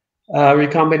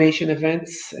recombination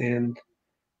events, and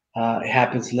it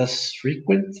happens less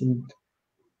frequent. And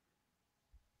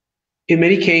in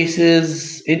many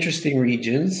cases, interesting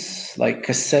regions like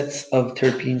cassettes of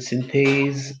terpene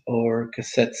synthase or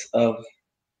cassettes of,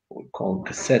 we call them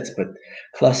cassettes, but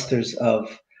clusters of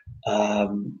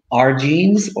R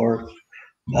genes or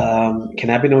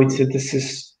cannabinoid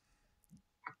synthesis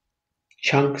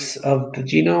chunks of the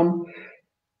genome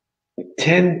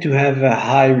tend to have a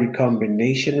high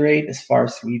recombination rate as far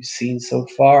as we've seen so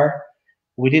far.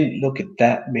 We didn't look at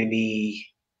that many,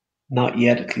 not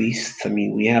yet at least. I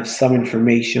mean, we have some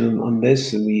information on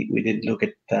this, and we did look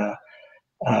at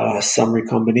some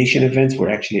recombination events. We're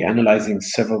actually analyzing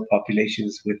several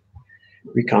populations with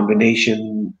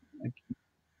recombination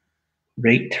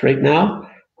rate right now.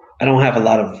 I don't have a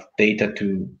lot of data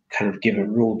to kind of give a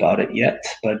rule about it yet,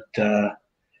 but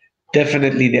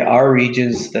definitely there are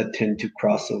regions that tend to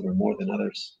cross over more than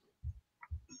others.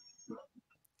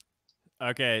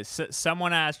 Okay, so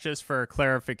someone asked just for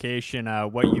clarification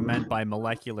what you meant by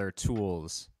molecular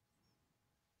tools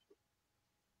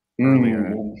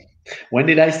earlier. When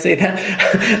did I say that?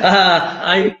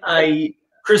 I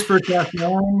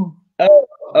CRISPR-Cas9. Oh,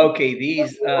 okay.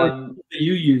 These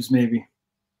you use maybe.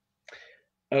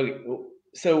 Okay,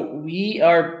 so we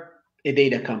are a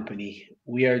data company.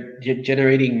 We are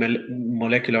generating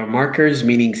molecular markers,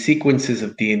 meaning sequences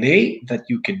of DNA that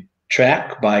you can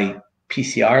track by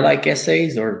PCR-like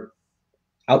assays or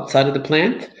outside of the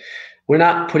plant. We're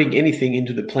not putting anything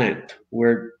into the plant.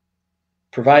 We're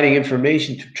providing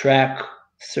information to track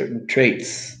certain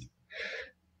traits.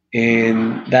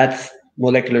 And that's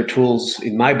molecular tools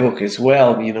in my book as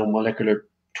well. You know, molecular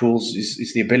tools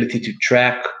is the ability to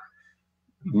track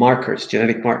markers,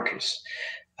 genetic markers.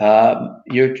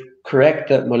 You're correct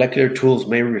that molecular tools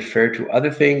may refer to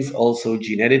other things, also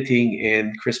gene editing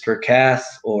and CRISPR-Cas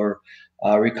or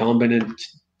recombinant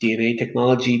DNA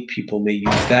technology. People may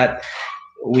use that.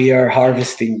 We are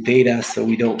harvesting data, so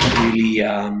we don't really,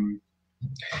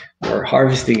 we're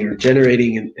harvesting or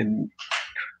generating and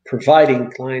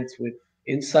providing clients with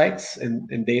insights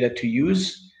and data to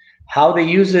use. How they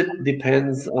use it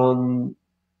depends on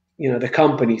the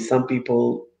company. Some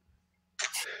people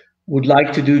would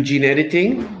like to do gene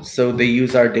editing, so they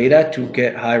use our data to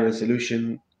get high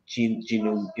resolution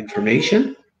genome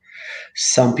information.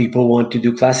 Some people want to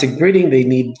do classic breeding. They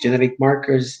need genetic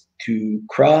markers to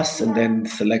cross and then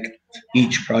select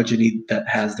each progeny that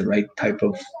has the right type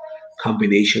of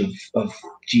combination of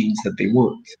genes that they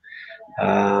want.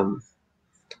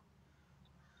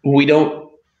 We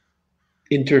don't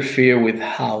interfere with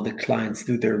how the clients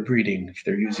do their breeding. If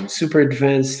they're using super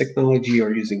advanced technology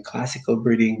or using classical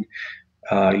breeding,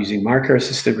 using marker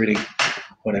assisted breeding,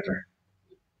 whatever.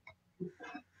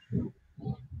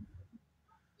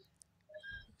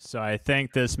 So I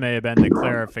think this may have been the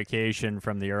clarification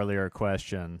from the earlier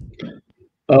question.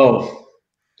 Oh,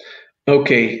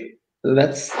 okay.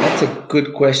 That's a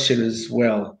good question as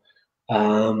well.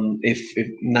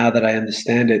 If now that I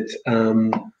understand it,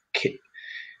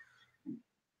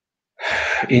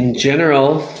 in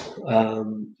general,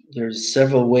 there's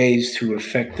several ways to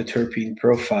affect the terpene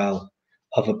profile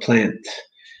of a plant.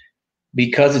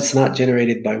 Because it's not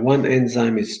generated by one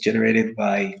enzyme, it's generated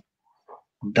by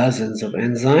dozens of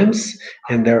enzymes,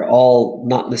 and they're all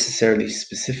not necessarily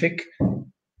specific.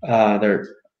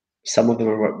 Some of them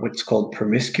are what's called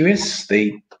promiscuous.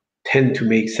 They tend to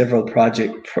make several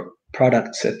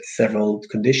products at several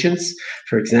conditions.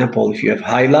 For example, if you have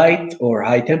high light or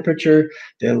high temperature,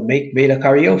 they'll make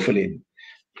beta-caryophyllene.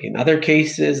 In other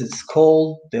cases, it's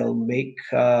cold. They'll make.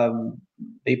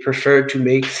 They prefer to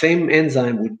make same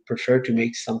enzyme would prefer to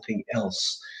make something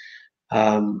else.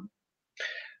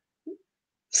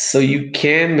 So you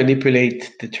can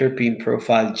manipulate the terpene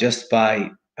profile just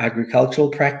by agricultural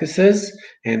practices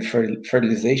and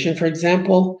fertilization, for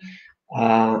example.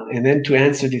 And then to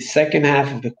answer the second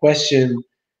half of the question,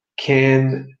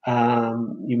 can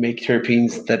you make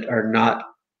terpenes that are not,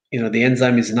 the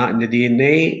enzyme is not in the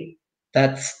DNA?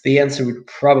 The answer would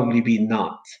probably be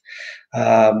not.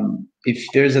 If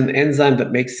there's an enzyme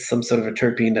that makes some sort of a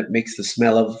terpene that makes the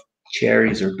smell of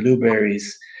cherries or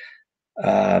blueberries,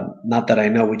 not that I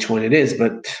know which one it is,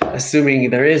 but assuming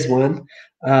there is one,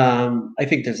 I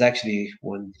think there's actually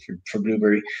one for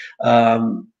blueberry.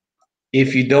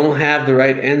 If you don't have the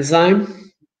right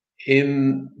enzyme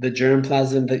in the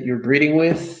germplasm that you're breeding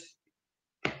with,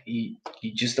 you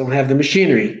just don't have the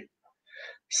machinery.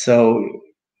 So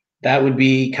that would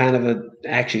be kind of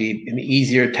actually an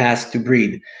easier task to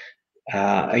breed.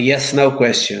 A yes/no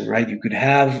question, right? You could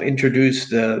have introduced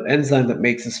the enzyme that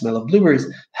makes the smell of blueberries.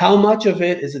 How much of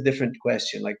it is a different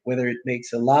question, like whether it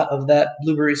makes a lot of that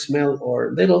blueberry smell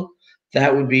or little.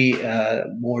 That would be a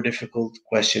more difficult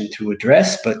question to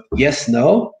address, but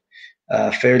yes/no,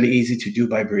 fairly easy to do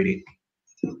by breeding.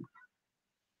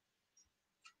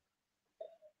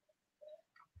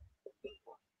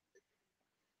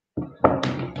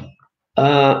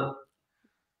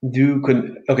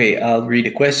 Okay, I'll read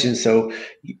a question. So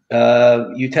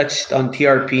you touched on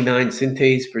TRP9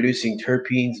 synthase producing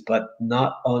terpenes, but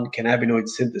not on cannabinoid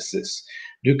synthesis.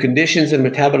 Do conditions and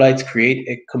metabolites create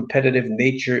a competitive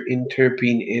nature in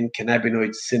terpene and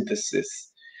cannabinoid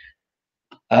synthesis?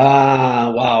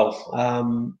 Wow.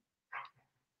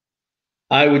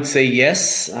 I would say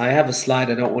yes. I have a slide.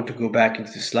 I don't want to go back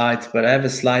into slides, but I have a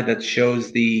slide that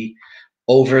shows the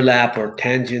overlap or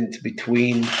tangent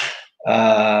between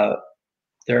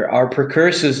there are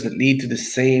precursors that lead to the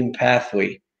same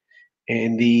pathway,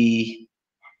 and the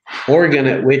organ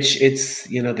at which it's,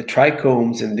 the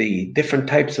trichomes and the different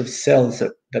types of cells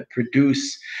that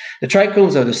produce the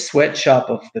trichomes are the sweatshop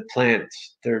of the plant.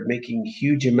 They're making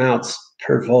huge amounts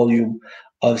per volume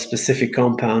of specific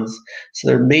compounds, so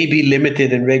they're maybe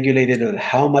limited and regulated on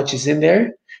how much is in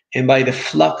there, and by the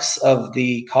flux of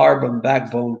the carbon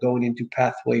backbone going into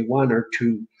pathway 1 or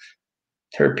 2,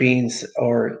 terpenes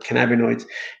or cannabinoids,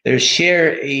 they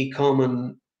share a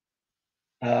common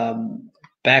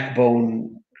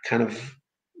backbone kind of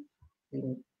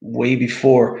way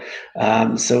before.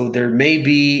 So there may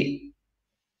be,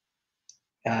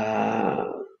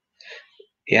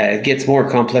 it gets more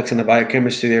complex in the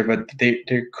biochemistry there, but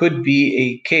there could be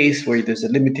a case where there's a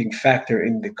limiting factor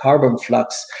in the carbon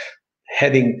flux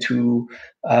heading to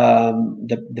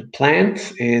the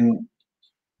plant, and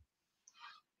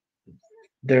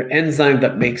their enzyme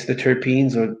that makes the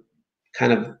terpenes or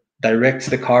kind of directs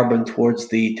the carbon towards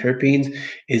the terpenes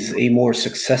is a more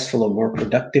successful or more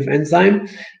productive enzyme.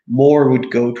 More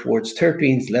would go towards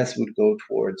terpenes, less would go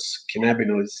towards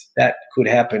cannabinoids. That could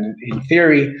happen in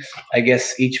theory. I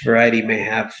guess each cultivar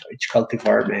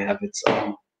may have its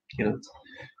own,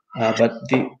 but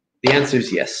the answer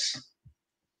is yes.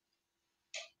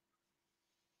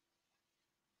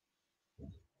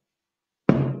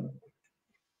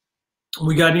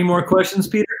 We got any more questions,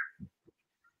 Peter?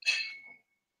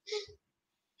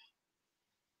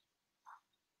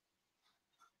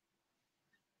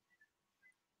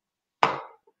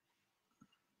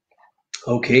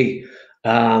 Okay.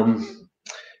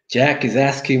 Jack is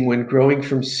asking, when growing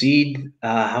from seed,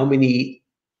 how many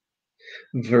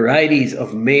varieties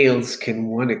of males can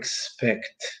one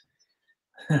expect?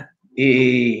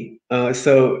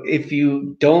 So if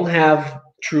you don't have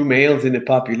true males in the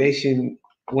population,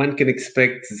 one can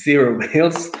expect 0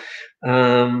 males.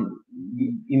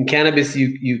 In cannabis,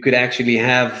 you could actually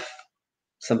have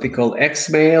something called X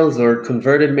males or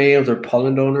converted males or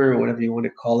pollen donor or whatever you want to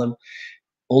call them.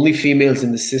 Only females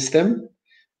in the system.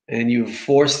 and you've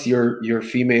forced your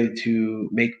female to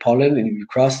make pollen, and you've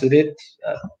crossed it,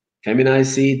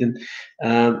 feminized seed, and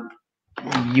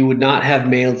you would not have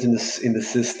males in the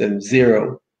system.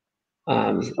 Zero.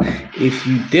 If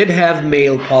you did have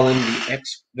male pollen,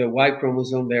 the Y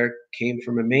chromosome there came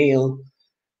from a male,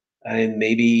 and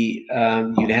maybe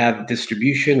you'd have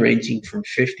distribution ranging from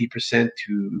 50%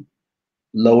 to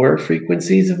lower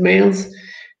frequencies of males.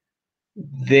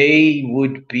 They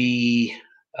would be,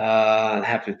 I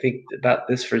have to think about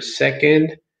this for a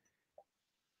second.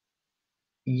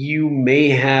 You may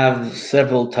have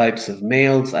several types of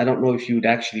males. I don't know if you would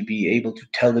actually be able to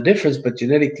tell the difference, but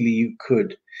genetically you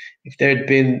could. If there had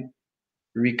been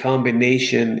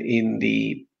recombination in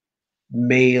the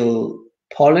male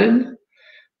pollen,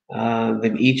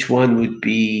 then each one would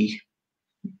be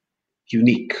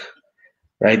unique,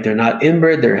 right? They're not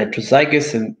inbred, they're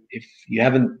heterozygous, and if you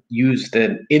haven't used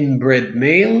an inbred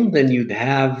male, then you'd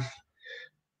have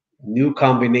new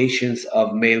combinations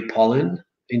of male pollen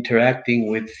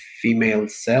interacting with female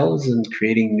cells and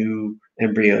creating new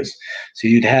embryos. So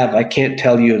you'd have, I can't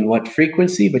tell you in what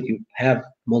frequency, but you have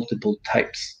multiple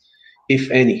types,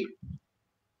 if any.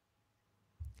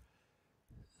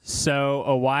 So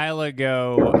a while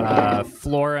ago,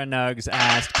 Flora Nugs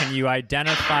asked, can you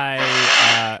identify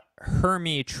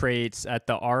Hermy traits at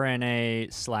the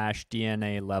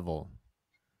RNA/DNA level?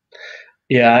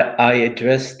 Yeah, I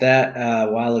addressed that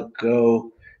a while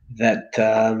ago. That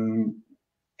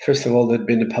first of all, there'd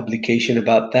been a publication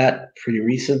about that pretty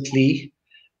recently.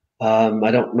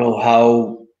 I don't know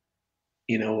how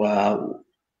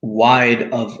wide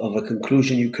of a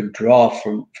conclusion you could draw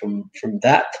from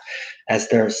that, as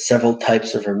there are several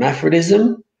types of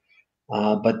hermaphrodism.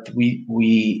 But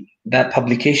that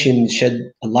publication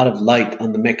shed a lot of light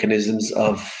on the mechanisms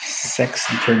of sex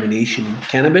determination in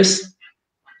cannabis.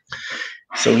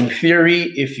 So in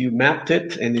theory, if you mapped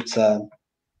it, and it's a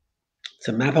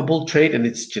mappable trait, and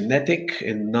it's genetic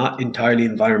and not entirely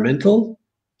environmental,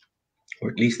 or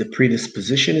at least the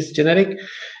predisposition is genetic,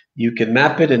 you can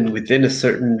map it, and within a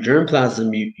certain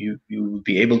germplasm, you would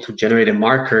be able to generate a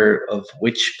marker of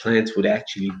which plants would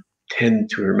actually tend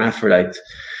to hermaphrodite.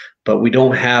 But we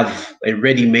don't have a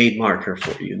ready-made marker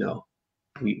for you. No,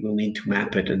 we will need to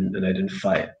map it and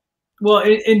identify it. Well,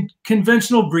 in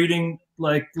conventional breeding,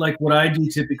 like what I do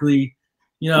typically,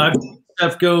 I've seen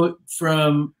stuff go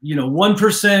from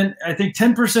 1%. I think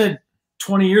 10%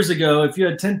 20 years ago. If you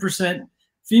had 10%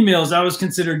 females, that was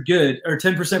considered good, or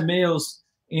 10% males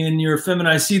in your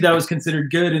feminized seed, that was considered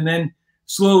good. And then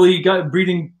slowly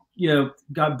breeding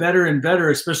got better and better,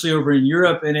 especially over in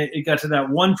Europe, and it got to that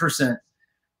 1%.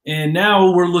 And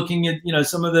now we're looking at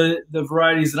some of the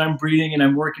varieties that I'm breeding, and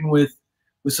I'm working with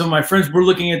some of my friends. We're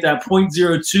looking at that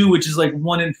 0.02, which is like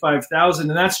 1 in 5,000,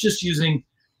 and that's just using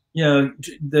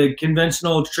the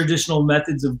conventional traditional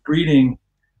methods of breeding.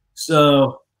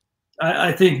 So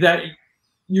I think that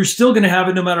you're still going to have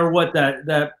it no matter what. That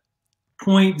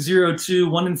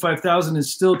 0.02, 1 in 5,000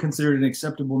 is still considered an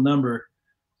acceptable number.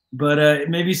 But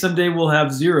maybe someday we'll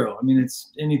have 0. I mean,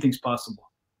 anything's possible.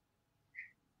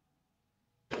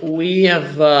 We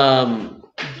have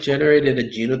generated a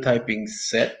genotyping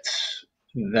set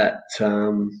that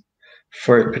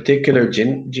for a particular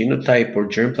genotype or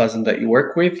germplasm that you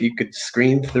work with, you could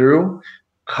screen through,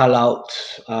 call out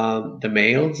the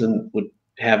males, and would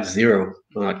have 0,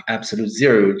 like absolute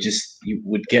 0. Just you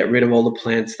would get rid of all the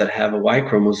plants that have a Y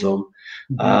chromosome.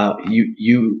 Mm-hmm.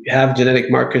 You have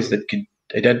genetic markers that could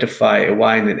identify a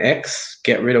Y and an X.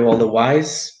 Get rid of all the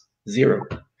Ys, 0.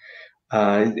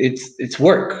 It's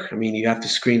work. I mean, you have to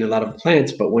screen a lot of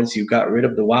plants, but once you got rid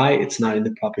of the Y, it's not in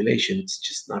the population. It's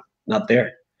just not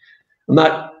there. I'm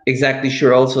not exactly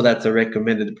sure. Also, that's a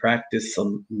recommended practice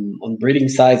on breeding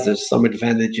sides. There's some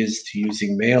advantages to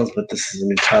using males, but this is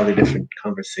an entirely different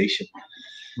conversation.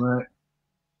 Right.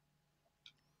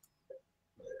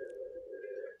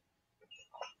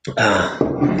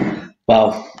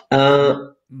 Wow.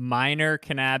 Minor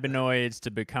cannabinoids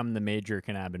to become the major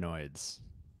cannabinoids.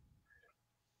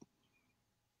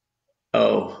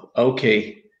 Oh,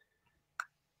 okay.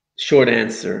 Short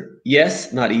answer,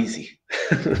 yes, not easy.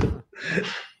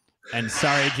 And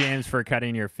sorry, James, for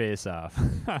cutting your face off.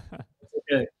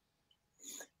 Okay.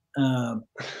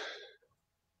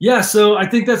 Yeah, so I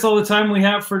think that's all the time we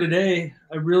have for today.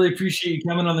 I really appreciate you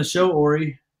coming on the show,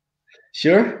 Oori.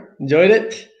 Sure, enjoyed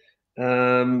it.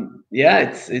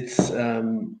 Yeah, it's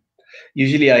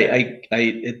usually I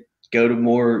go to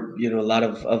more, a lot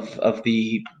of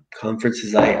the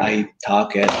conferences I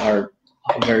talk at are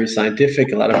very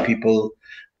scientific. A lot of people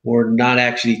who are not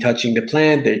actually touching the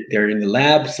plant, they're in the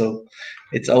lab. So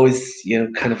it's always,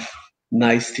 kind of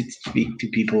nice to speak to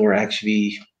people who are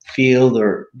actually field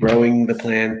or growing the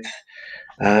plant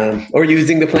or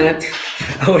using the plant.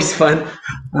 Always fun.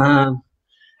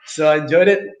 So I enjoyed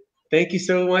it. Thank you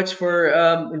so much for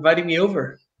inviting me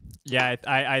over. Yeah,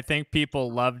 I think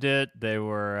people loved it. They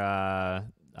were.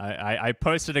 I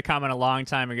posted a comment a long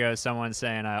time ago. Someone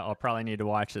saying I'll probably need to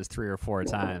watch this 3 or 4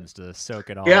 times to soak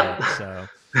it all up. So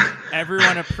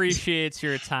everyone appreciates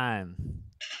your time.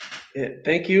 Yeah,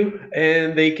 thank you.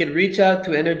 And they can reach out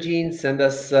to NRGene, send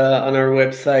us on our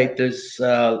website. There's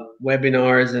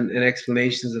webinars and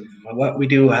explanations of what we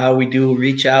do, how we do.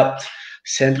 Reach out,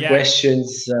 send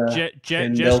questions,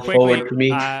 and they'll forward to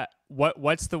me.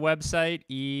 What's the website?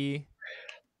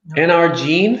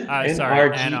 NRGene, sorry,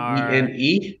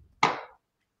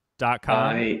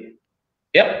 NRGene.com.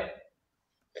 Yep.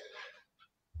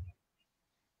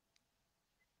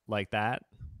 Like that?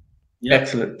 Yep.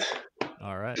 Excellent.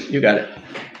 All right. You got it.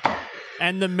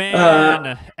 And the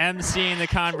man emceeing the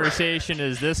conversation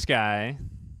is this guy.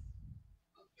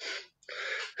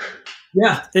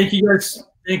 Yeah, thank you guys.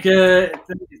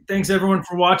 Thanks everyone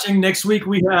for watching. Next week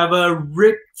we have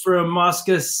Rick from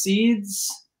Mosca Seeds,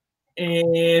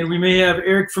 and we may have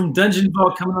Eric from Dungeon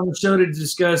Vault coming on the show to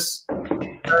discuss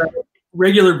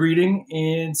regular breeding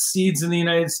and seeds in the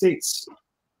United States.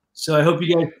 So I hope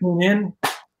you guys tune in.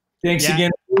 Thanks again.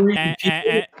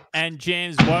 And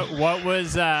James, what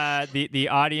was the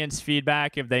audience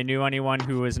feedback if they knew anyone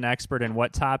who was an expert in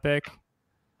what topic?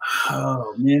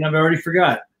 Oh man, I've already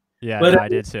forgot. Yeah, but I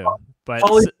did too. But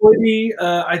polyploidy,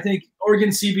 I think Oregon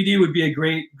CBD would be a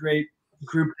great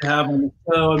group to have on the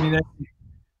show. I mean,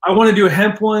 I want to do a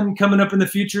hemp one coming up in the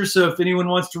future. So if anyone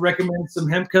wants to recommend some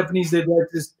hemp companies they'd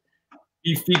like to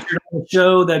be featured on the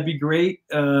show, that'd be great.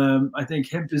 I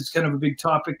think hemp is kind of a big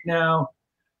topic now.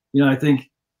 You know, I think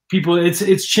people,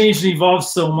 it's changed and evolved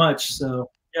so much.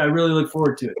 So yeah, I really look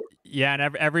forward to it. Yeah,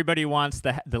 and everybody wants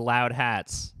the loud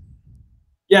hats.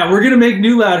 Yeah, we're gonna make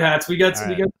new loud hats. We got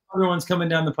other ones coming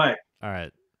down the pipe. All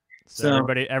right. So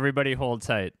everybody hold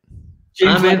tight.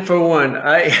 I'm in for one.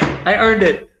 I earned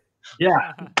it.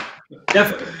 Yeah,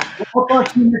 definitely. We'll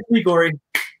talk to you next week, Oori.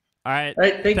 All right.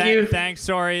 Thank you. Thanks,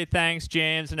 Oori. Thanks,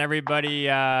 James, and everybody.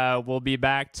 We'll be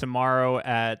back tomorrow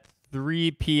at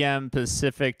 3 p.m.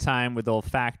 Pacific time with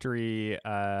Olfactory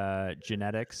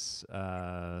Genetics,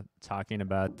 talking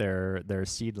about their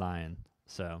seed line.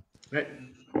 So, right.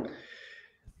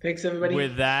 Thanks, everybody.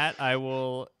 With that, I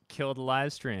will kill the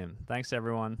live stream. Thanks,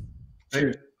 everyone.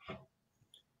 Cheers.